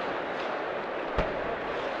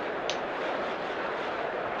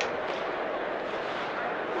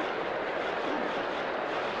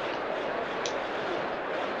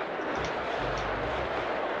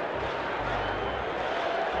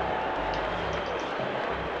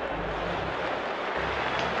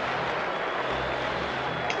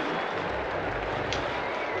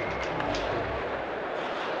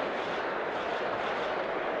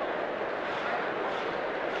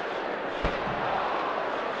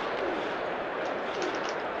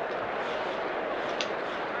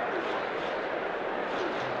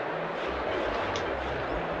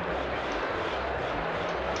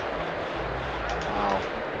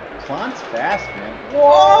 Clont's fast, man. Whoa!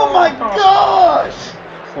 Oh my gosh!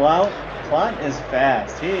 Clont is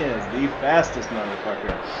fast. He is the fastest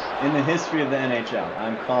motherfucker in the history of the NHL.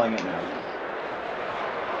 I'm calling it now.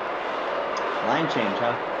 Line change,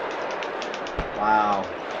 huh? Wow.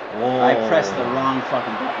 Whoa. I pressed the wrong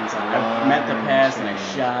fucking buttons on it. I meant to pass and I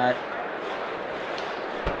shot.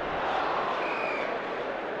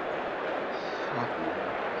 Fuck me.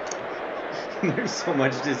 There's so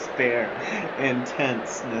much despair and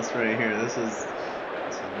tenseness right here. This is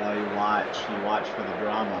why you watch. You watch for the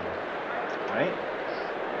drama, right?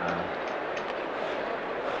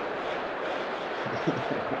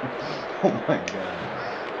 Oh my god.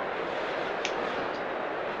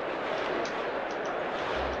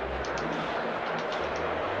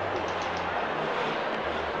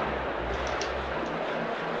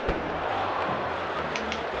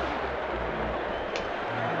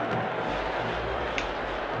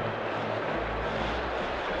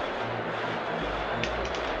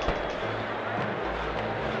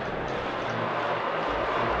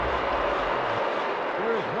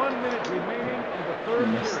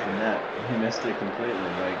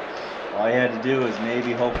 completely. Like, all I had to do was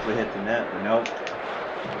maybe hopefully hit the net, but nope.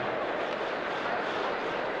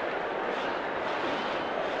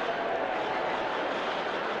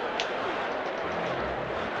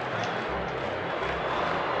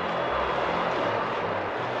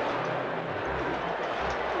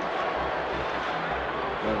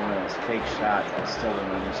 One of those fake shots, I still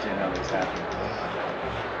don't understand how this happened.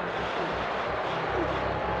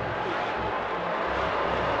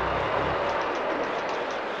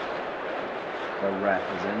 The ref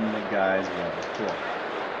is in the guy's way. Cool.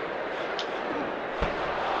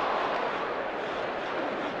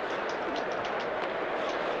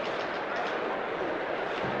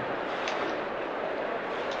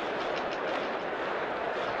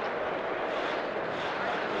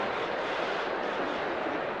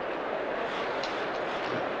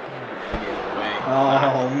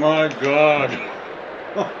 Oh my god.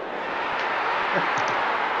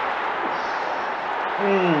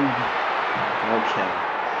 Okay.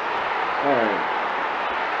 Alright.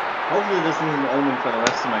 Hopefully this isn't an omen for the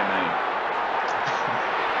rest of my night.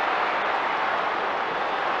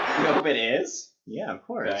 You hope it is? Yeah, of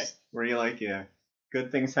course. Okay. Where you like, yeah,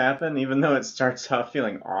 good things happen even though it starts off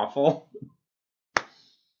feeling awful.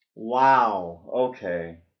 Wow.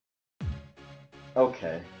 Okay.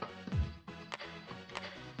 Okay.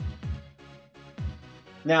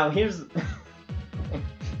 Now here's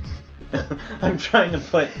I'm trying to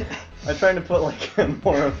put like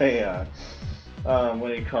more of a what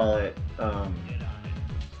do you call it? A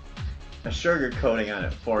sugar coating on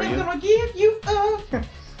it for you. I'm gonna give you up.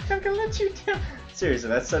 I'm gonna let you down. Seriously,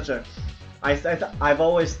 that's such a. I've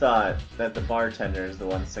always thought that the bartender is the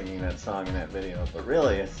one singing that song in that video, but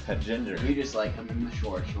really it's that ginger. You just like I'm in my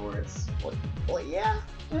shorts. Well, yeah,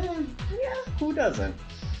 yeah. Who doesn't?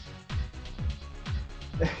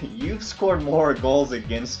 You've scored more goals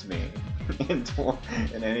against me in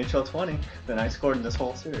NHL 20 than I scored in this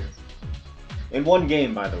whole series. In one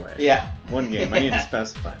game, by the way. Yeah. One game. I need to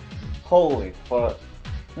specify. Holy fuck.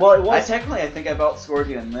 Well, it was. I think I've outscored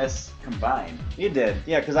you in this combined. You did,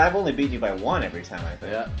 yeah, because I've only beaten you by one every time, I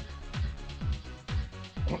think.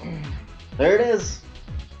 Yeah. There it is.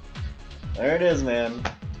 There it is, man.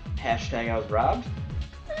 Hashtag I was robbed?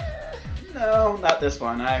 No, not this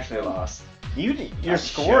one. I actually lost. Your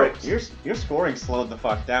scoring slowed the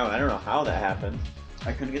fuck down. I don't know how that happened.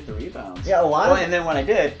 I couldn't get the rebounds. Yeah, and then when I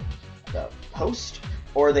did, the post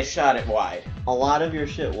or they shot it wide. A lot of your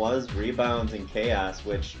shit was rebounds and chaos,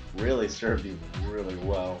 which really served you really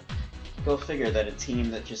well. Go figure that a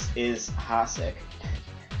team that just is Hasek.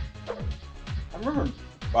 I remember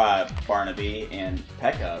Barnaby and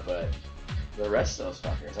Pekka, but the rest of those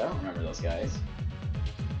fuckers, I don't remember those guys.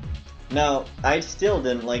 No, I still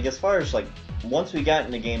didn't, like, as far as, like, once we got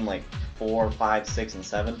into game, like, 4, 5, 6, and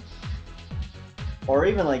 7, or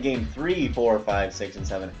even, like, game 3, 4, 5, 6, and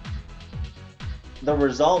 7, the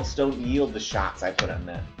results don't yield the shots I put on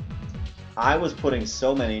net. I was putting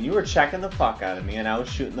so many, and you were checking the fuck out of me, and I was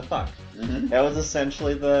shooting the fuck. Mm-hmm. That was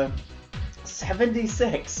essentially the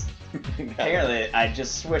 76. Apparently, I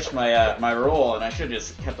just switched my my role, and I should have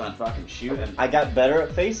just kept on fucking shooting. I got better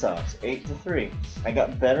at face-offs, 8-3. I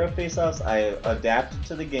got better at face-offs. I adapted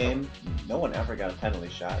to the game. No one ever got a penalty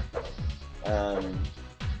shot.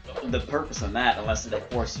 The purpose of that, unless they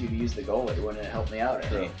forced you to use the goalie, wouldn't it help me out?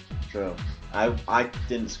 True. I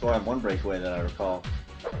didn't score on one breakaway that I recall.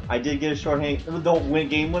 I did get a shorthanded. The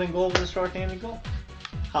game-winning goal was a shorthanded goal.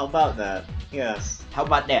 How about that? Yes. How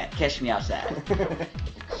about that? Catch me outside.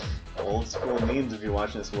 Old school memes if you're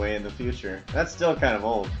watching this way in the future. That's still kind of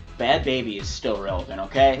old. Bad Baby is still relevant,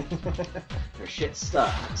 okay? Her shit still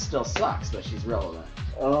sucks, but she's relevant.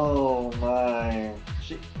 Oh my.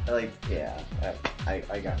 Yeah,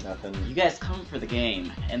 I got nothing. You guys come for the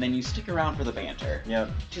game, and then you stick around for the banter. Yep.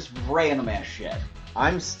 Just random ass shit.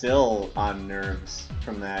 I'm still on nerves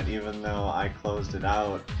from that, even though I closed it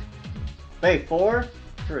out. Hey,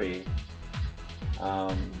 4-3.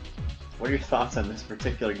 What are your thoughts on this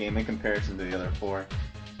particular game in comparison to the other 4?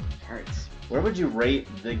 Hurts. Where would you rate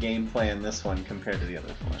the gameplay in this one compared to the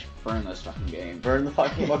other 4? Burn this fucking game. Burn the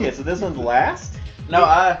fucking game. Okay, so this one's last?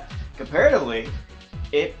 No, comparatively,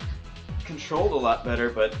 it controlled a lot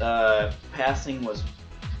better, but passing was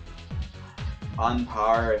on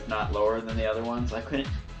par, if not lower than the other ones. I couldn't.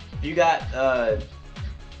 If you got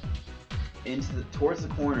towards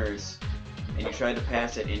the corners and you tried to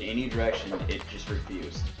pass it in any direction, it just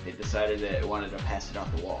refused. It decided that it wanted to pass it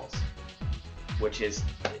off the walls, which is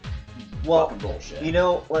fucking bullshit. You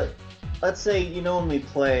know, let's say, you know, when we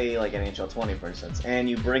play like NHL 20, for instance, and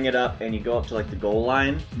you bring it up and you go up to like the goal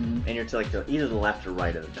line, and you're to like either the left or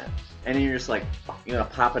right of the net, and you're just like, you're gonna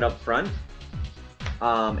pop it up front.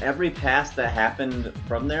 every pass that happened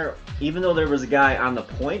from there, even though there was a guy on the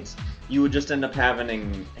points, you would just end up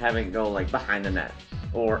having go like behind the net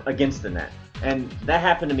or against the net. And that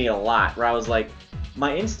happened to me a lot, where I was like,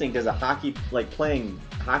 my instinct as a hockey, like playing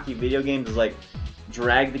hockey video games, is like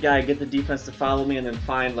drag the guy, get the defense to follow me, and then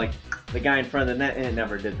find like the guy in front of the net, and it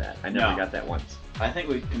never did that. I never got that once. I think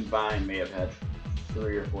we combined may have had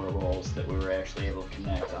 3 or 4 goals that we were actually able to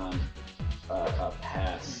connect on a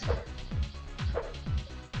pass.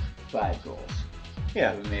 5 goals.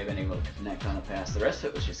 Yeah. We may have been able to connect on a pass. The rest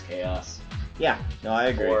of it was just chaos. Yeah. No, I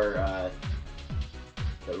agree. Or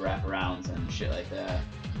the wraparounds and shit like that.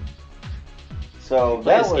 So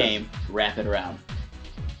that game, wrap it around.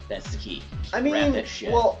 That's the key. I mean, wrap that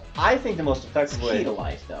shit. Well, I think the most effective way. Key to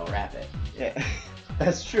life, though. Wrap it. Yeah,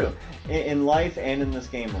 that's true. In life and in this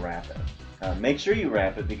game, wrap it. Make sure you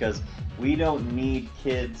wrap it, because we don't need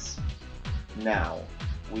kids now.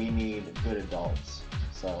 We need good adults.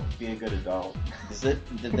 So be a good adult. Did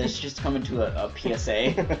this just come into a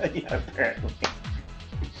PSA? Yeah, apparently.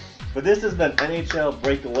 But this has been NHL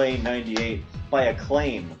Breakaway 98 by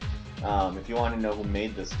Acclaim. If you want to know who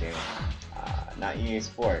made this game, not EA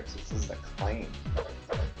Sports, this is Acclaim.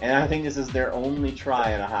 And I think this is their only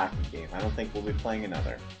try at a hockey game. I don't think we'll be playing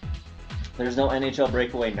another. There's no NHL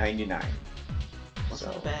Breakaway 99. It's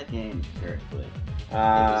not a bad game comparatively. It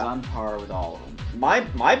was on par with all of them.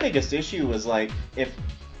 My biggest issue was like, if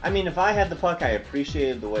I had the puck, I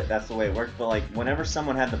appreciated that's the way it worked. But like, whenever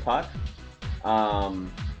someone had the puck,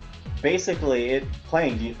 basically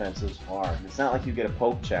playing defense is hard. It's not like you get a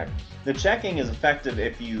poke check. The checking is effective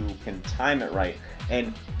if you can time it right.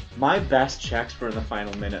 And my best checks were in the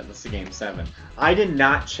final minute. This is Game 7. I did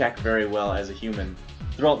not check very well as a human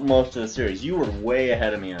throughout most of the series. You were way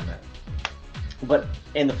ahead of me on that. But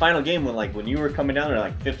in the final game, when you were coming down there,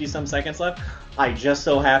 like 50-some seconds left, I just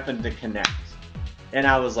so happened to connect. And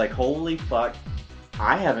I was like, holy fuck,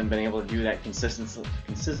 I haven't been able to do that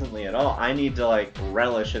consistently at all. I need to like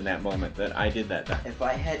relish in that moment that I did that. If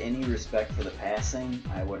I had any respect for the passing,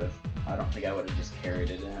 I don't think I would have just carried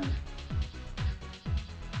it in.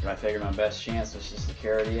 But I figured my best chance was just to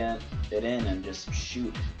carry it in and just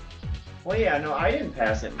shoot. Well, yeah, no, I didn't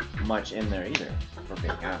pass it much in there either, for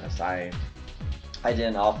being honest. I did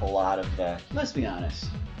an awful lot of the... Let's be honest.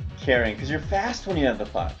 Carrying, because you're fast when you have the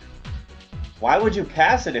puck. Why would you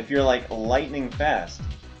pass it if you're like lightning fast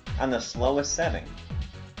on the slowest setting?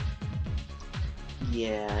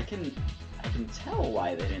 Yeah, I can tell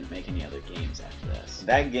why they didn't make any other games after this.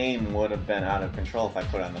 That game would have been out of control if I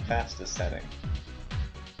put it on the fastest setting.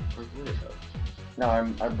 Or would it have? No,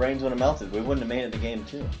 our brains would have melted. We wouldn't have made it to Game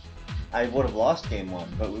 2. I would have lost Game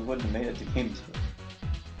 1, but we wouldn't have made it to Game 2.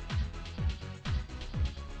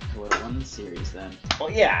 We would have won the series then.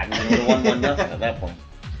 Well, yeah, I mean, we would have won 1-0 at that point.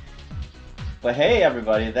 But hey,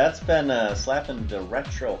 everybody, that's been Slappin' the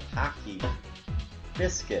Retro Hockey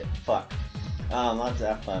Biscuit. Fuck. Lots of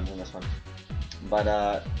F-bombs in this one.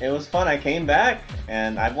 But it was fun. I came back,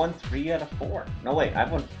 and I've won 3 out of 4. No, wait,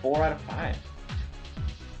 I've won 4 out of 5.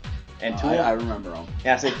 And I remember them.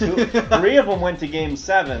 Yeah, so 3 of them went to Game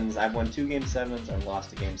 7s. I've won 2 Game 7s and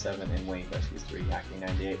lost a Game 7 in Wayne Gretzky's 3 Hockey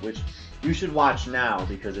 98, which you should watch now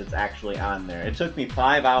because it's actually on there. It took me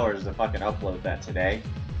 5 hours to fucking upload that today.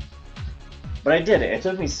 But I did it. It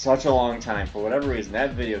took me such a long time. For whatever reason,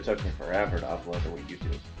 that video took me forever to upload to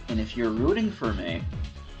YouTube. And if you're rooting for me,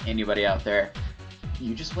 anybody out there,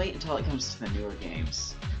 you just wait until it comes to the newer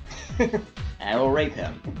games. And I will rape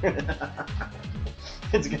him.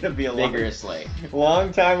 It's gonna be a vigorously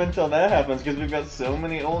long time until that happens because we've got so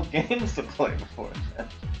many old games to play before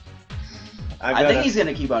that. I think he's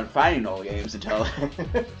gonna keep on finding old games until.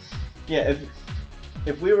 Yeah,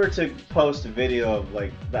 if we were to post a video of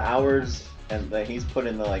like the hours and that he's put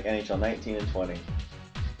into like NHL 19 and 20,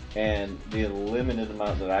 and the limited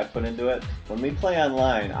amount that I put into it, when we play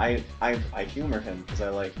online, I humor him because I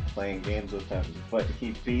like playing games with him, but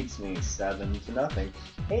he beats me 7-0,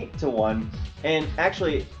 8-1, and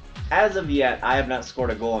actually, as of yet, I have not scored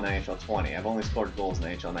a goal in NHL 20. I've only scored goals in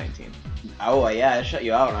NHL 19. Oh yeah, I shut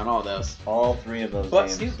you out on all those. All 3 of those but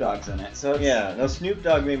games. But Snoop Dogg's in it, so it's... Yeah, no, Snoop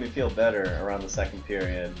Dogg made me feel better around the second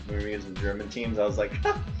period. We were using German teams, I was like,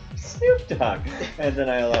 Snoop Dogg! And then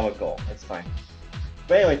I allow a goal. It's fine.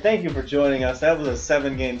 But anyway, thank you for joining us. That was a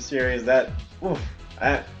 7-game series. That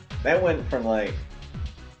went from like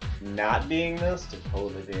not being this to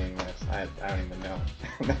totally being this. I don't even know.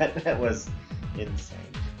 that was insane.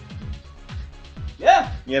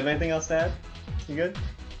 Yeah. You have anything else to add? You good?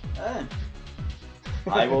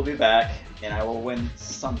 I will be back, and I will win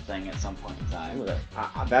something at some point in time. Ooh,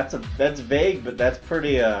 that's vague, but that's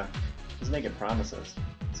pretty. He's making promises.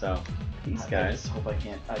 So these guys. I just hope I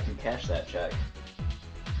can cash that check.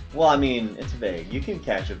 Well, I mean, it's vague. You can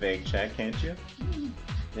cash a vague check, can't you?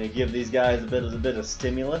 They give these guys a bit of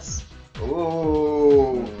stimulus.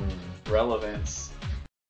 Ooh, relevance.